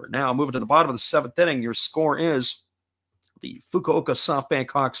 We're now moving to the bottom of the 7th inning. Your score is the Fukuoka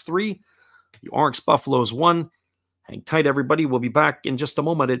SoftBank Hawks 3, the Orix Buffaloes 1. Hang tight, everybody. We'll be back in just a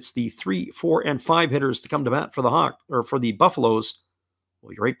moment. It's the 3, 4, and 5 hitters to come to bat for the Buffaloes. We'll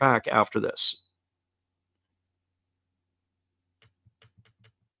be right back after this.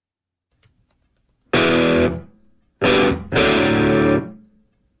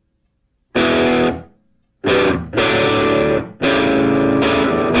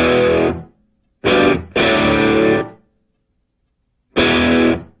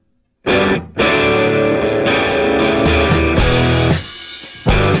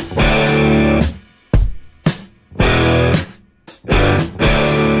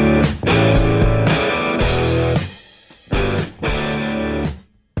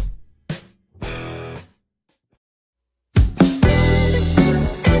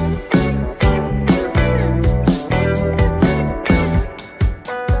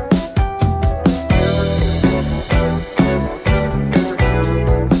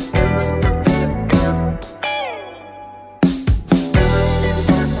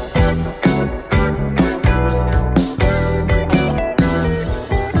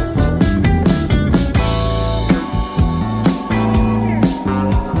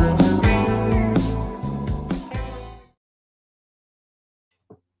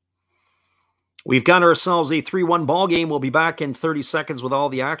 We've got ourselves a 3-1 ball game. We'll be back in 30 seconds with all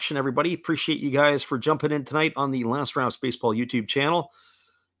the action, everybody. Appreciate you guys for jumping in tonight on the Last Raps Baseball YouTube channel.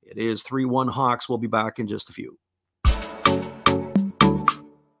 It is 3-1 Hawks. We'll be back in just a few.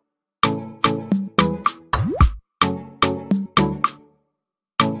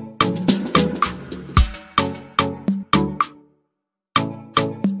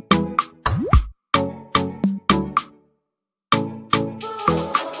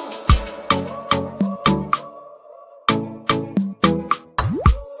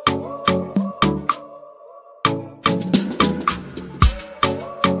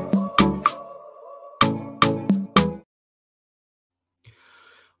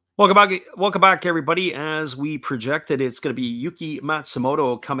 Welcome back, everybody. As we projected, it's going to be Yuki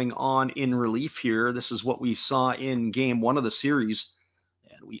Matsumoto coming on in relief here. This is what we saw in Game 1 of the series.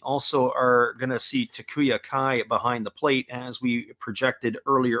 And we also are going to see Takuya Kai behind the plate as we projected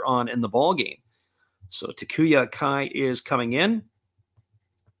earlier on in the ball game. So Takuya Kai is coming in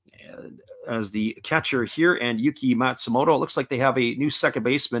as the catcher here, and Yuki Matsumoto. It looks like they have a new second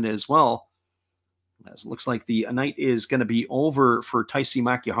baseman as well. As it looks like the night is going to be over for Taisi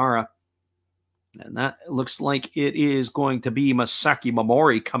Makihara. And that looks like it is going to be Masaki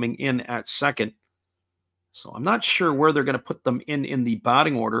Momori coming in at second. So I'm not sure where they're going to put them in the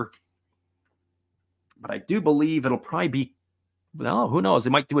batting order. But I do believe it'll probably be, well, who knows? They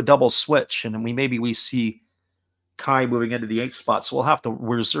might do a double switch. And then maybe we see Kai moving into the 8th spot. So we'll have to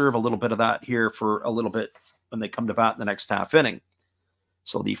reserve a little bit of that here for a little bit when they come to bat in the next half inning.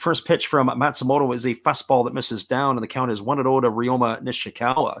 So the first pitch from Matsumoto is a fastball that misses down, and the count is 1-0 to Ryoma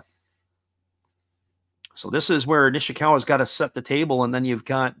Nishikawa. So this is where Nishikawa's got to set the table, and then you've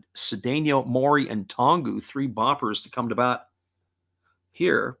got Cedeno, Mori, and Tongu, 3 boppers to come to bat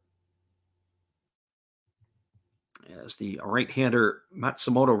here. As the right-hander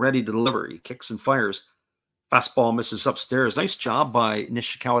Matsumoto ready to deliver. He kicks and fires. Fastball misses upstairs. Nice job by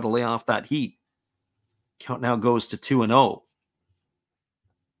Nishikawa to lay off that heat. Count now goes to 2-0.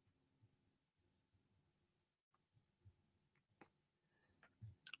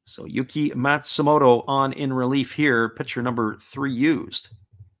 So Yuki Matsumoto on in relief here. Pitcher number 3 used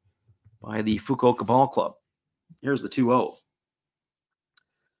by the Fukuoka Ball Club. Here's the 2-0.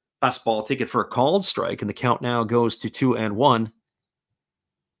 Fastball taken for a called strike, and the count now goes to 2-1.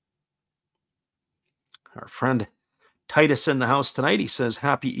 Our friend Titus in the house tonight. He says,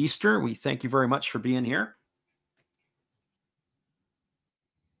 Happy Easter. We thank you very much for being here.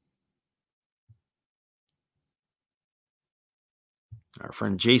 Our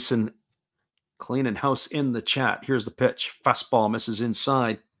friend Jason cleaning house in the chat. Here's the pitch. Fastball misses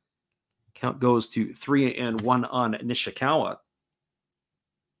inside. Count goes to 3-1 on Nishikawa.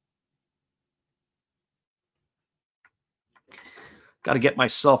 Got to get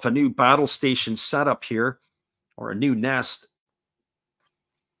myself a new battle station set up here, or a new nest.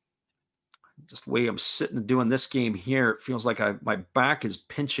 Just the way I'm sitting and doing this game here, it feels like my back is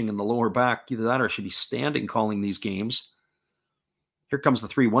pinching in the lower back. Either that or I should be standing calling these games. Here comes the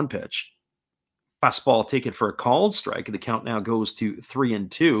 3-1 pitch. Fastball taken for a called strike, and the count now goes to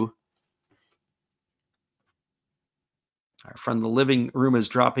 3-2. Our friend in the living room is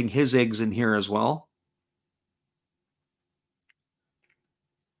dropping his eggs in here as well.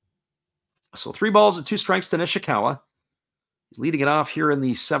 So 3 balls and 2 strikes to Nishikawa. He's leading it off here in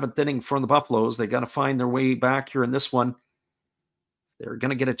the 7th inning for the Buffaloes. They got to find their way back here in this one. They're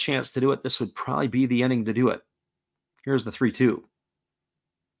going to get a chance to do it. This would probably be the inning to do it. Here's the 3-2.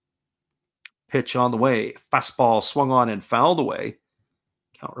 Pitch on the way. Fastball swung on and fouled away.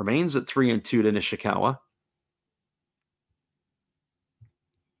 Count remains at 3-2 to Nishikawa.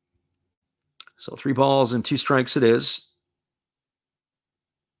 So 3 balls and 2 strikes it is.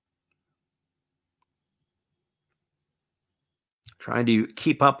 Trying to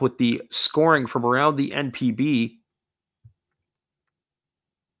keep up with the scoring from around the NPB.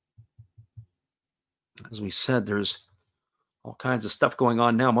 As we said, there's all kinds of stuff going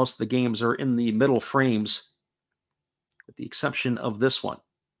on now. Most of the games are in the middle frames, with the exception of this one.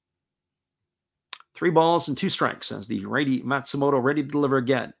 3 balls and 2 strikes as the righty Matsumoto ready to deliver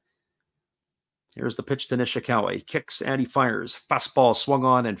again. Here's the pitch to Nishikawa. He kicks and he fires. Fastball swung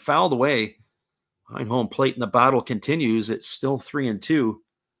on and fouled away. Behind home plate, and the battle continues. It's still 3-2.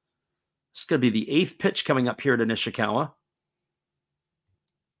 It's going to be the 8th pitch coming up here to Nishikawa.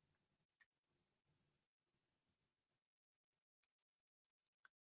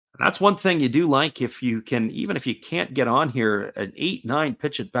 And that's one thing you do like if you can, even if you can't get on here, an 8-9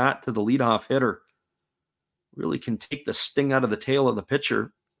 pitch at bat to the leadoff hitter really can take the sting out of the tail of the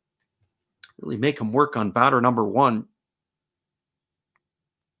pitcher. Really make him work on batter number 1.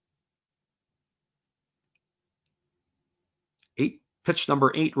 Pitch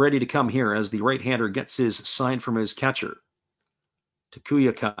number 8 ready to come here as the right-hander gets his sign from his catcher,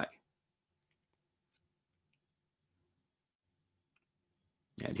 Takuya Kai.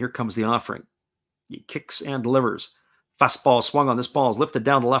 And here comes the offering. He kicks and delivers. Fastball swung on. This ball is lifted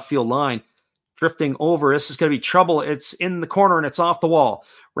down the left field line. Drifting over. This is going to be trouble. It's in the corner and it's off the wall.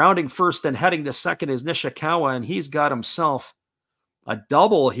 Rounding first and heading to second is Nishikawa, and he's got himself a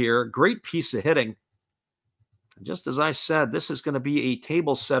double here. Great piece of hitting. Just as I said, this is going to be a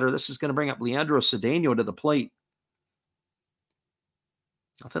table setter. This is going to bring up Leandro Cedeno to the plate.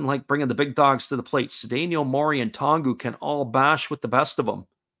 Nothing like bringing the big dogs to the plate. Cedeno, Mori, and Tongu can all bash with the best of them.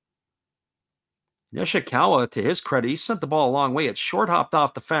 Nishikawa, to his credit, he sent the ball a long way. It short hopped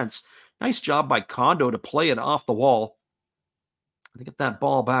off the fence. Nice job by Kondo to play it off the wall to get that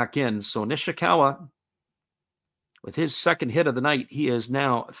ball back in. So Nishikawa, with his second hit of the night, he is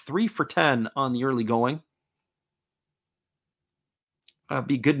now 3 for 10 on the early going. That'd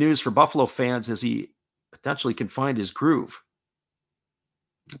be good news for Buffalo fans as he potentially can find his groove.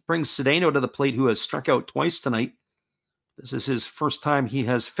 It brings Cedeno to the plate, who has struck out twice tonight. This is his first time he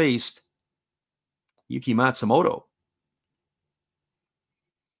has faced Yuki Matsumoto.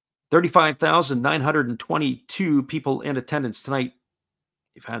 35,922 people in attendance tonight.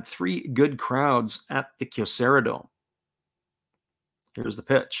 You've had 3 good crowds at the Kyocera Dome. Here's the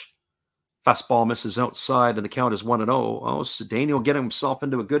pitch. Fastball misses outside, and the count is 1-0. Oh, Cedeno getting himself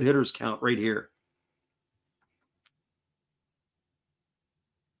into a good hitter's count right here.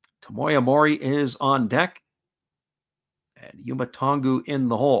 Tomoya Mori is on deck, and Yuma Tongu in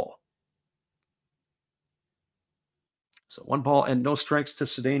the hole. So 1 ball and no strikes to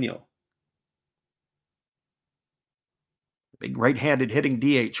Cedeno. Big right-handed hitting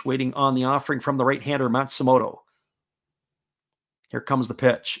DH waiting on the offering from the right-hander Matsumoto. Here comes the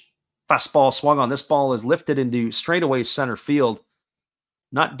pitch. Fastball swung on. This ball is lifted into straightaway center field.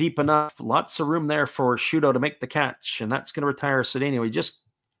 Not deep enough. Lots of room there for Shudo to make the catch, and that's going to retire Cedeno. He just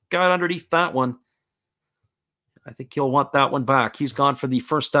got underneath that one. I think he'll want that one back. He's gone for the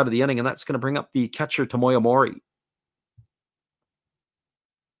first out of the inning, and that's going to bring up the catcher Tomoya Mori.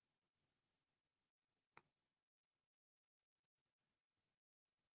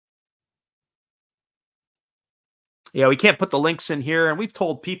 Yeah, we can't put the links in here, and we've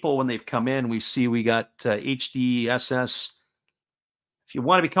told people when they've come in, we got HDSS. If you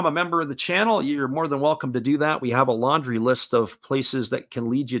want to become a member of the channel, you're more than welcome to do that. We have a laundry list of places that can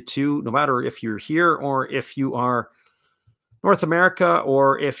lead you to, no matter if you're here or if you are North America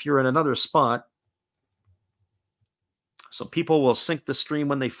or if you're in another spot. So people will sync the stream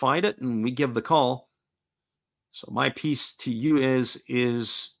when they find it, and we give the call. So my piece to you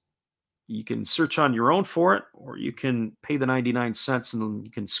is you can search on your own for it, or you can pay the 99 cents and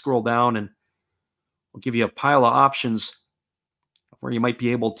you can scroll down and we'll give you a pile of options where you might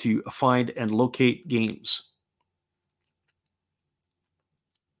be able to find and locate games.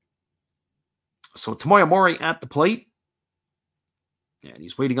 So Tomoya Mori at the plate. And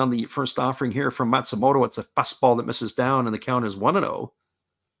he's waiting on the first offering here from Matsumoto. It's a fastball that misses down, and the count is 1-0.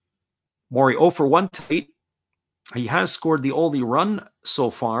 Mori 0 for 1 tonight. He has scored the only run so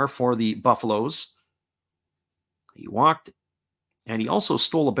far for the Buffaloes. He walked, and he also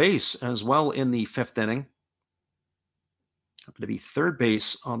stole a base as well in the 5th inning. Happened to be third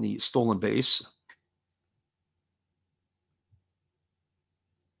base on the stolen base.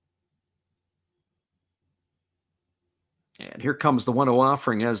 And here comes the 1-0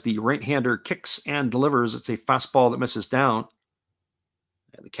 offering as the right-hander kicks and delivers. It's a fastball that misses down.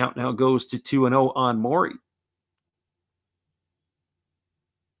 And the count now goes to 2-0 on Mori.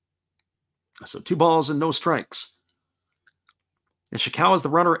 So 2 balls and no strikes. Nishikawa is the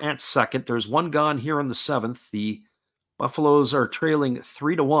runner at second. There's 1 gone here in the 7th. The Buffaloes are trailing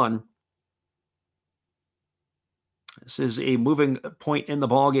 3-1. This is a moving point in the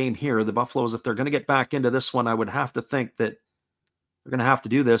ball game here. The Buffaloes, if they're going to get back into this one, I would have to think that they're going to have to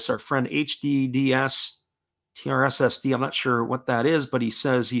do this. Our friend HDDS, TRSSD, I'm not sure what that is, but he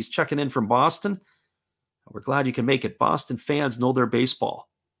says he's checking in from Boston. We're glad you can make it. Boston fans know their baseball.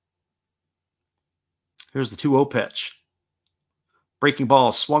 Here's the 2-0 pitch. Breaking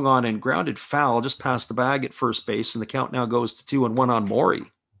ball swung on and grounded foul just past the bag at first base, and the count now goes to 2-1 on Mori.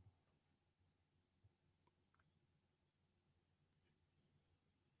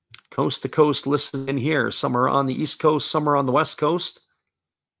 Coast to coast, listen in here. Some are on the East Coast, some are on the West Coast.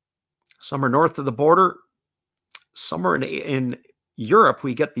 Some are north of the border. Some are in Europe.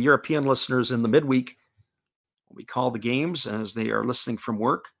 We get the European listeners in the midweek. We call the games as they are listening from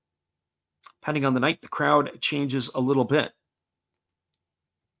work. Depending on the night, the crowd changes a little bit.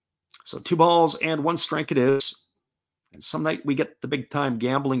 So 2 balls and 1 strike it is. And some night we get the big-time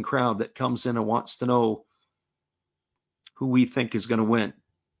gambling crowd that comes in and wants to know who we think is going to win.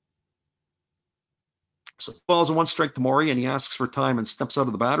 So 2 balls and 1 strike to Mori, and he asks for time and steps out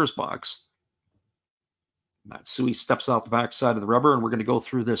of the batter's box. Matsui steps out the backside of the rubber, and we're going to go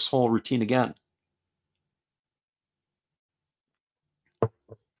through this whole routine again.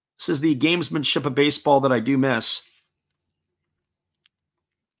 This is the gamesmanship of baseball that I do miss.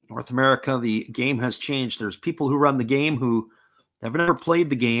 North America, the game has changed. There's people who run the game who have never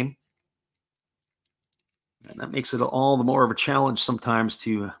played the game. And that makes it all the more of a challenge sometimes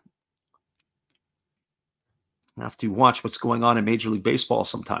to Have to watch what's going on in Major League Baseball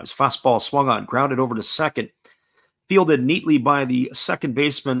sometimes. Fastball swung on, grounded over to second. Fielded neatly by the second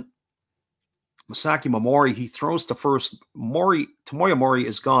baseman, Masaki Momori. He throws to first. Tomoya Mori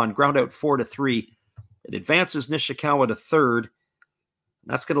is gone. Ground out 4-3. It advances Nishikawa to third.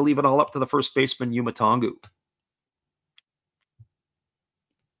 That's going to leave it all up to the first baseman, Yuma Tongu.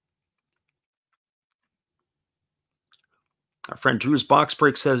 Our friend Drew's Box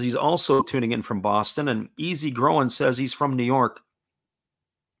Break says he's also tuning in from Boston, and Easy Growing says he's from New York.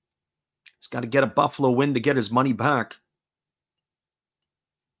 He's got to get a Buffalo win to get his money back.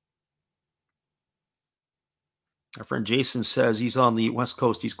 Our friend Jason says he's on the West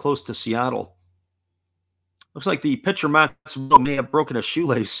Coast. He's close to Seattle. Looks like the pitcher, Matsumoto, may have broken a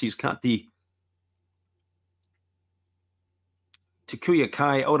shoelace. He's got the Takuya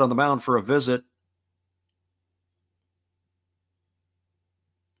Kai out on the mound for a visit.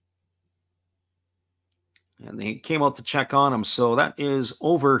 And they came out to check on him. So that is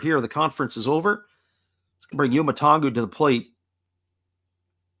over here. The conference is over. It's going to bring Yuma Tongu to the plate.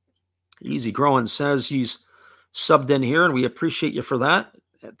 Easy Growing says he's subbed in here, and we appreciate you for that.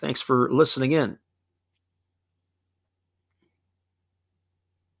 Thanks for listening in.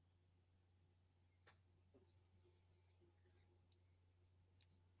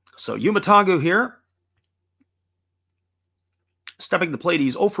 So Yuma Tongu here. Stepping to the plate,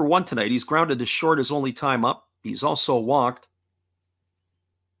 he's 0 for 1 tonight. He's grounded to short his only time up. He's also walked.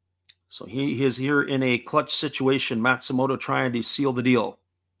 So he is here in a clutch situation. Matsumoto trying to seal the deal.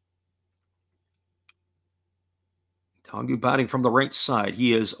 Tongu batting from the right side.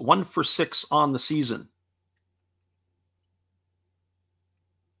 He is 1 for 6 on the season.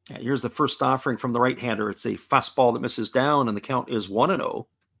 And here's the first offering from the right-hander. It's a fastball that misses down, and the count is 1-0.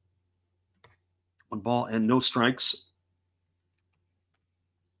 1 ball and no strikes.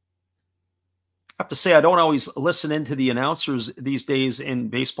 I have to say, I don't always listen into the announcers these days in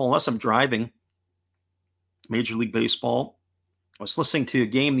baseball unless I'm driving. Major League Baseball. I was listening to a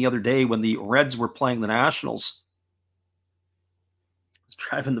game the other day when the Reds were playing the Nationals. I was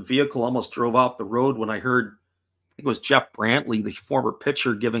driving the vehicle, almost drove off the road when I heard, I think it was Jeff Brantley, the former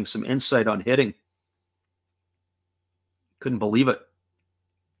pitcher, giving some insight on hitting. Couldn't believe it.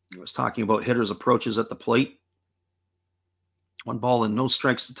 He was talking about hitters' approaches at the plate. 1 ball and no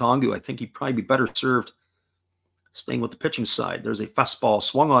strikes to Tongu. I think he'd probably be better served staying with the pitching side. There's a fastball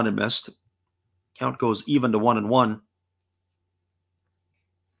swung on and missed. Count goes even to 1-1.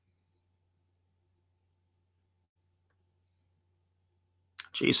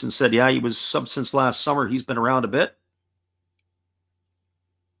 Jason said, yeah, he was sub since last summer. He's been around a bit.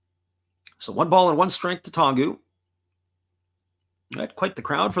 So 1 ball and 1 strike to Tongu. Had quite the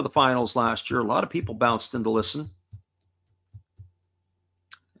crowd for the finals last year. A lot of people bounced in to listen.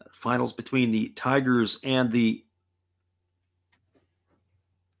 Finals between the Tigers and the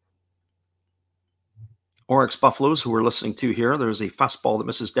Orix Buffaloes, who we're listening to here. There's a fastball that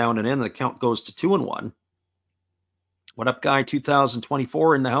misses down and in. The count goes to 2-1. What up, Guy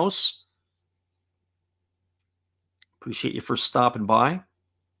 2024 in the house? Appreciate you for stopping by.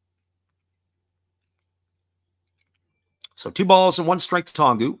 So 2 balls and 1 strike to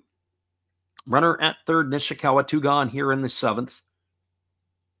Tongu. Runner at third, Nishikawa, 2 gone here in the 7th.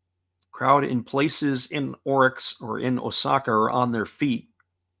 Crowd in places in Orix or in Osaka are on their feet,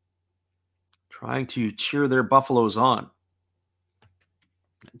 trying to cheer their Buffaloes on.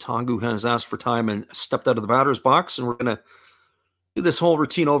 Tongu has asked for time and stepped out of the batter's box, and we're going to do this whole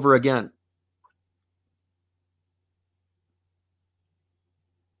routine over again.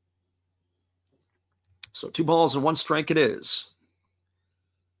 So 2 balls and 1 strike it is.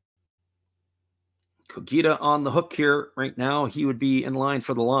 Kogita on the hook here right now. He would be in line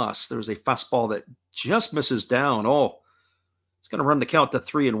for the loss. There's a fastball that just misses down. Oh, it's going to run the count to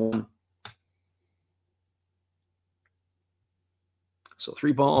 3-1. So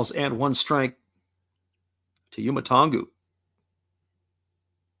 3 balls and 1 strike to Yuma Tongu.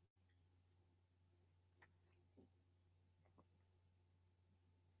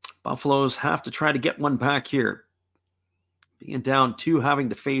 Buffaloes have to try to get one back here. Being down 2, having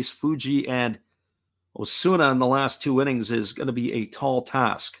to face Fuji and Osuna in the last 2 innings is going to be a tall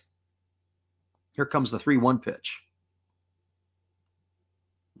task. Here comes the 3-1 pitch.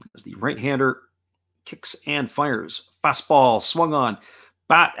 As the right-hander kicks and fires. Fastball swung on.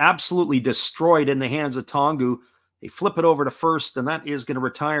 Bat absolutely destroyed in the hands of Tongu. They flip it over to first, and that is going to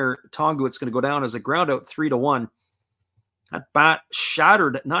retire Tongu. It's going to go down as a ground out 3-1. That bat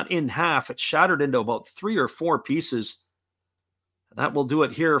shattered, not in half. It shattered into about 3 or 4 pieces. That will do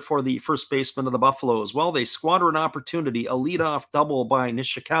it here for the first baseman of the Buffaloes. Well, they squander an opportunity, a leadoff double by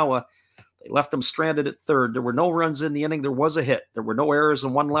Nishikawa. They left them stranded at third. There were no runs in the inning. There was a hit. There were no errors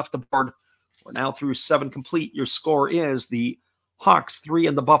and one left aboard. We're now through 7 complete. Your score is the Hawks 3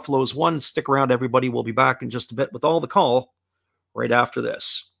 and the Buffaloes 1. Stick around, everybody. We'll be back in just a bit with all the call right after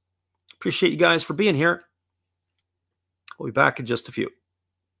this. Appreciate you guys for being here. We'll be back in just a few.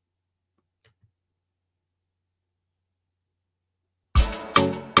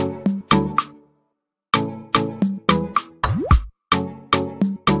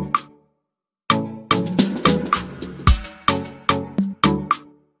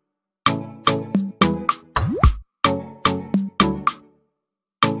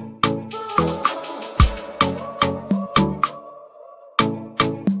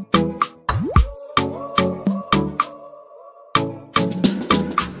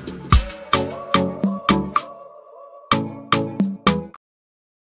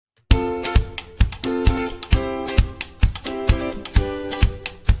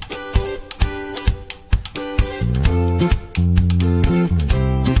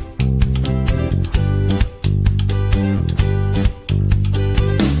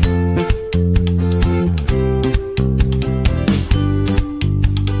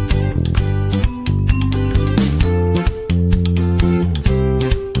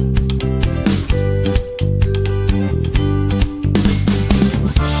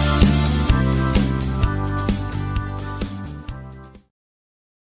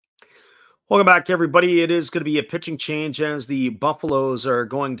 Welcome back, everybody. It is going to be a pitching change as the Buffaloes are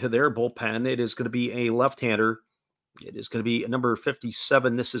going to their bullpen. It is going to be a left-hander. It is going to be number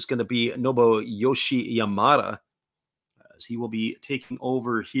 57. This is going to be Nobuyoshi Yamada, as he will be taking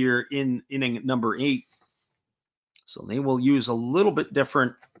over here in inning number 8. So they will use a little bit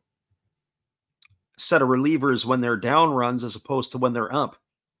different set of relievers when they're down runs as opposed to when they're up.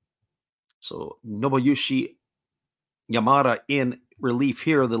 So Nobuyoshi Yamada in relief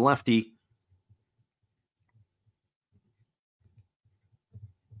here, the lefty.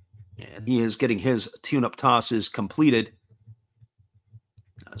 And he is getting his tune-up tosses completed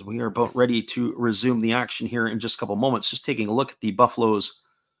as we are about ready to resume the action here in just a couple moments. Just taking a look at the Buffaloes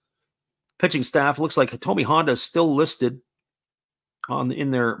pitching staff. Looks like Hitomi Honda is still listed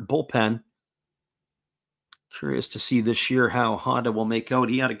in their bullpen. Curious to see this year how Honda will make out.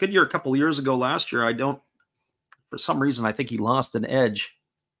 He had a good year a couple years ago. Last year, for some reason, I think he lost an edge.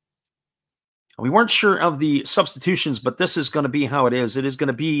 We weren't sure of the substitutions, but this is going to be how it is. It is going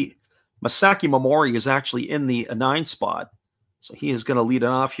to be Masaki Momori is actually in the 9 spot. So he is going to lead it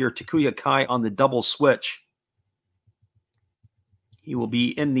off here. Takuya Kai on the double switch. He will be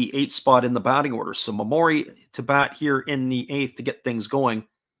in the 8 spot in the batting order. So Momori to bat here in the 8th to get things going.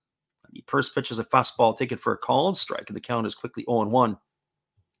 The first pitch is a fastball taken for a called strike, and the count is quickly 0-1.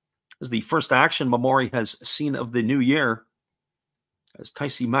 This is the first action Momori has seen of the new year, as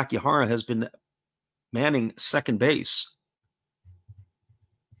Taisi Makihara has been manning second base.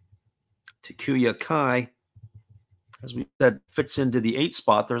 Takuya Kai, as we said, fits into the 8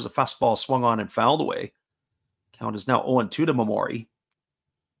 spot. There's a fastball swung on and fouled away. Count is now 0-2 to Momori.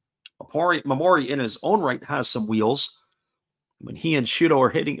 Momori in his own right has some wheels. When he and Shudo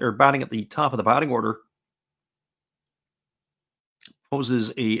are batting at the top of the batting order,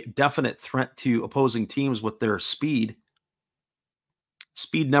 poses a definite threat to opposing teams with their speed.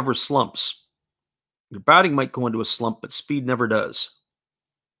 Speed never slumps. Your batting might go into a slump, but speed never does.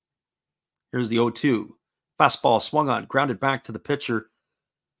 Here's the 0-2. Fastball swung on, grounded back to the pitcher.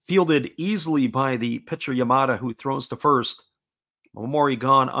 Fielded easily by the pitcher Yamada, who throws to first. Momori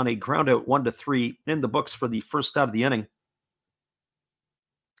gone on a ground out 1-3 in the books for the first out of the inning.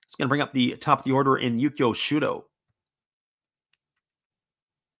 It's going to bring up the top of the order in Yukio Shudo.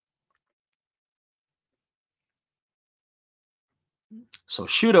 So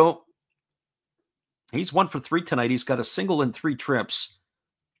Shudo, he's 1 for 3 tonight. He's got a single in 3 trips.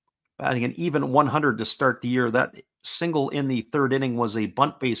 Batting an even 100 to start the year. That single in the 3rd inning was a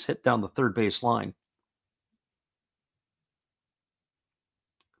bunt base hit down the 3rd base line.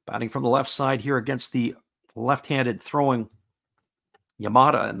 Batting from the left side here against the left-handed throwing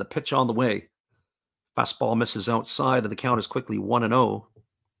Yamada, and the pitch on the way. Fastball misses outside, and the count is quickly 1-0.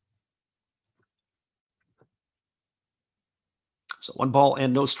 So 1 ball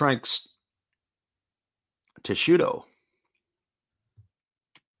and no strikes to Shudo.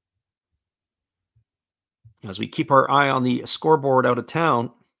 As we keep our eye on the scoreboard out of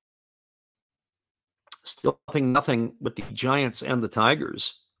town, still nothing with the Giants and the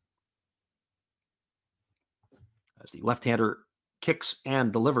Tigers. As the left-hander kicks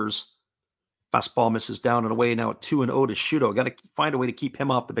and delivers. Fastball misses down and away. Now at 2-0 to Shudo. Got to find a way to keep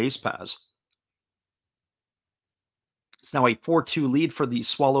him off the base paths. It's now a 4-2 lead for the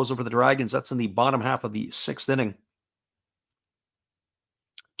Swallows over the Dragons. That's in the bottom half of the 6th inning.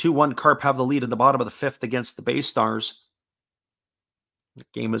 2-1 Carp have the lead in the bottom of the 5th against the Bay Stars. The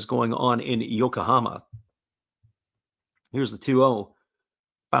game is going on in Yokohama. Here's the 2-0.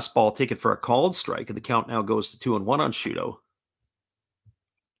 Fastball taken for a called strike, and the count now goes to 2-1 on Shudo.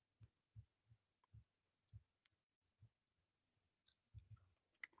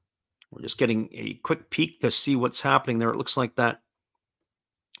 We're just getting a quick peek to see what's happening there. It looks like that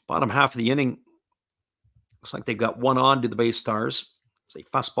bottom half of the inning, looks like they've got one on to the Bay Stars. It's a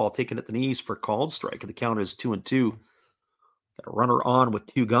fastball taken at the knees for a called strike, and the count is 2-2. Got a runner on with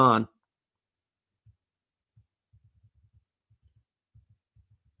 2 gone.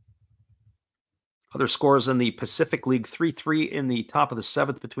 Other scores in the Pacific League, 3-3 in the top of the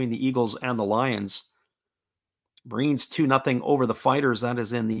 7th between the Eagles and the Lions. Marines 2-0 over the Fighters. That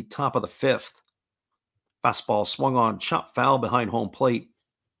is in the top of the 5th. Fastball swung on, chop foul behind home plate.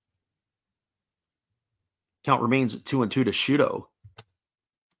 Count remains at 2-2 to Shudo.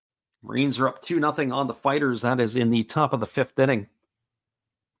 Marines are up 2-0 on the Fighters. That is in the top of the 5th inning.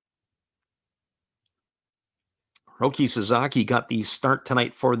 Roki Sasaki got the start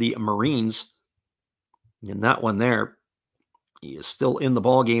tonight for the Marines. In that one there, he is still in the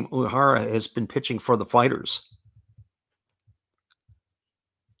ballgame. Uehara has been pitching for the Fighters.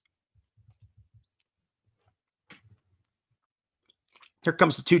 Here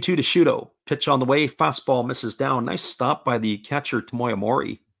comes the 2-2 to Shudo. Pitch on the way. Fastball misses down. Nice stop by the catcher, Tomoya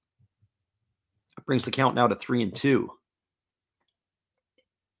Mori. That brings the count now to 3-2.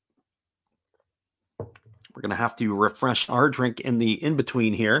 We're going to have to refresh our drink in the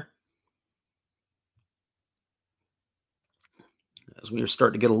in-between here, as we are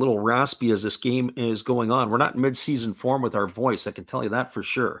starting to get a little raspy as this game is going on. We're not in mid-season form with our voice, I can tell you that for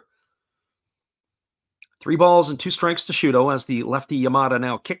sure. 3 balls and 2 strikes to Shudo as the lefty Yamada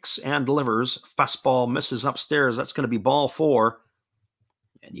now kicks and delivers. Fastball misses upstairs. That's going to be ball 4.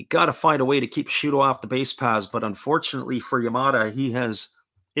 And you got to find a way to keep Shudo off the base paths, but unfortunately for Yamada, he has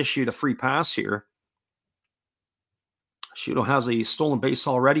issued a free pass here. Shudo has a stolen base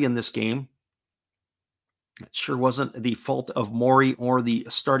already in this game. It sure wasn't the fault of Mori or the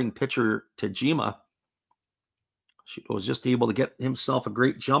starting pitcher, Tajima. Shudo was just able to get himself a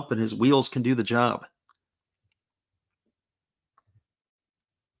great jump, and his wheels can do the job.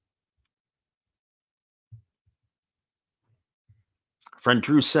 Friend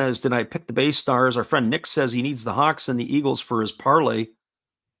Drew says, did I pick the Bay Stars? Our friend Nick says he needs the Hawks and the Eagles for his parlay.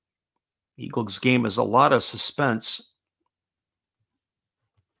 Eagles game is a lot of suspense.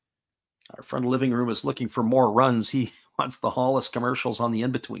 Our friend Living Room is looking for more runs. He wants the Hollis commercials on the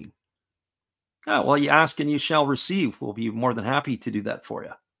in-between. Well, you ask and you shall receive. We'll be more than happy to do that for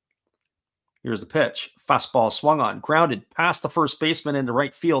you. Here's the pitch. Fastball swung on, grounded past the first baseman into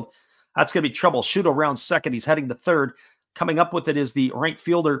right field. That's going to be trouble. Shudo around second. He's heading to third. Coming up with it is the right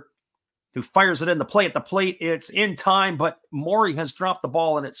fielder who fires it in the play. At the plate, it's in time, but Mori has dropped the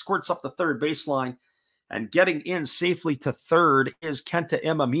ball and it squirts up the third baseline. And getting in safely to third is Kenta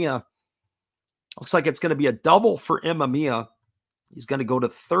Imamiya. Looks like it's going to be a double for Imamiya. He's going to go to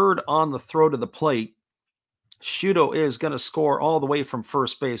third on the throw to the plate. Shudo is going to score all the way from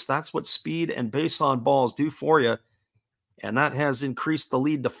first base. That's what speed and base on balls do for you. And that has increased the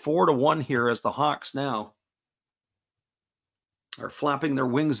lead to 4-1 here as the Hawks now are flapping their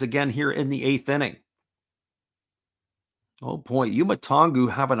wings again here in the 8th inning. Oh boy, Yuma Tongu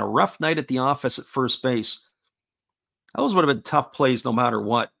having a rough night at the office at first base. Those would have been tough plays no matter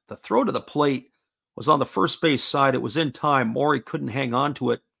what. The throw to the plate was on the first base side. It was in time. Mori couldn't hang on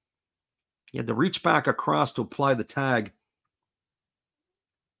to it. He had to reach back across to apply the tag.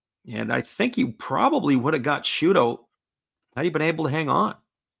 And I think he probably would have got Shudo had he been able to hang on.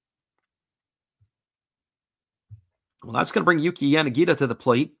 Well, that's going to bring Yuki Yanagita to the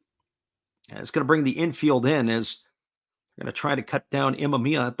plate. And it's going to bring the infield in as they're going to try to cut down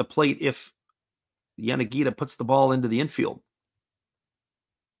Imamiya at the plate if Yanagita puts the ball into the infield.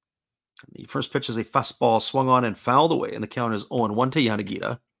 The first pitch is a fastball swung on and fouled away, and the count is 0-1 to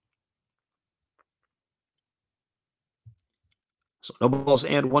Yanagita. So no balls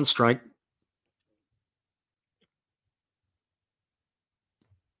and 1 strike.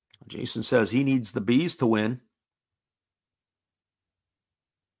 Jason says he needs the Bees to win.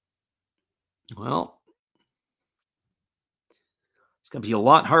 Well, it's going to be a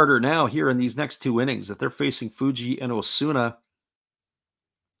lot harder now here in these next 2 innings. If they're facing Fuji and Osuna,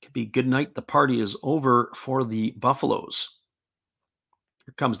 it could be good night. The party is over for the Buffaloes.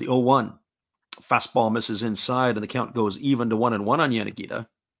 Here comes the 0-1. Fastball misses inside, and the count goes even to 1-1 on Yanagita.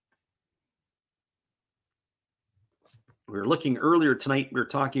 We were looking earlier tonight, we were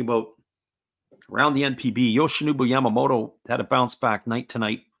talking about around the NPB. Yoshinobu Yamamoto had a bounce back night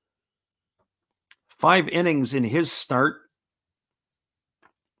tonight. 5 innings in his start.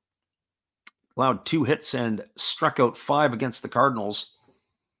 Allowed 2 hits and struck out 5 against the Cardinals.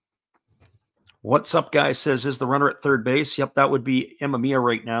 What's up, guys? Says, is the runner at third base? Yep, that would be Imamiya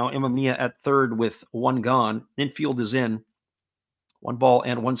right now. Imamiya at third with 1 gone. Infield is in. 1 ball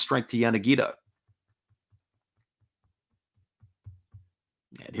and 1 strike to Yanagita.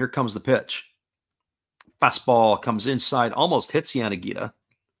 And here comes the pitch. Fastball comes inside, almost hits Yanagita.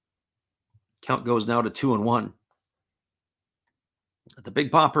 Count goes now to 2-1. The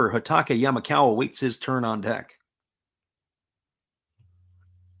big popper, Hataka Yamakawa, waits his turn on deck.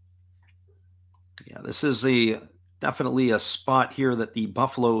 Yeah, this is definitely a spot here that the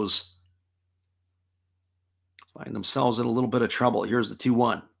Buffaloes find themselves in a little bit of trouble. Here's the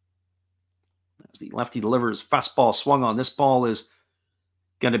 2-1. As the lefty delivers, fastball swung on. This ball is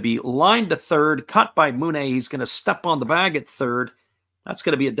going to be lined to third, caught by Mune. He's going to step on the bag at third. That's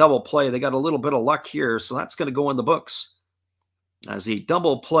going to be a double play. They got a little bit of luck here, so that's going to go in the books as a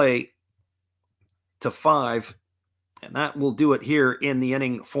double play to 5, and that will do it here in the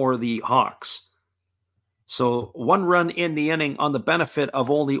inning for the Hawks. So 1 run in the inning on the benefit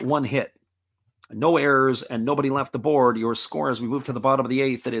of only 1 hit. No errors and nobody left the board. Your score as we move to the bottom of the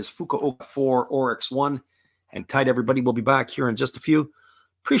 8th, it is Fukuoka 4, Orix 1. Hang tight, everybody. We'll be back here in just a few.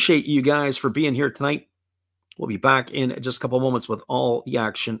 Appreciate you guys for being here tonight. We'll be back in just a couple of moments with all the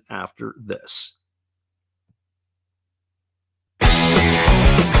action after this.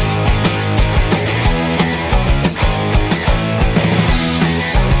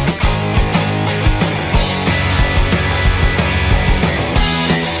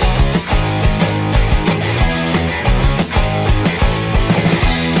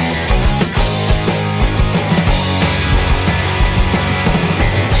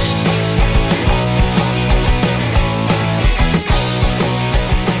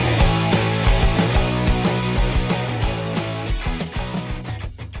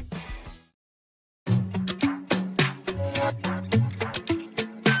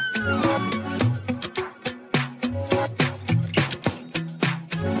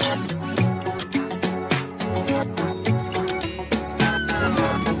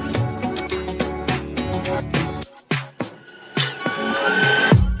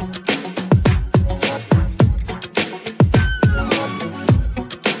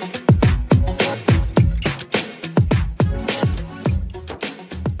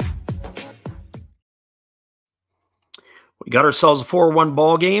 Got ourselves a 4-1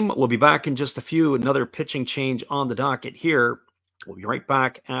 ball game. We'll be back in just a few. Another pitching change on the docket here. We'll be right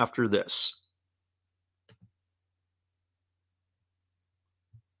back after this.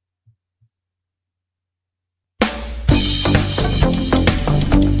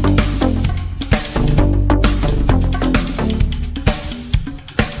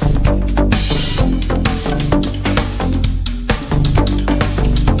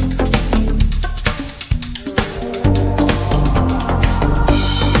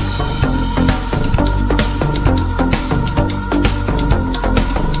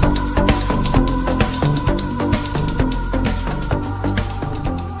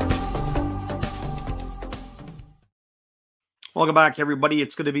 Welcome back, everybody.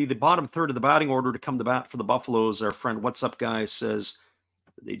 It's going to be the bottom third of the batting order to come to bat for the Buffaloes. Our friend What's Up Guy says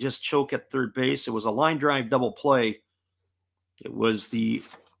they just choke at third base. It was a line drive double play. It was the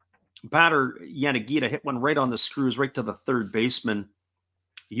batter, Yanagita, hit one right on the screws, right to the third baseman,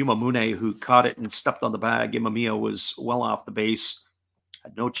 Yuma Mune, who caught it and stepped on the bag. Imamiya was well off the base,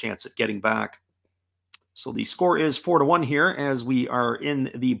 had no chance at getting back. So the score is 4-1 here as we are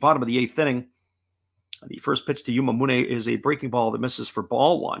in the bottom of the 8th inning. The first pitch to Yuma Mune is a breaking ball that misses for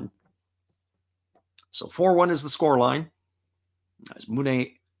ball 1. So 4-1 is the scoreline. As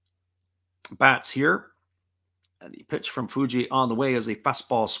Mune bats here. And the pitch from Fuji on the way as a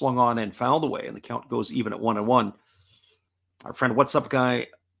fastball swung on and fouled away. And the count goes even at 1-1. Our friend What's Up Guy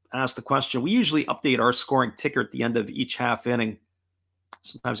asked the question. We usually update our scoring ticker at the end of each half inning.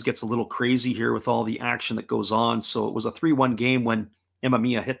 Sometimes it gets a little crazy here with all the action that goes on. So it was a 3-1 game when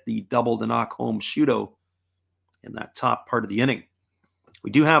Imamiya hit the double to knock home Shudo in that top part of the inning. We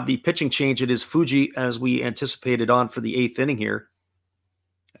do have the pitching change. It is Fuji, as we anticipated, on for the 8th inning here,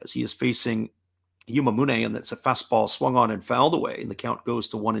 as he is facing Yuma Mune, and that's a fastball swung on and fouled away, and the count goes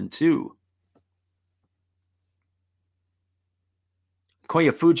to 1-2.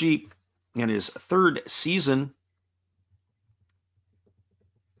 Koya Fuji, in his 3rd season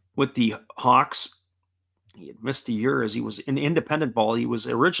with the Hawks. He had missed a year as he was in independent ball. He was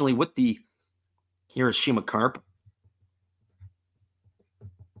originally with the Hiroshima Carp.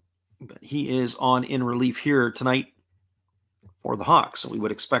 But he is on in relief here tonight for the Hawks, and we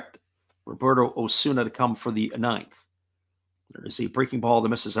would expect Roberto Osuna to come for the 9th. There is a breaking ball that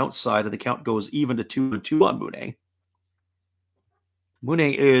misses outside, and the count goes even to 2-2 on Mune.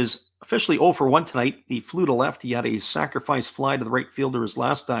 Mune is officially 0 for 1 tonight. He flew to left. He had a sacrifice fly to the right fielder his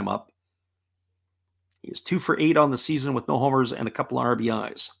last time up. He is 2 for 8 on the season with no homers and a couple of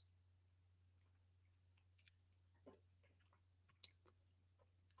RBIs.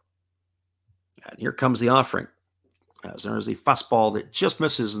 And here comes the offering. As there is a fastball that just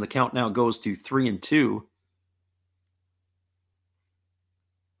misses, and the count now goes to 3-2.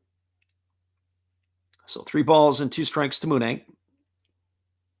 So 3 balls and 2 strikes to Mune.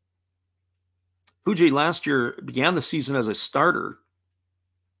 Fuji last year began the season as a starter,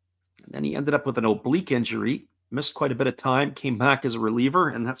 and then he ended up with an oblique injury, missed quite a bit of time, came back as a reliever,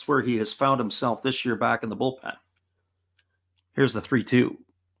 and that's where he has found himself this year back in the bullpen. Here's the 3-2.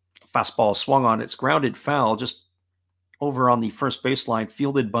 Fastball swung on. It's grounded foul just over on the first baseline,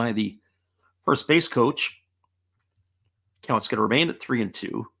 fielded by the first base coach. Count's going to remain at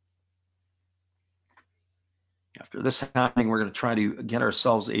 3-2. After this happening, we're going to try to get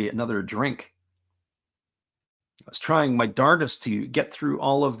ourselves another drink. I was trying my darndest to get through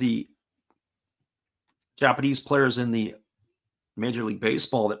all of the Japanese players in the Major League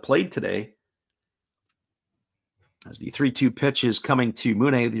Baseball that played today. As the 3-2 pitch is coming to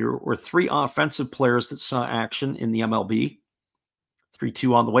Mune, there were 3 offensive players that saw action in the MLB.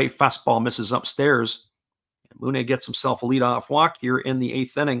 3-2 on the way. Fastball misses upstairs. Mune gets himself a leadoff walk here in the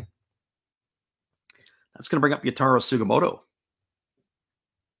 8th inning. That's going to bring up Yutaro Sugimoto.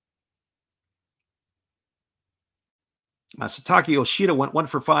 Masataka Yoshida went 1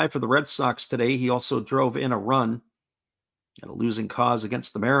 for 5 for the Red Sox today. He also drove in a run at a losing cause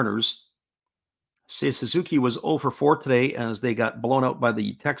against the Mariners. Seiya Suzuki was 0 for 4 today as they got blown out by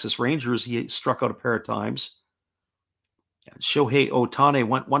the Texas Rangers. He struck out a pair of times. And Shohei Ohtani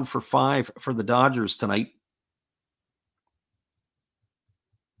went 1 for 5 for the Dodgers tonight.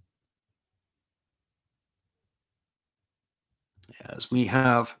 As we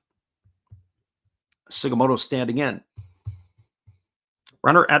have Sugimoto standing in.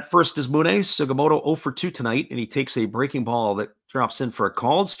 Runner at first is Mune. Sugimoto 0 for 2 tonight, and he takes a breaking ball that drops in for a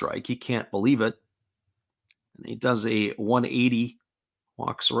called strike. He can't believe it. And he does a 180,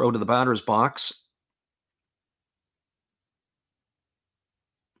 walks a row to the batter's box.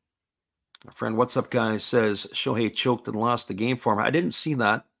 Our friend What's Up Guy says Shohei choked and lost the game for him. I didn't see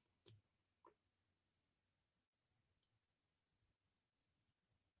that.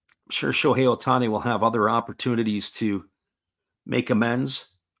 I'm sure Shohei Ohtani will have other opportunities to make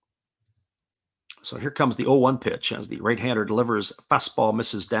amends. So here comes the 0-1 pitch as the right-hander delivers. Fastball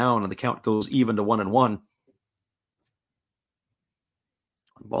misses down, and the count goes even to 1-1. 1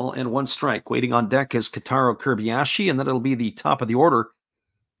 ball and 1 strike. Waiting on deck is Kentaro Kobayashi, and then it'll be the top of the order.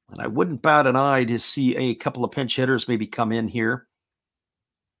 And I wouldn't bat an eye to see a couple of pinch hitters maybe come in here.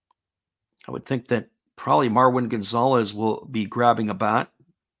 I would think that probably Marwin Gonzalez will be grabbing a bat.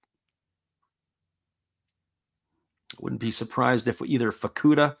 Wouldn't be surprised if either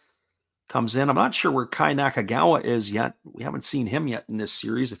Fukuda comes in. I'm not sure where Kai Nakagawa is yet. We haven't seen him yet in this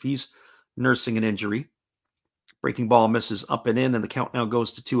series, if he's nursing an injury. Breaking ball misses up and in, and the count now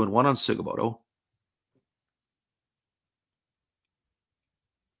goes to 2-1 on Sugimoto.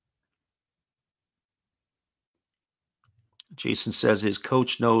 Jason says his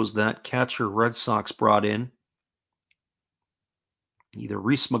coach knows that catcher Red Sox brought in. Either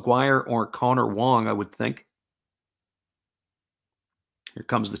Reese McGuire or Connor Wong, I would think. Here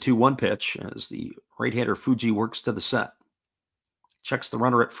comes the 2-1 pitch as the right-hander Fuji works to the set. Checks the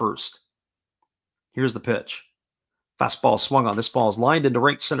runner at first. Here's the pitch. Fastball swung on. This ball is lined into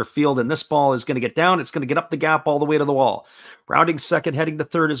right center field, and this ball is going to get down. It's going to get up the gap all the way to the wall. Rounding second, heading to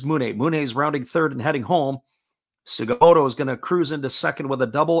third is Mune. Mune is rounding third and heading home. Sugimoto is going to cruise into second with a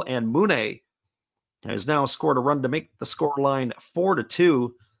double, and Mune has now scored a run to make the scoreline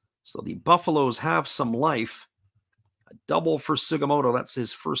 4-2. So the Buffaloes have some life. A double for Sugimoto. That's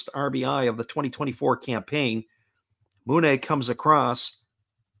his first RBI of the 2024 campaign. Mune comes across.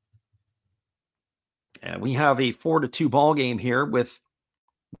 And we have a 4-2 ball game here with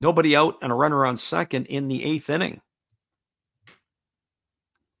nobody out and a runner on second in the 8th inning.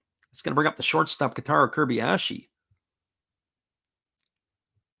 It's going to bring up the shortstop, Kentaro Kobayashi.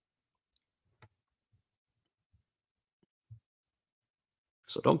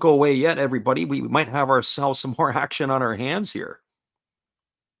 So don't go away yet, everybody. We might have ourselves some more action on our hands here.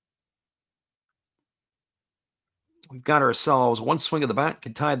 We've got ourselves one swing of the bat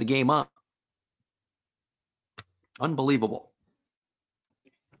could tie the game up. Unbelievable.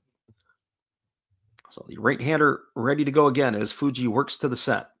 So the right-hander ready to go again as Fuji works to the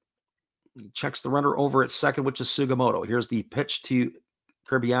set. He checks the runner over at second, which is Sugimoto. Here's the pitch to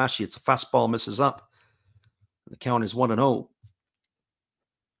Kobayashi. It's a fastball, misses up. The count is 1-0.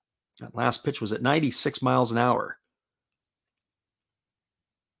 That last pitch was at 96 miles an hour.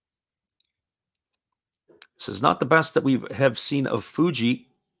 This is not the best that we have seen of Fuji.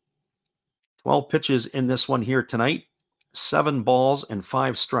 12 pitches in this one here tonight. 7 balls and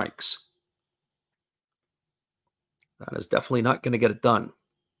 5 strikes. That is definitely not going to get it done.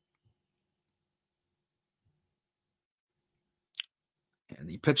 And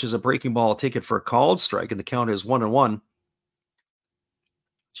the pitch is a breaking ball. I'll take it for a called strike, and the count is 1-1.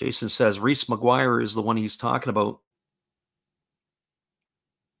 Jason says Reese McGuire is the one he's talking about.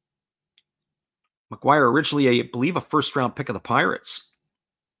 McGuire originally, I believe, a first-round pick of the Pirates.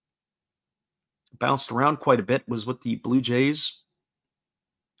 Bounced around quite a bit, was with the Blue Jays.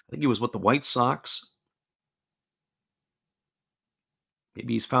 I think he was with the White Sox.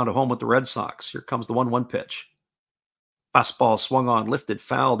 Maybe he's found a home with the Red Sox. Here comes the 1-1 pitch. Fastball swung on, lifted,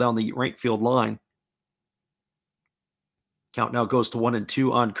 foul down the right field line. Count now goes to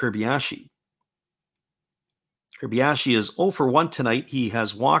 1-2 on Kobayashi. Kobayashi is 0 for 1 tonight. He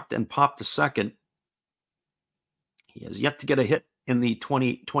has walked and popped to second. He has yet to get a hit in the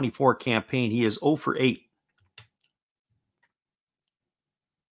 2024 campaign. He is 0 for 8.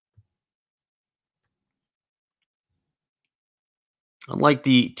 Unlike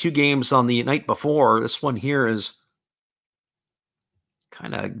the 2 games on the night before, this one here is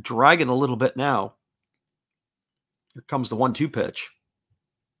kind of dragging a little bit now. Here comes the 1-2 pitch.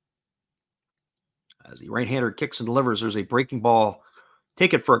 As the right-hander kicks and delivers, there's a breaking ball.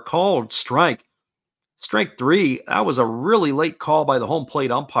 Take it for a called strike. Strike 3. That was a really late call by the home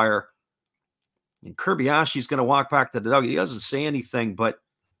plate umpire. And Kobayashi's going to walk back to the dugout. He doesn't say anything, but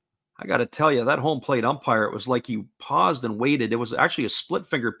I got to tell you, that home plate umpire, it was like he paused and waited. It was actually a split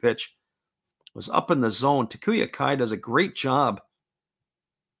finger pitch. It was up in the zone. Takuya Kai does a great job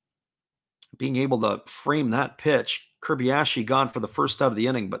being able to frame that pitch. Kobayashi gone for the first out of the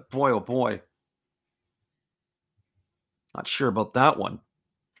inning, but boy, oh boy. Not sure about that one.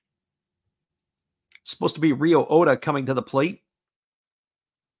 It's supposed to be Ryo Oda coming to the plate.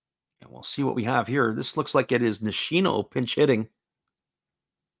 And we'll see what we have here. This looks like it is Nishino pinch hitting.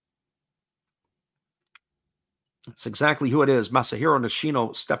 That's exactly who it is. Masahiro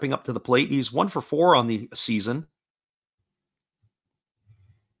Nishino stepping up to the plate. He's 1 for 4 on the season.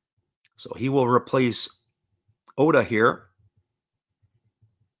 So he will replace Oda here.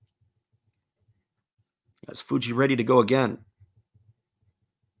 As Fuji ready to go again.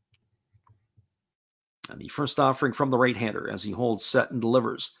 And the first offering from the right-hander as he holds set and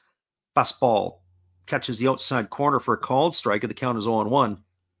delivers. Fastball catches the outside corner for a called strike, and the count is 0-1.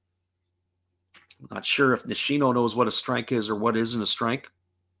 Not sure if Nishino knows what a strike is or what isn't a strike.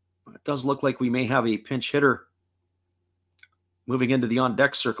 It does look like we may have a pinch hitter moving into the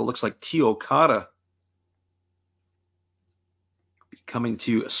on-deck circle. Looks like Tio Okada coming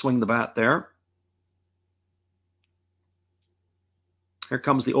to swing the bat there. Here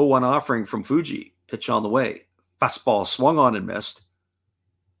comes the 0-1 offering from Fuji. Pitch on the way. Fastball swung on and missed.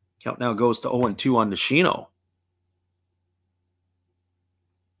 Count now goes to 0-2 on Nishino.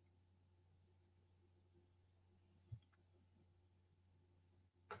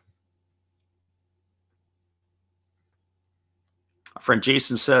 Our friend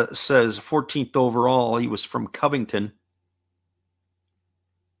Jason says 14th overall. He was from Covington.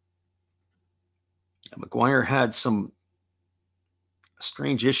 And McGuire had some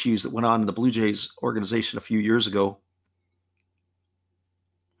strange issues that went on in the Blue Jays organization a few years ago.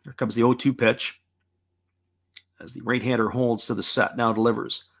 Here comes the 0-2 pitch as the right-hander holds to the set, now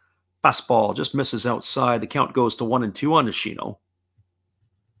delivers. Fastball just misses outside. The count goes to 1-2 on Nishino.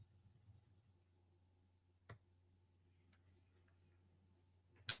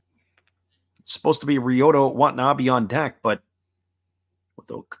 It's supposed to be Ryota Watanabe on deck, but with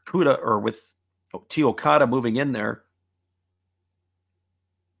Okuda or with Tio Okada moving in there,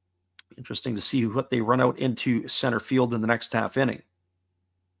 interesting to see what they run out into center field in the next half inning.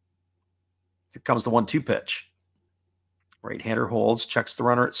 Here comes the 1-2 pitch. Right-hander holds, checks the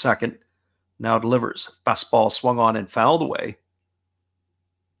runner at second, now delivers. Fastball swung on and fouled away.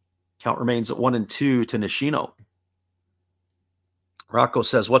 Count remains at 1-2 to Nishino. Rocco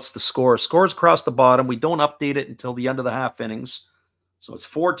says, what's the score? Scores across the bottom. We don't update it until the end of the half innings. So it's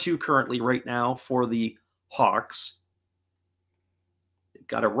 4-2 currently right now for the Hawks. They've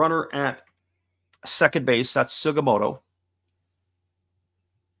got a runner at second base. That's Sugimoto.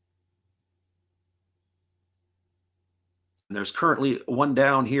 And there's currently one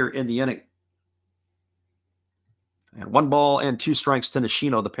down here in the inning. And 1-2 strikes to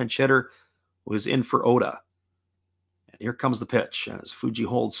Nishino. The pinch hitter was in for Oda. And here comes the pitch as Fuji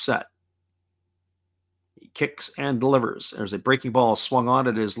holds set. He kicks and delivers. There's a breaking ball swung on.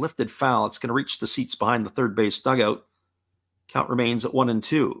 It is lifted foul. It's going to reach the seats behind the third base dugout. Count remains at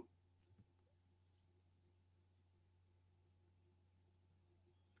 1-2.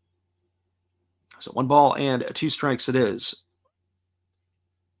 So 1-2 strikes it is.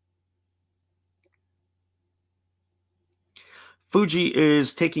 Fuji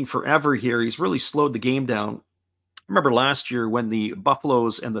is taking forever here. He's really slowed the game down. I remember last year when the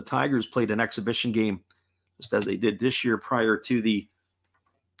Buffaloes and the Tigers played an exhibition game, just as they did this year prior to the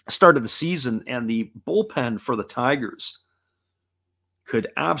start of the season, and the bullpen for the Tigers could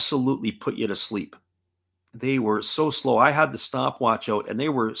absolutely put you to sleep. They were so slow. I had the stopwatch out, and they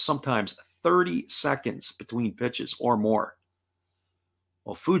were sometimes 30 seconds between pitches or more.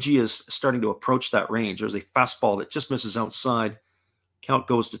 Well, Fuji is starting to approach that range. There's a fastball that just misses outside. Count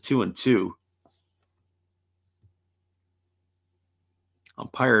goes to 2-2.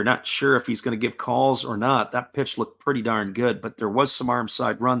 Umpire not sure if he's going to give calls or not. That pitch looked pretty darn good, but there was some arm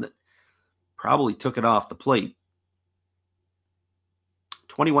side run that probably took it off the plate.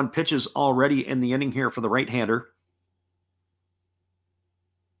 21 pitches already in the inning here for the right-hander.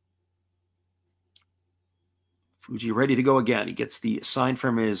 Fuji ready to go again. He gets the sign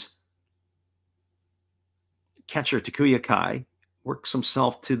from his catcher, Takuya Kai. Works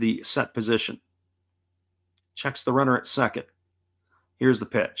himself to the set position. Checks the runner at second. Here's the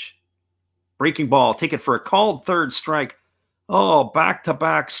pitch. Breaking ball. Take it for a called third strike. Oh,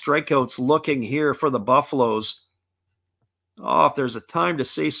 back-to-back strikeouts looking here for the Buffaloes. Oh, if there's a time to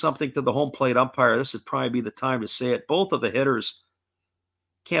say something to the home plate umpire, this would probably be the time to say it. Both of the hitters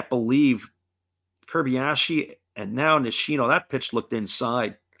can't believe Kobayashi and now Nishino. That pitch looked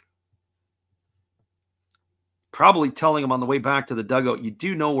inside. Probably telling him on the way back to the dugout, you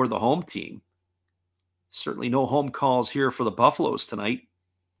do know we're the home team. Certainly no home calls here for the Buffaloes tonight.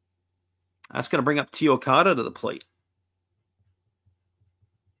 That's going to bring up T. Okada to the plate.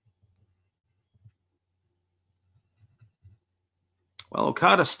 Well,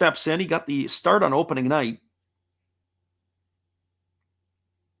 Okada steps in. He got the start on opening night.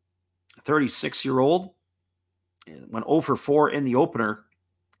 36-year-old. Went 0 for 4 in the opener,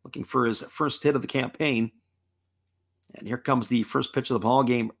 looking for his first hit of the campaign. And here comes the first pitch of the ball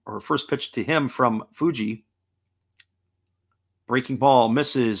game, or first pitch to him from Fuji. Breaking ball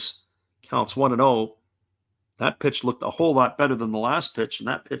misses, counts 1-0. That pitch looked a whole lot better than the last pitch, and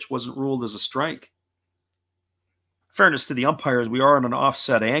that pitch wasn't ruled as a strike. Fairness to the umpires, we are on an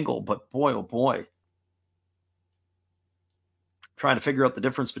offset angle, but boy, oh boy. Trying to figure out the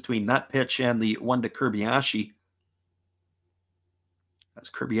difference between that pitch and the one to Kobayashi, as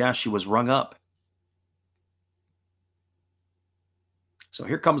Kobayashi was rung up. So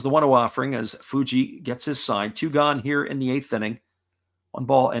here comes the 1-0 offering as Fuji gets his sign. 2 gone here in the 8th inning.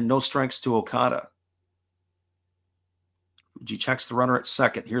 1-0 strikes to Okada. Fuji checks the runner at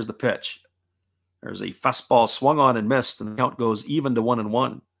second. Here's the pitch. There's a fastball swung on and missed, and the count goes even to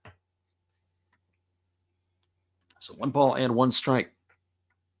 1-1. So 1-1 strike.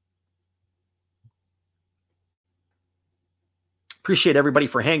 Appreciate everybody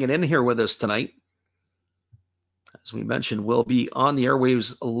for hanging in here with us tonight. As we mentioned, we'll be on the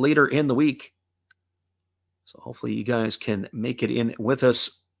airwaves later in the week. So hopefully you guys can make it in with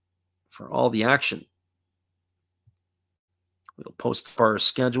us for all the action. We'll post our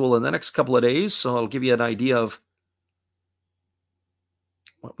schedule in the next couple of days, so I'll give you an idea of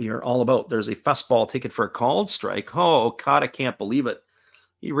what we are all about. There's a fastball taken for a called strike. Oh, Okada can't believe it.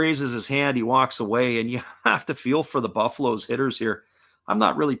 He raises his hand, he walks away, and you have to feel for the Buffaloes hitters here. I'm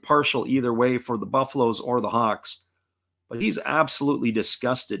not really partial either way for the Buffaloes or the Hawks, but he's absolutely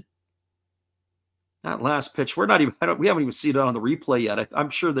disgusted. That last pitch, we haven't even seen it on the replay yet. I'm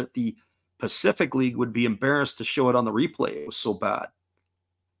sure that the Pacific League would be embarrassed to show it on the replay. It was so bad.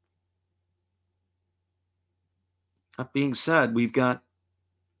 That being said, we've got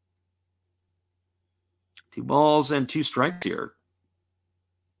 2-2 strikes here.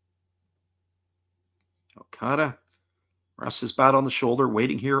 Okada rests his bat on the shoulder,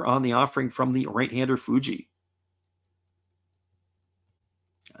 waiting here on the offering from the right-hander Fuji.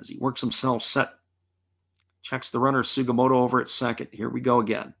 As he works himself set, checks the runner Sugimoto over at second. Here we go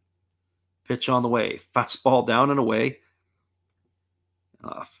again. Pitch on the way. Fastball down and away.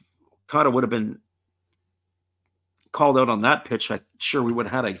 Okada would have been called out on that pitch. I'm sure we would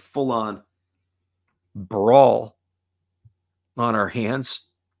have had a full-on brawl on our hands.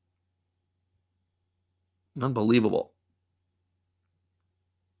 Unbelievable.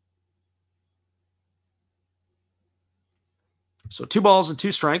 So 2 balls and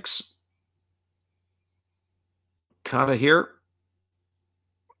 2 strikes. Okada here.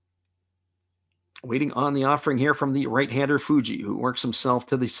 Waiting on the offering here from the right-hander Fuji, who works himself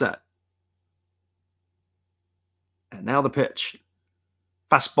to the set. And now the pitch.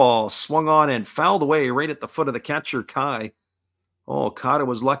 Fastball swung on and fouled away right at the foot of the catcher, Kai. Oh, Okada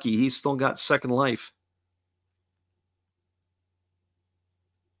was lucky. He's still got second life.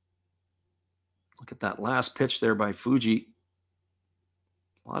 Look at that last pitch there by Fuji.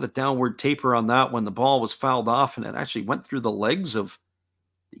 A lot of downward taper on that when the ball was fouled off, and it actually went through the legs of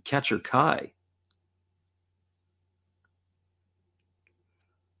the catcher, Kai.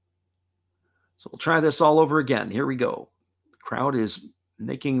 So we'll try this all over again. Here we go. The crowd is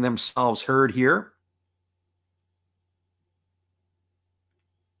making themselves heard here.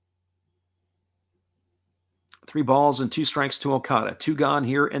 Three balls and 2 strikes to Okada. 2 gone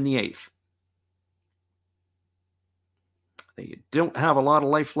here in the 8th. They don't have a lot of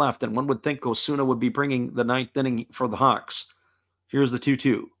life left, and one would think Osuna would be bringing the 9th inning for the Hawks. Here's the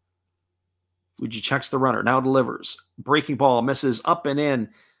 2-2. Fuji checks the runner, now delivers. Breaking ball misses up and in.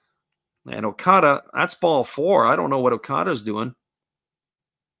 And Okada, that's ball 4. I don't know what Okada's doing.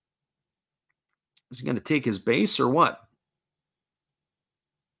 Is he going to take his base or what?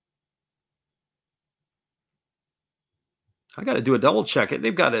 I got to do a double check.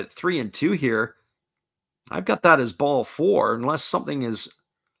 They've got it 3-2 here. I've got that as ball 4, unless something has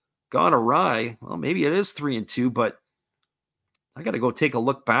gone awry. Well, maybe it is 3-2, but I got to go take a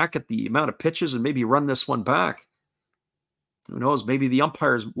look back at the amount of pitches and maybe run this one back. Who knows? Maybe the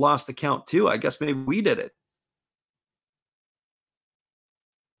umpires lost the count too. I guess maybe we did it.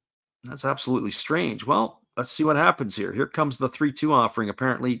 That's absolutely strange. Well, let's see what happens here. Here comes the 3-2 offering,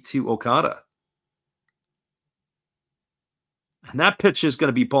 apparently, to Okada. And that pitch is going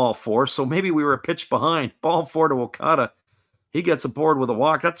to be ball 4, so maybe we were a pitch behind. Ball 4 to Okada. He gets aboard with a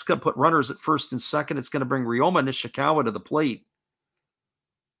walk. That's going to put runners at first and second. It's going to bring Ryoma Nishikawa to the plate.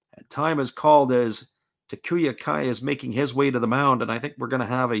 And time is called as Takuya Kai is making his way to the mound, and I think we're going to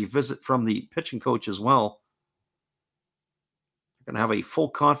have a visit from the pitching coach as well. We're going to have a full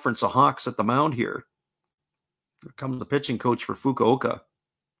conference of Hawks at the mound here. Here comes the pitching coach for Fukuoka.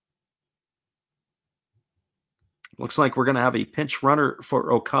 Looks like we're going to have a pinch runner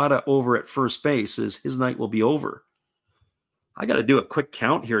for Okada over at first base, as his night will be over. I got to do a quick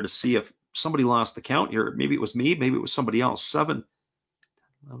count here to see if somebody lost the count here. Maybe it was me. Maybe it was somebody else. 7,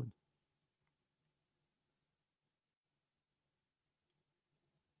 11.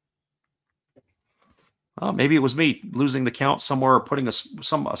 Maybe it was me losing the count somewhere or putting a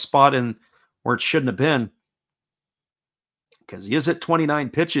spot in where it shouldn't have been. Because he is at 29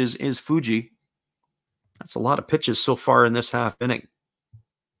 pitches, is Fuji. That's a lot of pitches so far in this half inning.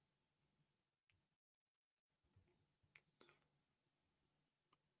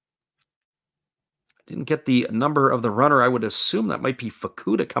 Didn't get the number of the runner. I would assume that might be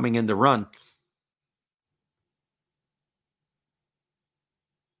Fukuda coming in to run.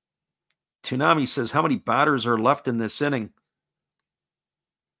 Toonami says, how many batters are left in this inning?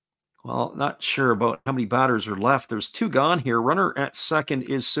 Well, not sure about how many batters are left. There's 2 gone here. Runner at second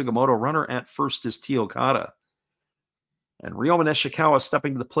is Sugimoto. Runner at first is T. Okada. And Ryoma Nishikawa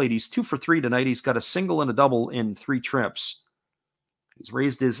stepping to the plate. He's 2 for 3 tonight. He's got a single and a double in 3 trips. He's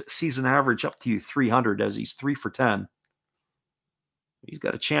raised his season average up to 300 as he's 3 for 10. He's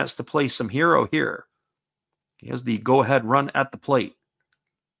got a chance to play some hero here. He has the go-ahead run at the plate.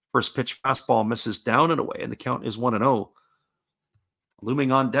 First pitch fastball misses down and away, and the count is 1-0.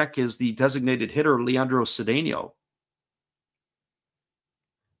 Looming on deck is the designated hitter, Leandro Cedeno.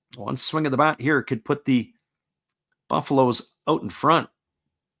 One swing of the bat here could put the Buffaloes out in front.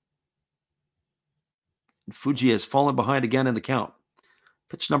 And Fuji has fallen behind again in the count.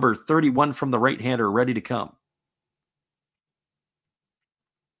 Pitch number 31 from the right-hander, ready to come.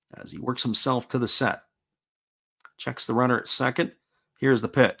 As he works himself to the set. Checks the runner at second. Here's the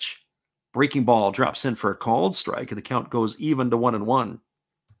pitch. Breaking ball drops in for a called strike, and the count goes even to 1-1.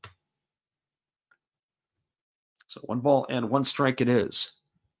 So 1 ball and 1 strike it is.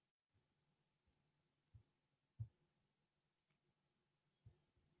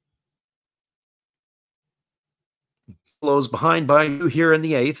 Buffaloes behind by 2 here in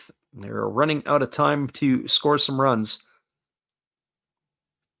the 8th. They're running out of time to score some runs.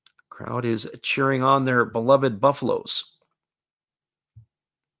 Crowd is cheering on their beloved Buffaloes.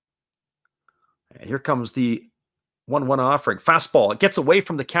 And here comes the 1-1 offering. Fastball. It gets away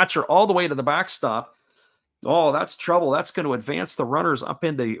from the catcher all the way to the backstop. Oh, that's trouble. That's going to advance the runners up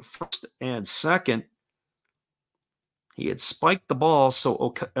into first and second. He had spiked the ball,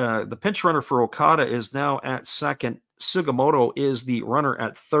 so the pinch runner for Okada is now at second. Sugimoto is the runner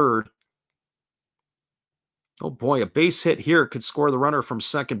at third. Oh boy, a base hit here could score the runner from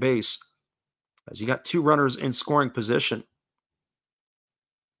second base, as you got two runners in scoring position.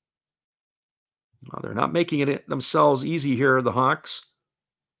 Well, they're not making it themselves easy here, the Hawks.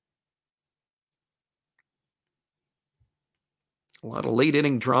 A lot of late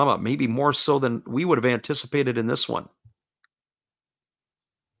inning drama, maybe more so than we would have anticipated in this one.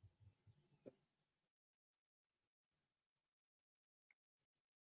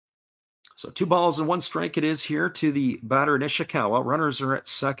 So 2 balls and 1 strike it is here to the batter Nishikawa. Runners are at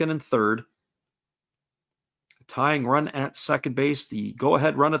second and third. Tying run at second base, the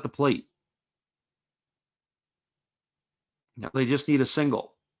go-ahead run at the plate. Now they just need a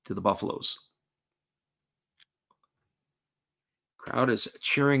single to the Buffaloes. Crowd is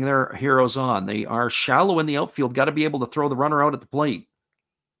cheering their heroes on. They are shallow in the outfield. Got to be able to throw the runner out at the plate.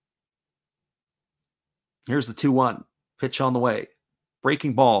 Here's the 2-1. Pitch on the way.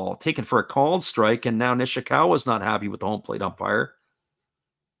 Breaking ball taken for a called strike, and now Nishikawa is not happy with the home plate umpire.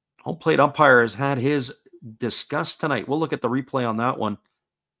 Home plate umpire has had his disgust tonight. We'll look at the replay on that one.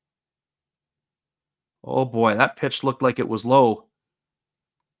 Oh boy, that pitch looked like it was low.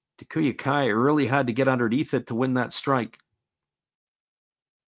 Takuya Kai really had to get underneath it to win that strike.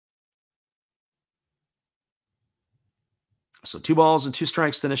 So 2 balls and 2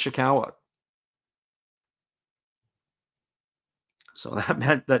 strikes to Nishikawa. So that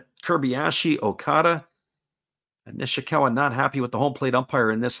meant that Kobayashi, Okada, and Nishikawa not happy with the home plate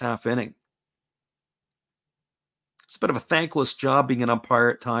umpire in this half inning. It's a bit of a thankless job being an umpire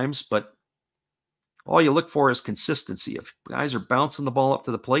at times, but all you look for is consistency. If guys are bouncing the ball up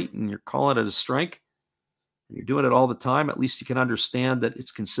to the plate and you're calling it a strike, and you're doing it all the time, at least you can understand that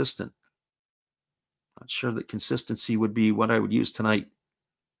it's consistent. Not sure that consistency would be what I would use tonight.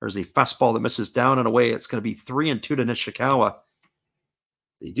 There's a fastball that misses down and away. It's going to be 3-2 to Nishikawa.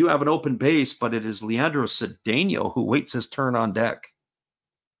 They do have an open base, but it is Leandro Cedeno who waits his turn on deck.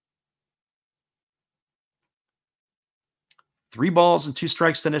 3 balls and 2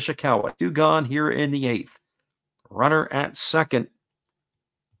 strikes to Nishikawa. 2 gone here in the 8th. Runner at second.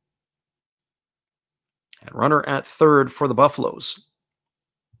 And runner at third for the Buffaloes.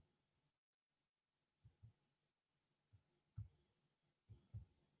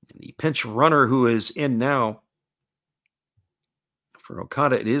 And the pinch runner who is in now for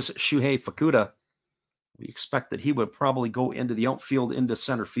Okada, it is Shuhei Fukuda. We expect that he would probably go into the outfield, into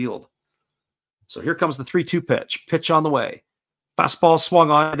center field. So here comes the 3-2 pitch. Pitch on the way. Fastball swung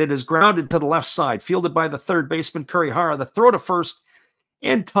on. It is grounded to the left side. Fielded by the third baseman, Kurihara. The throw to first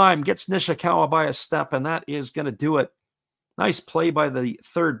in time gets Nishikawa by a step, and that is going to do it. Nice play by the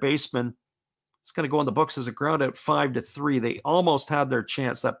third baseman. It's going to go in the books as a ground out 5-3. They almost had their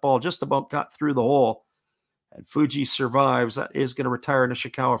chance. That ball just about got through the hole. And Fuji survives. That is going to retire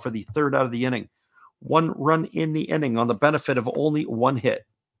Nishikawa for the 3rd out of the inning. 1 run in the inning on the benefit of only 1 hit.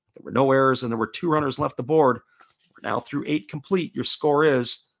 There were no errors, and there were 2 runners left aboard. We're now through 8 complete. Your score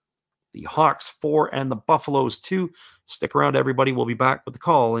is the Hawks 4 and the Buffaloes 2. Stick around, everybody. We'll be back with the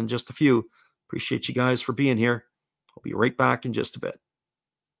call in just a few. Appreciate you guys for being here. I'll be right back in just a bit.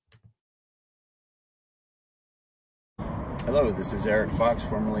 Hello, this is Eric Fox,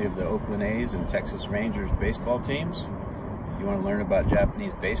 formerly of the Oakland A's and Texas Rangers baseball teams. If you want to learn about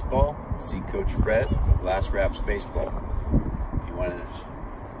Japanese baseball, see Coach Fred of Last Raps Baseball. If you want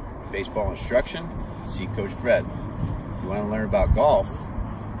baseball instruction, see Coach Fred. If you want to learn about golf,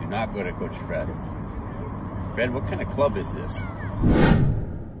 do not go to Coach Fred. Fred, what kind of club is this?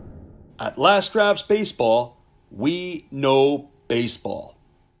 At Last Raps Baseball, we know baseball.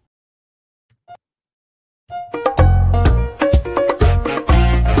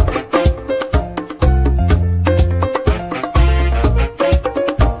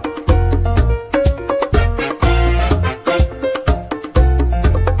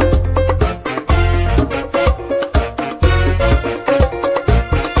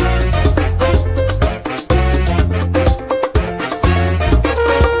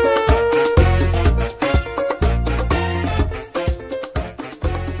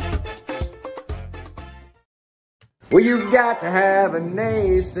 Well, you've got to have an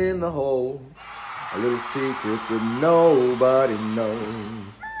ace in the hole, a little secret that nobody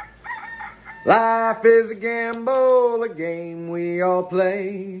knows. Life is a gamble, a game we all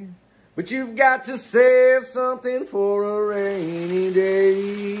play, but you've got to save something for a rainy day.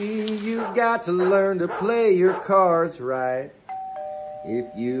 You've got to learn to play your cards right if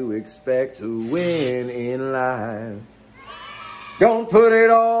you expect to win in life. Don't put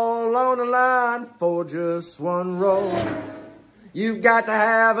it all on the line for just 1 roll. You've got to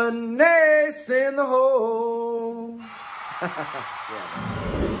have an ace in the hole. Yeah.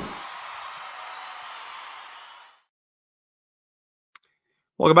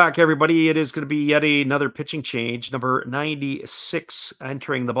 Welcome back, everybody. It is going to be yet another pitching change. Number 96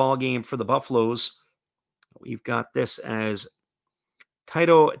 entering the ball game for the Buffaloes. We've got this as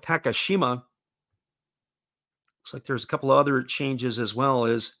Taito Takashima. Looks like there's a couple of other changes as well.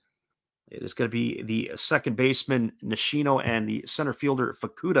 As it is going to be the second baseman Nishino and the center fielder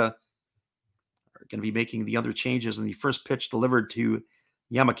Fukuda are going to be making the other changes. And the first pitch delivered to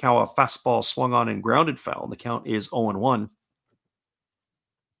Yamakawa, fastball swung on and grounded foul. The count is 0-1.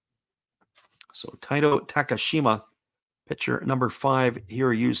 So Taito Takashima, pitcher number 5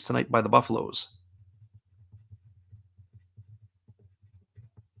 here, used tonight by the Buffaloes.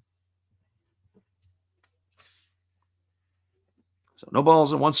 So no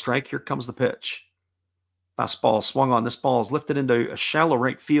balls and 1 strike. Here comes the pitch. Fastball swung on. This ball is lifted into a shallow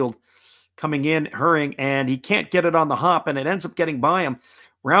right field. Coming in, hurrying, and he can't get it on the hop, and it ends up getting by him.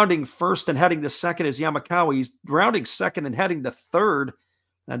 Rounding first and heading to second is Yamakawa. He's rounding second and heading to third.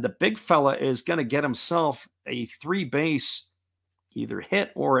 And the big fella is going to get himself a 3-base either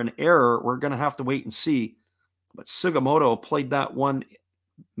hit or an error. We're going to have to wait and see. But Sugimoto played that one,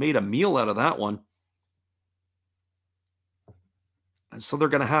 made a meal out of that one. And so they're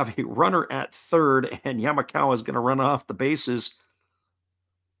going to have a runner at third, and Yamakawa is going to run off the bases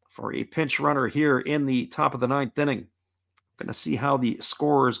for a pinch runner here in the top of the 9th inning. Going to see how the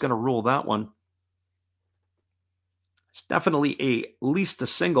scorer is going to rule that one. It's definitely at least a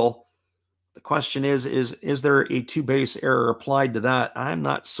single. The question is there a 2-base error applied to that? I'm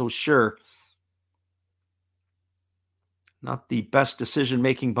not so sure. Not the best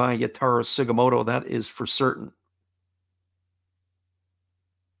decision-making by Yataro Sugimoto, that is for certain.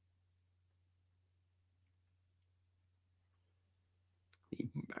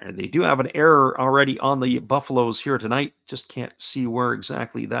 They do have an error already on the Buffaloes here tonight. Just can't see where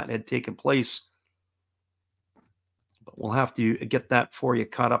exactly that had taken place. But we'll have to get that for you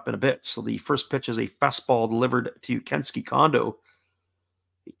caught up in a bit. So the first pitch is a fastball delivered to Kensuke Kondo.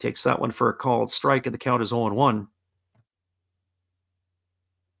 He takes that one for a called strike, and the count is 0-1.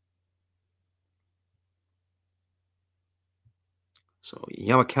 So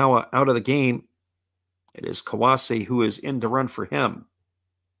Yamakawa out of the game. It is Kawase who is in to run for him.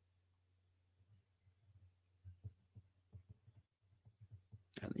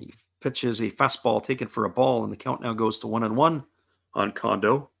 And the pitch is a fastball taken for a ball, and the count now goes to 1-1 on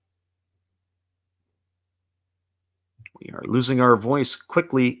Kondo. We are losing our voice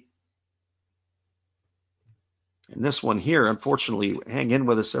quickly in this one here. Unfortunately, hang in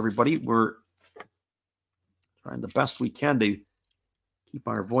with us, everybody. We're trying the best we can to keep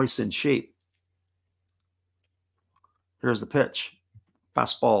our voice in shape. Here's the pitch.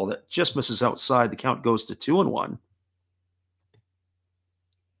 Fastball that just misses outside. The count goes to 2-1.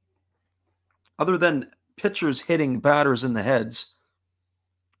 Other than pitchers hitting batters in the heads,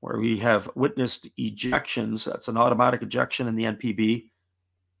 where we have witnessed ejections, that's an automatic ejection in the NPB,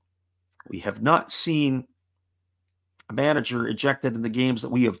 we have not seen a manager ejected in the games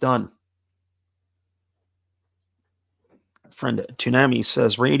that we have done. Friend Tunami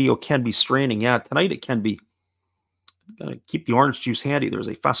says radio can be straining. Yeah, tonight it can be. Gotta keep the orange juice handy. There's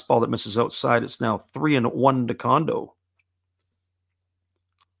a fastball that misses outside. It's now 3-1 to Kondo.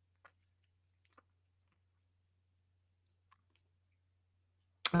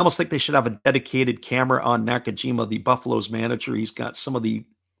 I almost think they should have a dedicated camera on Nakajima, the Buffaloes manager. He's got some of the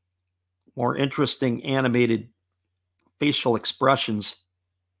more interesting animated facial expressions.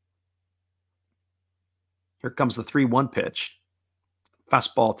 Here comes the 3-1 pitch.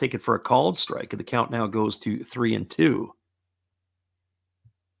 Fastball taken for a called strike, and the count now goes to 3-2.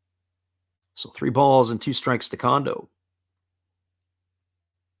 So 3 balls and 2 strikes to Kondo.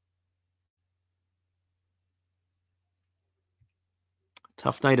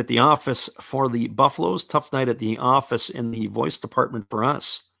 Tough night at the office for the Buffaloes. Tough night at the office in the voice department for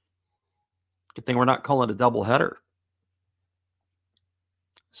us. Good thing we're not calling a doubleheader.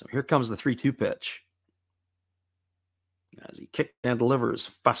 So here comes the 3-2 pitch. As he kicks and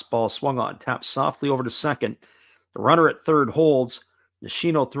delivers, fastball swung on, taps softly over to second. The runner at third holds.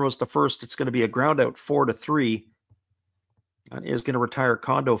 Nishino throws to first. It's going to be a ground out, 4-3. That is going to retire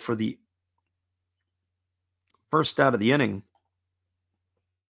Kondo for the first out of the inning.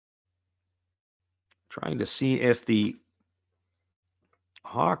 Trying to see if the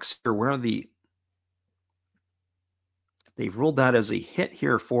Hawks are where they've ruled that as a hit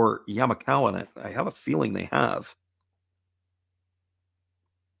here for Yamakawa, and I have a feeling they have.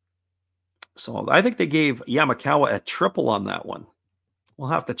 So I think they gave Yamakawa a triple on that one. We'll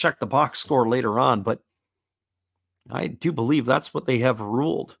have to check the box score later on, but I do believe that's what they have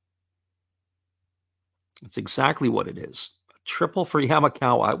ruled. It's exactly what it is. A triple for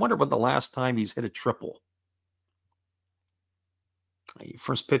Yamakawa. I wonder when the last time he's hit a triple.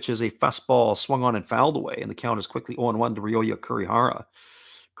 First pitch is a fastball swung on and fouled away, and the count is quickly 0-1 to Ryoya Kurihara.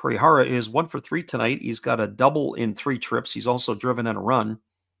 Kurihara is 1 for 3 tonight. He's got a double in 3 trips. He's also driven in a run.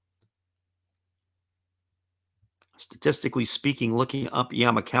 Statistically speaking, looking up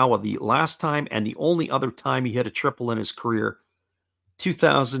Yamakawa, the last time and the only other time he hit a triple in his career,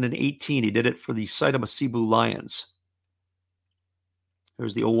 2018, he did it for the Saitama Cebu Lions.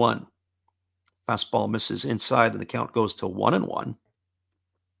 Here's the 0-1. Fastball misses inside, and the count goes to 1-1.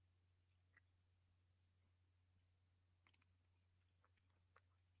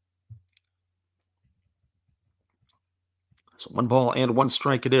 So 1 ball and 1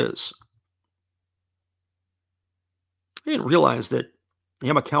 strike it is. I didn't realize that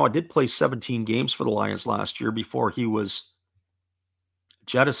Yamakawa did play 17 games for the Lions last year before he was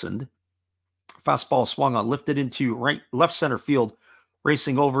jettisoned. Fastball swung on, lifted into left center field.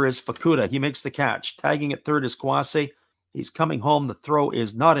 Racing over is Fukuda. He makes the catch. Tagging at third is Kawase. He's coming home. The throw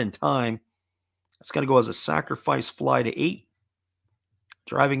is not in time. It's going to go as a sacrifice fly to 8.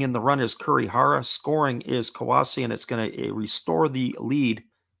 Driving in the run is Kurihara. Scoring is Kawase, and it's going to restore the lead.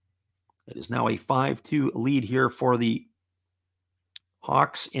 It is now a 5-2 lead here for the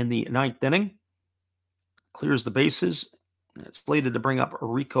Hawks in the 9th inning. Clears the bases. It's slated to bring up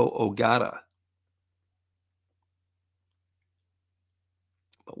Rico Ogata.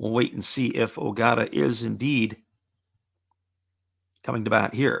 But we'll wait and see if Ogata is indeed coming to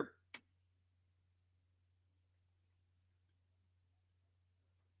bat here.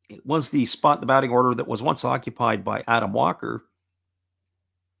 It was the spot in the batting order that was once occupied by Adam Walker.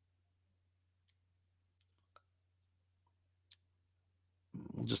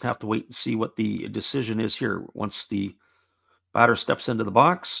 We'll just have to wait and see what the decision is here once the batter steps into the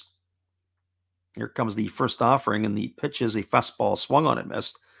box. Here comes the first offering, and the pitch is a fastball swung on and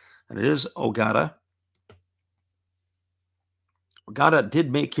missed, and it is Ogata. Ogata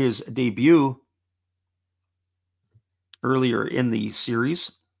did make his debut earlier in the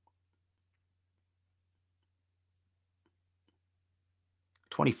series.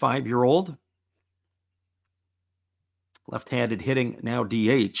 25-year-old. Left-handed hitting, now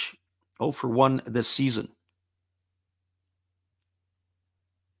DH. 0 for 1 this season.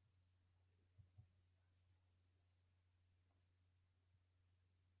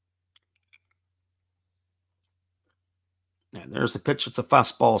 And there's the pitch. It's a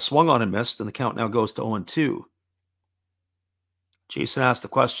fastball swung on and missed, and the count now goes to 0-2. Jason asked the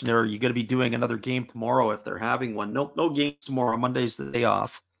question there, are you going to be doing another game tomorrow if they're having one? Nope, no games tomorrow. Monday's the day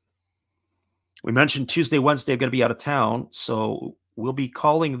off. We mentioned Tuesday, Wednesday, I'm going to be out of town, so we'll be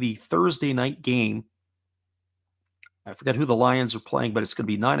calling the Thursday night game. I forget who the Lions are playing, but it's going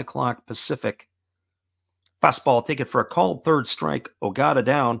to be 9 o'clock Pacific. Fastball, take it for a called third strike. Ogata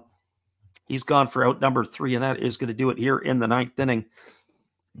down. He's gone for out number 3, and that is going to do it here in the 9th inning.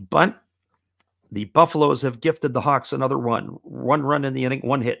 But the Buffaloes have gifted the Hawks another one. 1 run in the inning,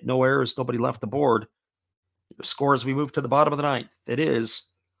 1 hit, no errors, nobody left the board. The score as we move to the bottom of the 9th. It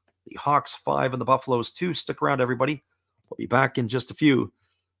is the Hawks 5 and the Buffaloes 2. Stick around, everybody. We'll be back in just a few.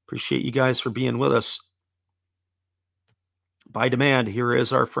 Appreciate you guys for being with us. By demand, here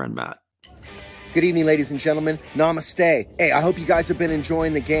is our friend Matt. Good evening, ladies and gentlemen. Namaste. Hey, I hope you guys have been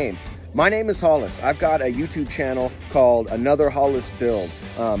enjoying the game. My name is Hollis. I've got a YouTube channel called Another Hollis Build.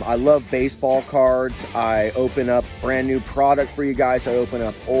 I love baseball cards. I open up brand new product for you guys. I open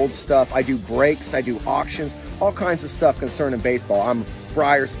up old stuff. I do breaks. I do auctions. All kinds of stuff concerning baseball. I'm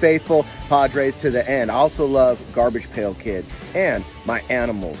Friars faithful, Padres to the end. I also love Garbage Pail Kids and my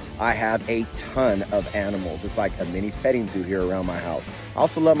animals. I have a ton of animals. It's like a mini petting zoo here around my house. I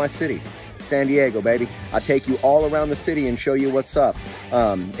also love my city. San Diego, baby. I take you all around the city and show you what's up.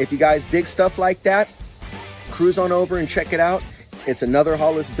 If you guys dig stuff like that, cruise on over and check it out. It's Another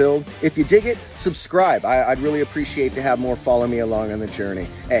Hollis Build. If you dig it, subscribe. I'd really appreciate to have more follow me along on the journey.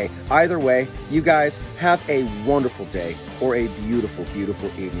 Hey, either way, you guys have a wonderful day or a beautiful, beautiful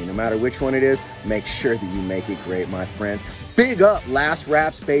evening. No matter which one it is, make sure that you make it great, my friends. Big up Last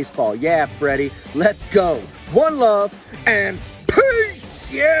Raps Baseball. Yeah, Freddie, let's go. One love and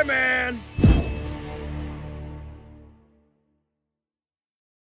peace. Yeah, man.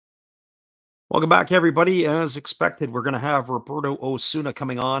 Welcome back, everybody. As expected, we're going to have Roberto Osuna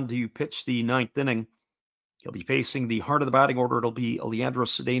coming on to pitch the 9th inning. He'll be facing the heart of the batting order. It'll be Leandro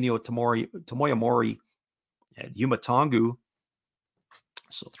Cedeno, Tomoya Mori, and Yuma Tongu.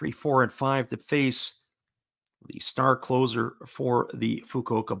 So 3, 4, and 5 to face the star closer for the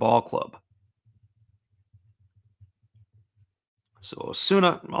Fukuoka Ball Club. So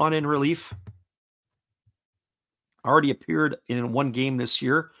Osuna on in relief. Already appeared in one game this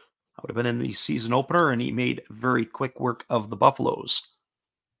year. I would have been in the season opener, and he made very quick work of the Buffaloes.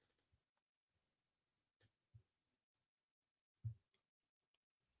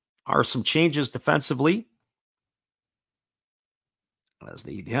 Are some changes defensively, as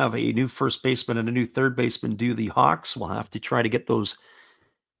they have a new first baseman and a new third baseman due the Hawks. We'll have to try to get those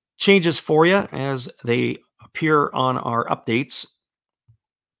changes for you as they appear on our updates.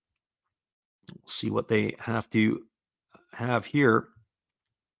 We'll see what they have to have here.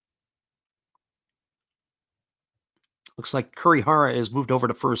 Looks like Kurihara is moved over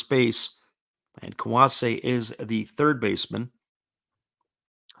to first base, and Kawase is the third baseman.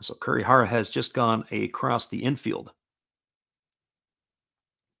 So Kurihara has just gone across the infield.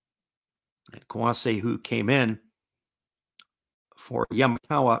 And Kawase, who came in for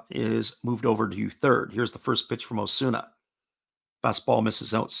Yamakawa, is moved over to third. Here's the first pitch from Osuna. Fastball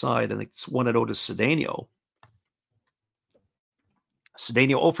misses outside, and it's 1-0 to Cedeno.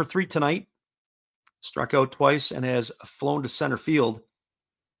 Cedeno 0 for 3 tonight. Struck out twice and has flown to center field.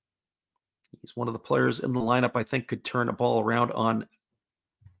 He's one of the players in the lineup I think could turn a ball around on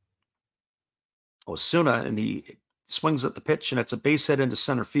Osuna, and he swings at the pitch, and it's a base hit into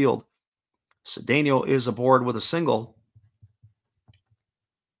center field. Cedeno is aboard with a single.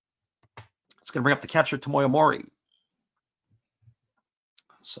 It's going to bring up the catcher, Tomoya Mori.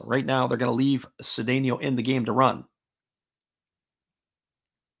 So right now, they're going to leave Cedeno in the game to run.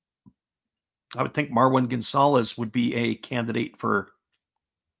 I would think Marwin Gonzalez would be a candidate for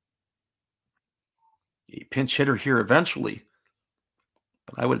a pinch hitter here eventually.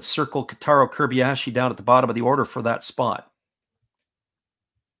 But I would circle Kotaro Kobayashi down at the bottom of the order for that spot.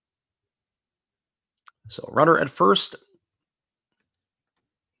 So runner at first.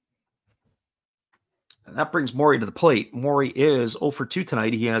 And that brings Mori to the plate. Mori is 0 for 2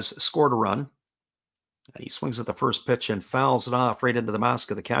 tonight. He has scored a run. And he swings at the first pitch and fouls it off right into the mask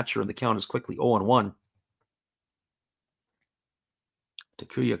of the catcher, and the count is quickly 0-1.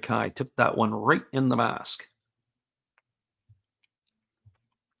 Takuya Kai took that one right in the mask.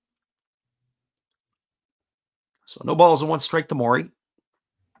 So no balls and 1 strike to Mori.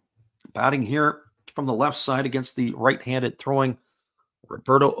 Batting here from the left side against the right-handed throwing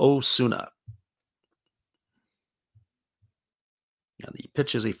Roberto Osuna. And the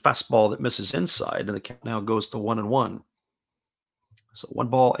pitch is a fastball that misses inside, and the count now goes to 1-1. So 1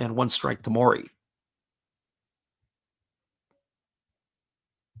 ball and 1 strike to Mori.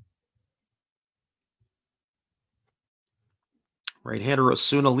 Right-hander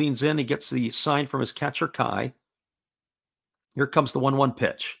Osuna leans in. He gets the sign from his catcher, Kai. Here comes the 1-1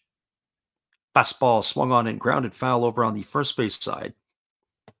 pitch. Fastball swung on and grounded foul over on the first base side.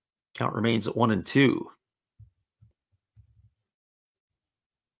 Count remains at 1-2.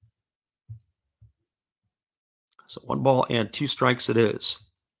 So 1 ball and 2 strikes it is.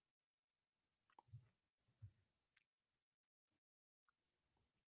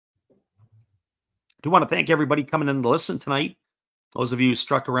 I do want to thank everybody coming in to listen tonight. Those of you who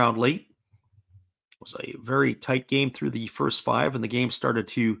struck around late. It was a very tight game through the first 5, and the game started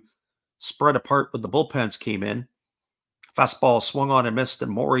to spread apart when the bullpens came in. Fastball swung on and missed,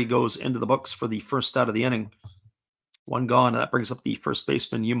 and Mori goes into the books for the first out of the inning. 1 gone, and that brings up the first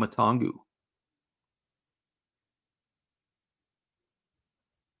baseman, Yuma Tongu.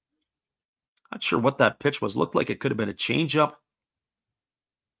 Not sure what that pitch was. Looked like it could have been a changeup.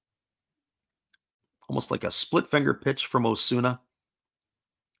 Almost like a split finger pitch from Osuna.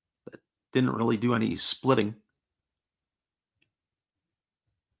 That didn't really do any splitting.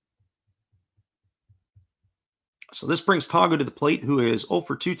 So this brings Tongu to the plate, who is 0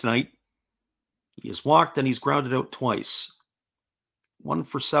 for 2 tonight. He has walked and he's grounded out twice. 1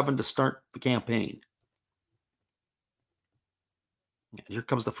 for 7 to start the campaign. And here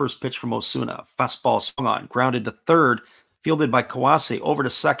comes the first pitch from Osuna. Fastball swung on, grounded to third, fielded by Kawase, over to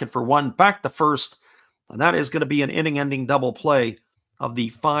second for 1, back to first. And that is going to be an inning-ending double play of the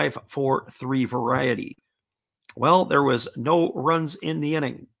 5-4-3 variety. Well, there was no runs in the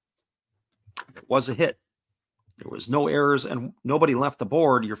inning. It was a hit. There was no errors and nobody left the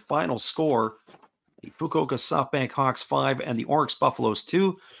board. Your final score, the Fukuoka SoftBank Hawks 5 and the Orix Buffaloes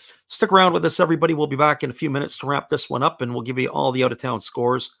 2. Stick around with us, everybody. We'll be back in a few minutes to wrap this one up, and we'll give you all the out-of-town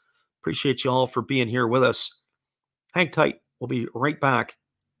scores. Appreciate you all for being here with us. Hang tight. We'll be right back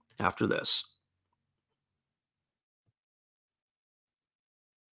after this.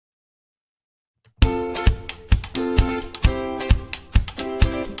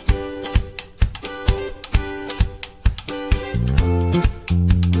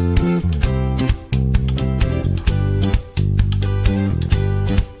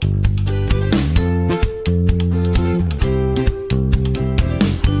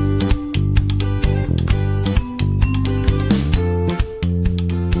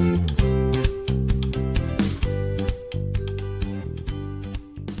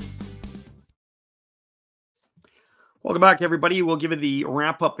 Welcome back, everybody. We'll give you the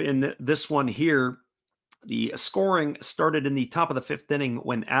wrap up in this one here. The scoring started in the top of the 5th inning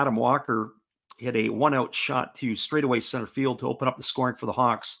when Adam Walker hit a 1-out shot to straightaway center field to open up the scoring for the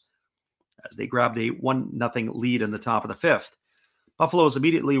Hawks as they grabbed a 1-0 lead in the top of the 5th. Buffaloes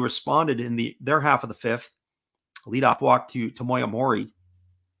immediately responded in their half of the 5th. A leadoff walk to Tomoya Mori,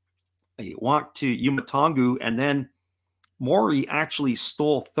 a walk to Yuma Tongu, and then Mori actually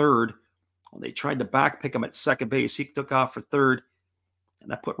stole third. When they tried to backpick him at second base, he took off for third, and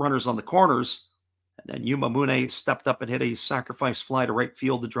that put runners on the corners. And then Yuma Mune stepped up and hit a sacrifice fly to right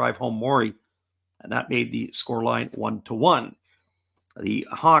field to drive home Mori, and that made the scoreline 1-1. The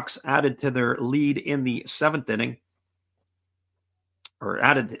Hawks added to their lead in the 7th inning, or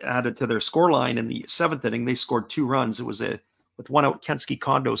added to their scoreline in the 7th inning. They scored 2 runs. It was with 1 out, Kensuke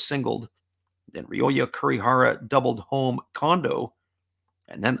Kondo singled. Then Ryoya Kurihara doubled home Kondo,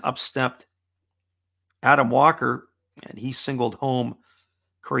 and then upstepped Adam Walker, and he singled home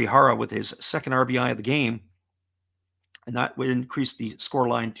Kurihara with his 2nd RBI of the game, and that would increase the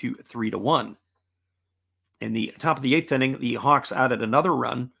scoreline to 3-1. In the top of the 8th inning, the Hawks added another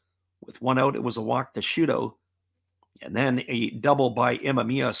run. With 1 out, it was a walk to Shudo, and then a double by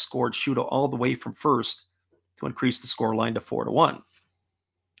Imamiya scored Shudo all the way from first to increase the scoreline to 4-1.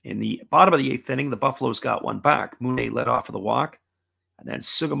 In the bottom of the 8th inning, the Buffaloes got one back. Mune led off of the walk, and then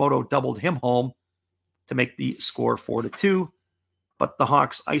Sugimoto doubled him home to make the score 4-2. But the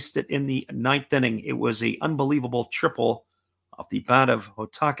Hawks iced it in the 9th inning. It was an unbelievable triple off the bat of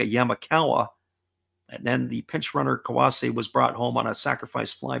Hotaka Yamakawa. And then the pinch runner Kawase was brought home on a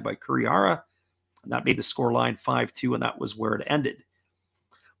sacrifice fly by Kurihara. And that made the scoreline 5-2, and that was where it ended.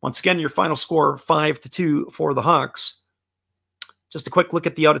 Once again, your final score 5-2 for the Hawks. Just a quick look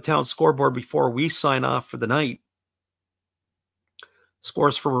at the out-of-town scoreboard before we sign off for the night.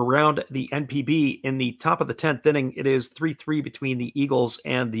 Scores from around the NPB. In the top of the 10th inning, it is 3-3 between the Eagles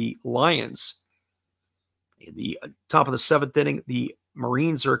and the Lions. In the top of the 7th inning, the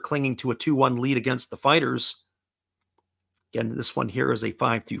Marines are clinging to a 2-1 lead against the Fighters. Again, this one here is a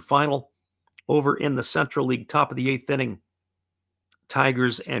 5-2 final. Over in the Central League, top of the 8th inning,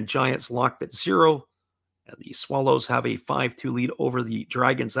 Tigers and Giants locked at 0. And the Swallows have a 5-2 lead over the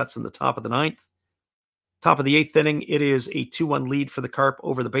Dragons. That's in the top of the 9th. Top of the 8th inning, it is a 2-1 lead for the Carp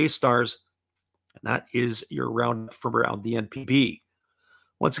over the Bay Stars. And that is your round from around the NPB.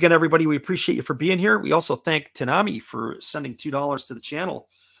 Once again, everybody, we appreciate you for being here. We also thank Tanami for sending $2 to the channel.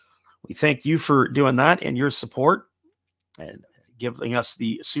 We thank you for doing that and your support and giving us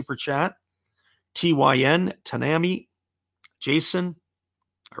the super chat. TYN, Tanami, Jason,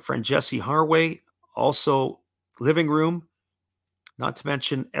 our friend Jesse Harway, also Living Room, not to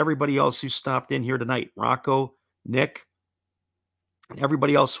mention everybody else who stopped in here tonight. Rocco, Nick, and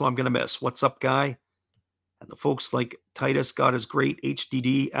everybody else who I'm going to miss. What's up, Guy? And the folks like Titus, God is Great,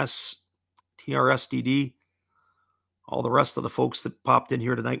 HDD, TRSDD, all the rest of the folks that popped in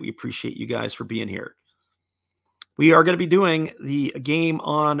here tonight. We appreciate you guys for being here. We are going to be doing the game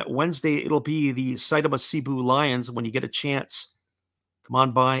on Wednesday. It'll be the Saitama Cebu Lions. When you get a chance, come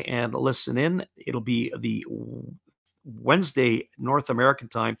on by and listen in. It'll be the Wednesday North American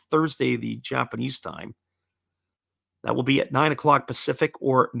time, Thursday the Japanese time. That will be at 9 o'clock Pacific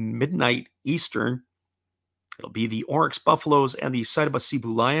or midnight Eastern. It'll be the Orix Buffaloes and the Saitama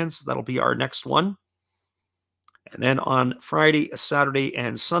Cebu Lions. That'll be our next one. And then on Friday, Saturday,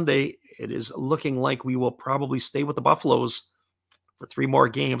 and Sunday, it is looking like we will probably stay with the Buffaloes for 3 more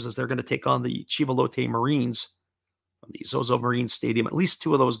games as they're going to take on the Chivalote Marines from the Zozo Marine Stadium. At least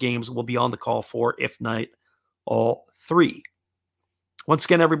 2 of those games will be on the call for, if not all 3. Once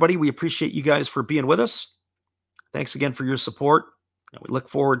again, everybody, we appreciate you guys for being with us. Thanks again for your support. And we look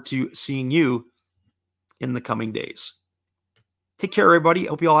forward to seeing you in the coming days. Take care, everybody.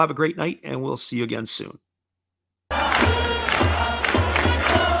 Hope you all have a great night, and we'll see you again soon.